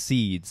planting the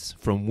seeds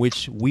from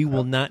which we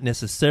will not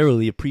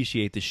necessarily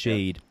appreciate the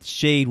shade. Yep.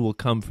 Shade will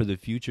come for the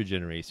future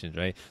generations,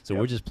 right? So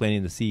we're just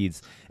planting the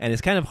seeds, and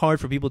it's kind of hard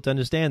for people to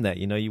understand that.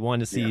 You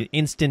want to see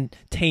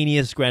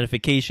instantaneous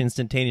gratification,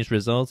 instantaneous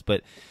results,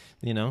 but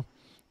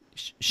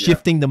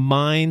shifting the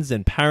minds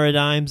and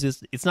paradigms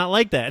it's not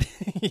like that.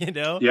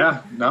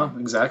 Yeah, no,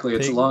 exactly.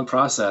 It's a long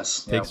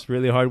process. Takes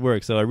really hard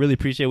work. So I really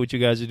appreciate what you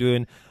guys are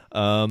doing.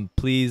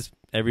 Please,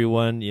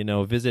 everyone,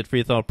 visit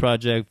Free Thought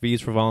Project,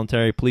 V's for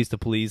Voluntary, Police to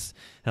Police,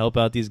 help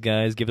out these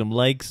guys, give them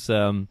likes,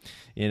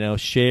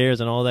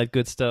 shares, and all that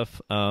good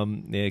stuff.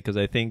 Because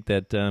I think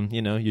that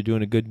you're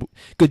doing a good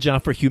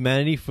job for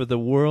humanity, for the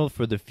world,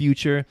 for the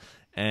future.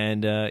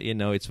 And,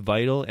 it's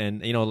vital.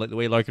 And, like the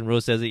way Larkin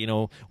Rose says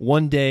it,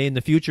 one day in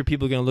the future,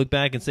 people are going to look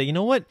back and say, you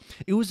know what?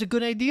 It was a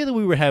good idea that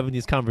we were having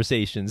these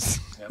conversations.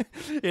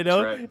 Yep.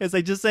 Right. It's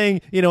like just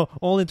saying,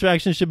 all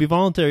interactions should be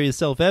voluntary is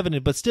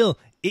self-evident, but still,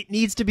 it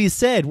needs to be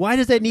said. Why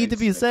does that need to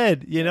be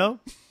said? You know?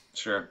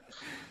 Sure.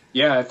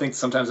 Yeah, I think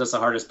sometimes that's the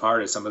hardest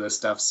part is some of this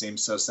stuff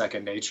seems so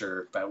second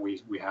nature, but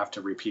we have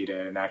to repeat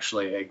it and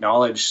actually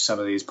acknowledge some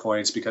of these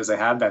points because they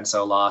have been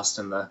so lost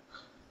in the,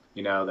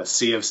 the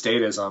sea of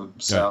statism.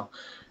 So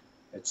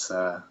it's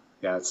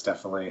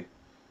definitely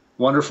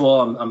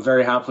wonderful. I'm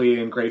very happy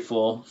and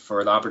grateful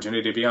for the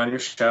opportunity to be on your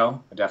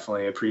show. I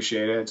definitely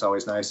appreciate it. It's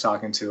always nice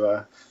talking to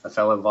a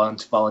fellow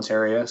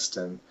voluntarist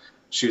and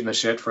shooting the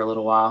shit for a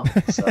little while.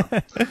 So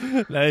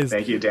nice.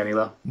 Thank you,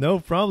 Danilo.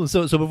 No problem.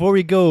 So before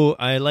we go,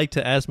 I like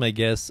to ask my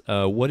guests,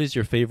 what is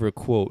your favorite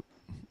quote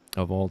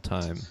of all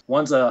time?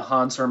 One's a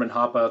Hans Hermann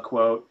Hoppe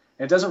quote.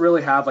 It doesn't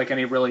really have like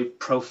any really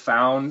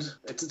profound,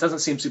 it doesn't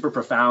seem super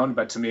profound,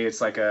 but to me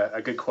it's like a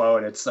good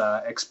quote. It's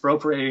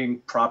expropriating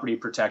property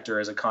protector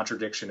is a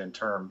contradiction in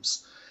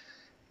terms.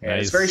 And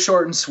It's very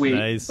short and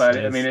sweet, but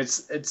I mean,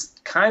 it's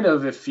kind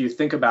of, if you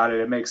think about it,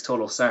 it makes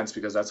total sense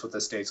because that's what the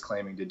state's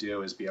claiming to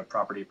do is be a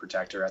property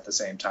protector. At the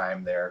same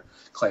time, they're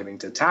claiming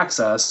to tax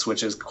us,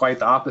 which is quite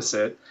the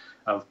opposite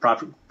of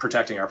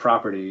protecting our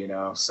property,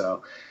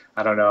 So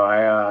I don't know.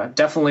 I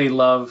definitely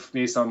love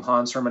me some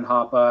Hans Hermann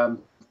Hoppe.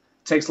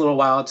 It takes a little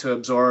while to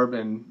absorb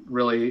and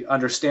really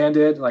understand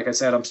it. Like I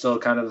said, I'm still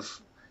kind of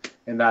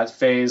in that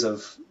phase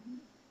of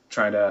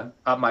trying to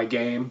up my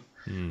game.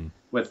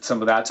 With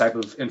some of that type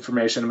of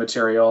information and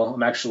material.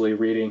 I'm actually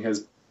reading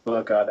his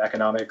book, The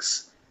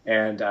Economics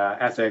and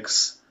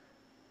Ethics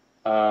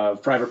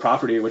of Private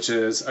Property, which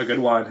is a good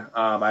one.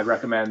 I'd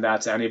recommend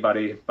that to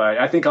anybody. But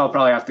I think I'll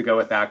probably have to go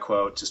with that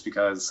quote just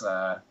because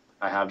I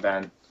have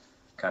been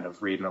kind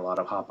of reading a lot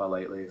of Hoppe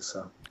lately.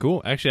 So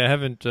cool. Actually, I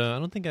haven't. I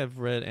don't think I've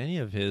read any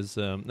of his.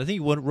 I think he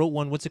wrote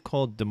one. What's it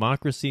called?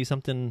 Democracy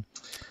something.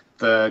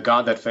 The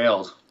God That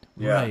Failed.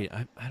 Yeah. Right.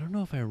 I don't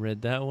know if I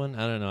read that one.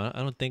 I don't know. I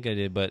don't think I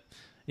did, but.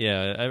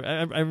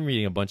 Yeah, I'm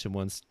reading a bunch of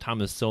ones.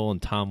 Thomas Sowell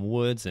and Tom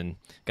Woods, and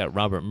got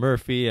Robert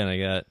Murphy, and I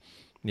got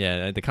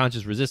the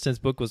Conscious Resistance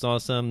book was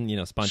awesome.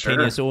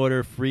 Spontaneous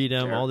Order,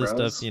 Freedom, all this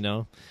stuff.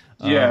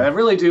 I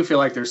really do feel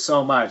like there's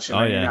so much.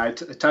 And I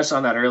touched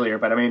on that earlier,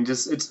 but I mean,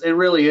 it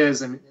really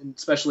is, and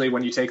especially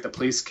when you take the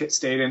police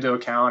state into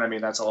account. I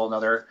mean, that's a whole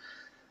nother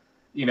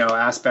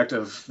aspect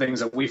of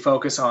things that we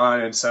focus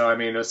on. And so, I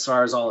mean, as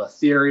far as all the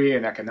theory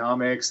and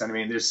economics, I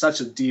mean, there's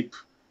such a deep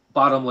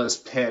bottomless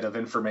pit of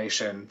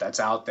information that's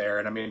out there.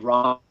 And I mean,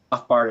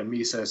 Rothbard and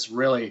Mises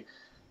really,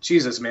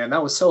 Jesus, man,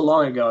 that was so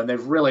long ago. And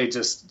they've really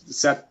just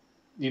set,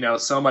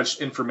 so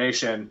much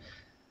information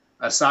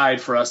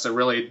aside for us to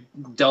really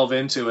delve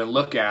into and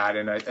look at.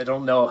 And I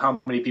don't know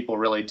how many people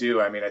really do.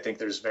 I mean, I think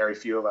there's very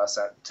few of us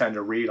that tend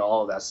to read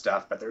all of that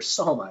stuff, but there's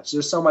so much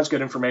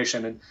good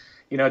information. And,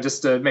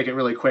 just to make it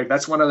really quick,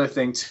 that's one other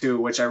thing too,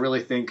 which I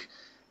really think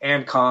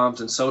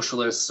ANCOMs and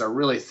socialists are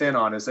really thin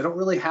on, is they don't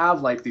really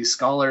have like these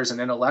scholars and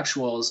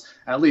intellectuals,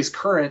 at least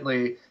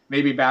currently.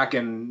 Maybe back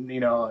in the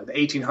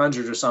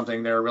 1800s or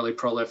something, they were really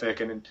prolific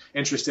and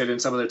interested in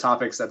some of the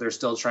topics that they're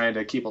still trying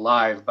to keep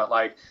alive. But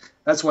like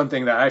that's one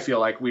thing that I feel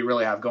like we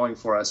really have going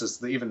for us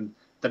is even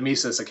the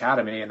Mises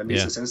Academy and the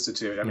Mises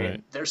Institute. I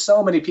mean, there's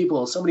so many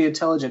people, so many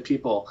intelligent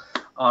people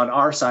on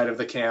our side of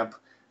the camp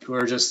who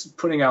are just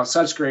putting out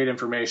such great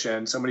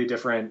information, so many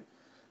different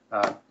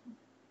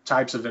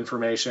types of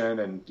information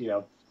and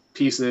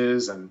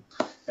pieces, and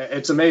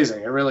it's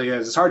amazing. It really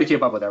is. It's hard to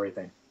keep up with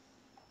everything.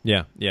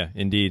 Yeah,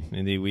 indeed.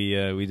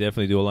 We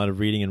definitely do a lot of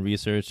reading and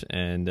research,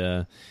 and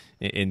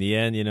in the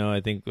end,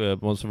 I think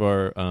most of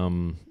our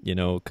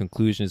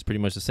conclusion is pretty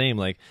much the same.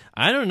 Like,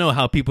 I don't know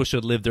how people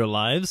should live their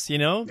lives.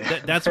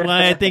 That's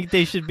why I think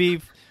they should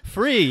be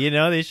free.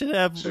 They should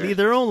lead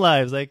their own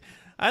lives. Like,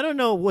 I don't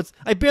know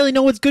I barely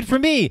know what's good for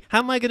me. How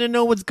am I going to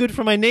know what's good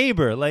for my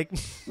neighbor? Like,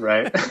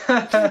 right.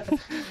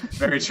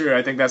 Very true.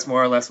 I think that's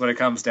more or less what it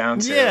comes down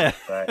to. Yeah,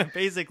 but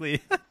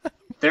basically.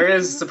 There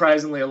is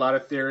surprisingly a lot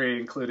of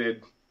theory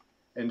included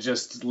in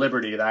just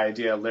liberty, the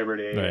idea of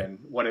liberty, and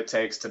what it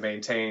takes to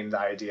maintain the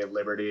idea of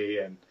liberty.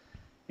 And,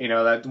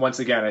 that once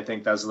again, I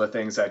think those are the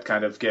things that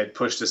kind of get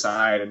pushed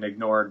aside and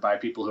ignored by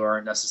people who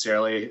aren't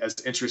necessarily as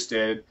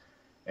interested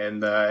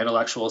in the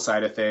intellectual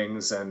side of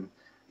things. And,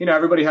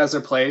 everybody has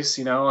their place,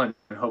 and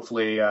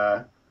hopefully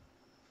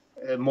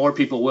more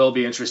people will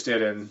be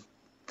interested in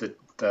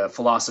the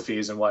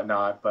philosophies and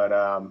whatnot. But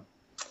I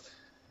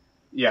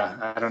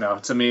don't know.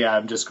 To me,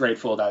 I'm just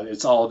grateful that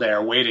it's all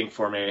there waiting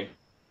for me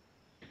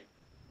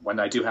when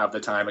I do have the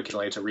time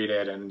occasionally to read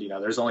it. And,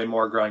 there's only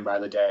more growing by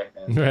the day.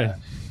 And,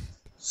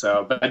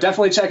 but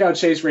definitely check out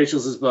Chase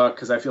Rachel's book,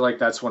 because I feel like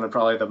that's one of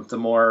probably the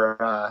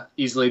more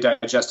easily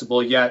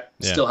digestible, yet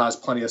still has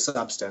plenty of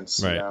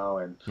substance.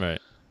 And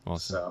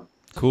Awesome. So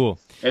cool.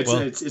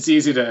 It's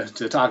easy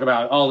to talk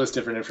about all this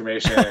different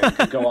information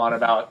and go on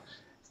about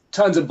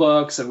tons of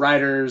books and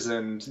writers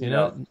and you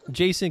know.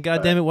 Jason,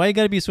 goddamn it, why you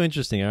got to be so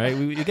interesting? All right,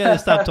 you got to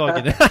stop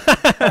talking.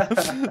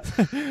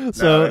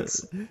 So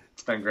it's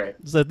been great.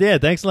 So yeah,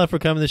 thanks a lot for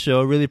coming to the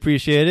show. Really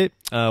appreciate it.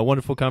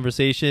 Wonderful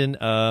conversation.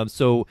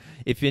 So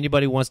if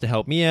anybody wants to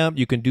help me out,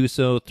 you can do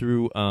so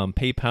through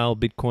PayPal,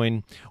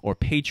 Bitcoin, or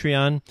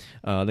Patreon.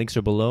 Links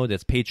are below.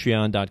 That's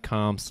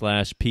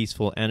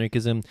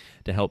patreon.com/peacefulanarchism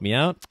to help me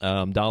out.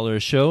 $1 a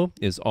show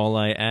is all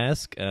I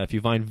ask. If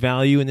you find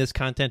value in this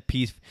content,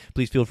 please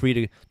feel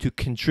free to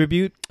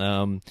contribute.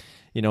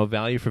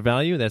 Value for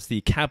value. That's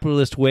the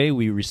capitalist way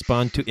we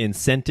respond to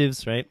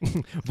incentives, right?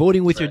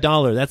 Voting with your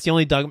dollar. That's the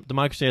only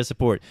democracy I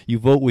support. You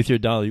vote with your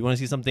dollar. You want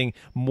to see something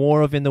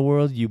more of in the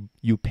world,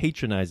 you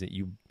patronize it.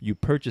 You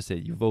purchase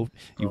it. You vote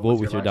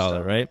with your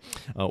dollar, right?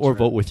 Or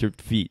vote with your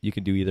feet. You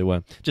can do either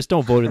one. Just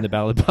don't vote in the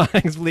ballot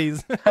box,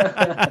 please.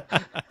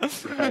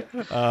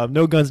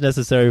 No guns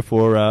necessary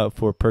for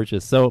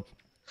purchase. So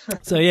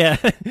yeah,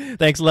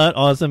 thanks a lot.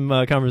 Awesome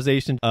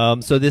conversation.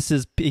 So this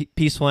is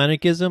Peaceful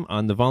Anarchism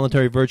on the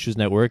Voluntary Virtues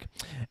Network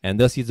and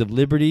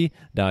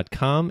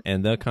theseedsofliberty.com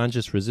and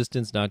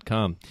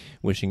theconsciousresistance.com.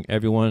 Wishing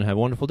everyone have a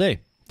wonderful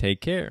day.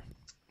 Take care.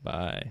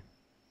 Bye.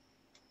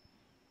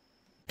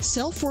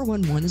 Cell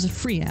 411 is a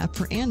free app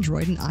for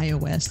Android and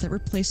iOS that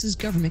replaces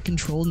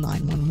government-controlled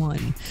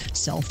 911.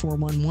 Cell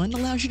 411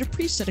 allows you to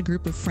preset a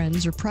group of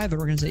friends or private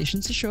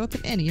organizations to show up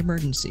in any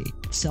emergency.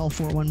 Cell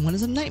 411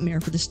 is a nightmare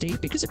for the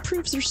state because it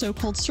proves their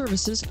so-called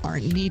services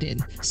aren't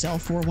needed. Cell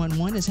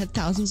 411 has had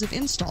thousands of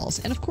installs,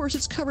 and of course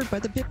it's covered by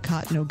the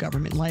BIPCOT no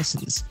government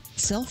license.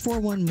 Cell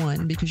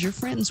 411 because your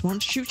friends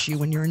won't shoot you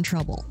when you're in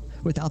trouble.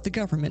 Without the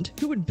government,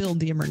 who would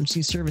build the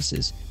emergency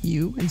services?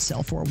 You and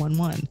Cell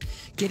 411.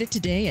 Get it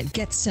today at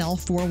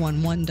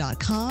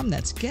getcell411.com.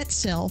 That's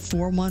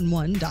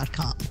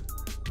getcell411.com.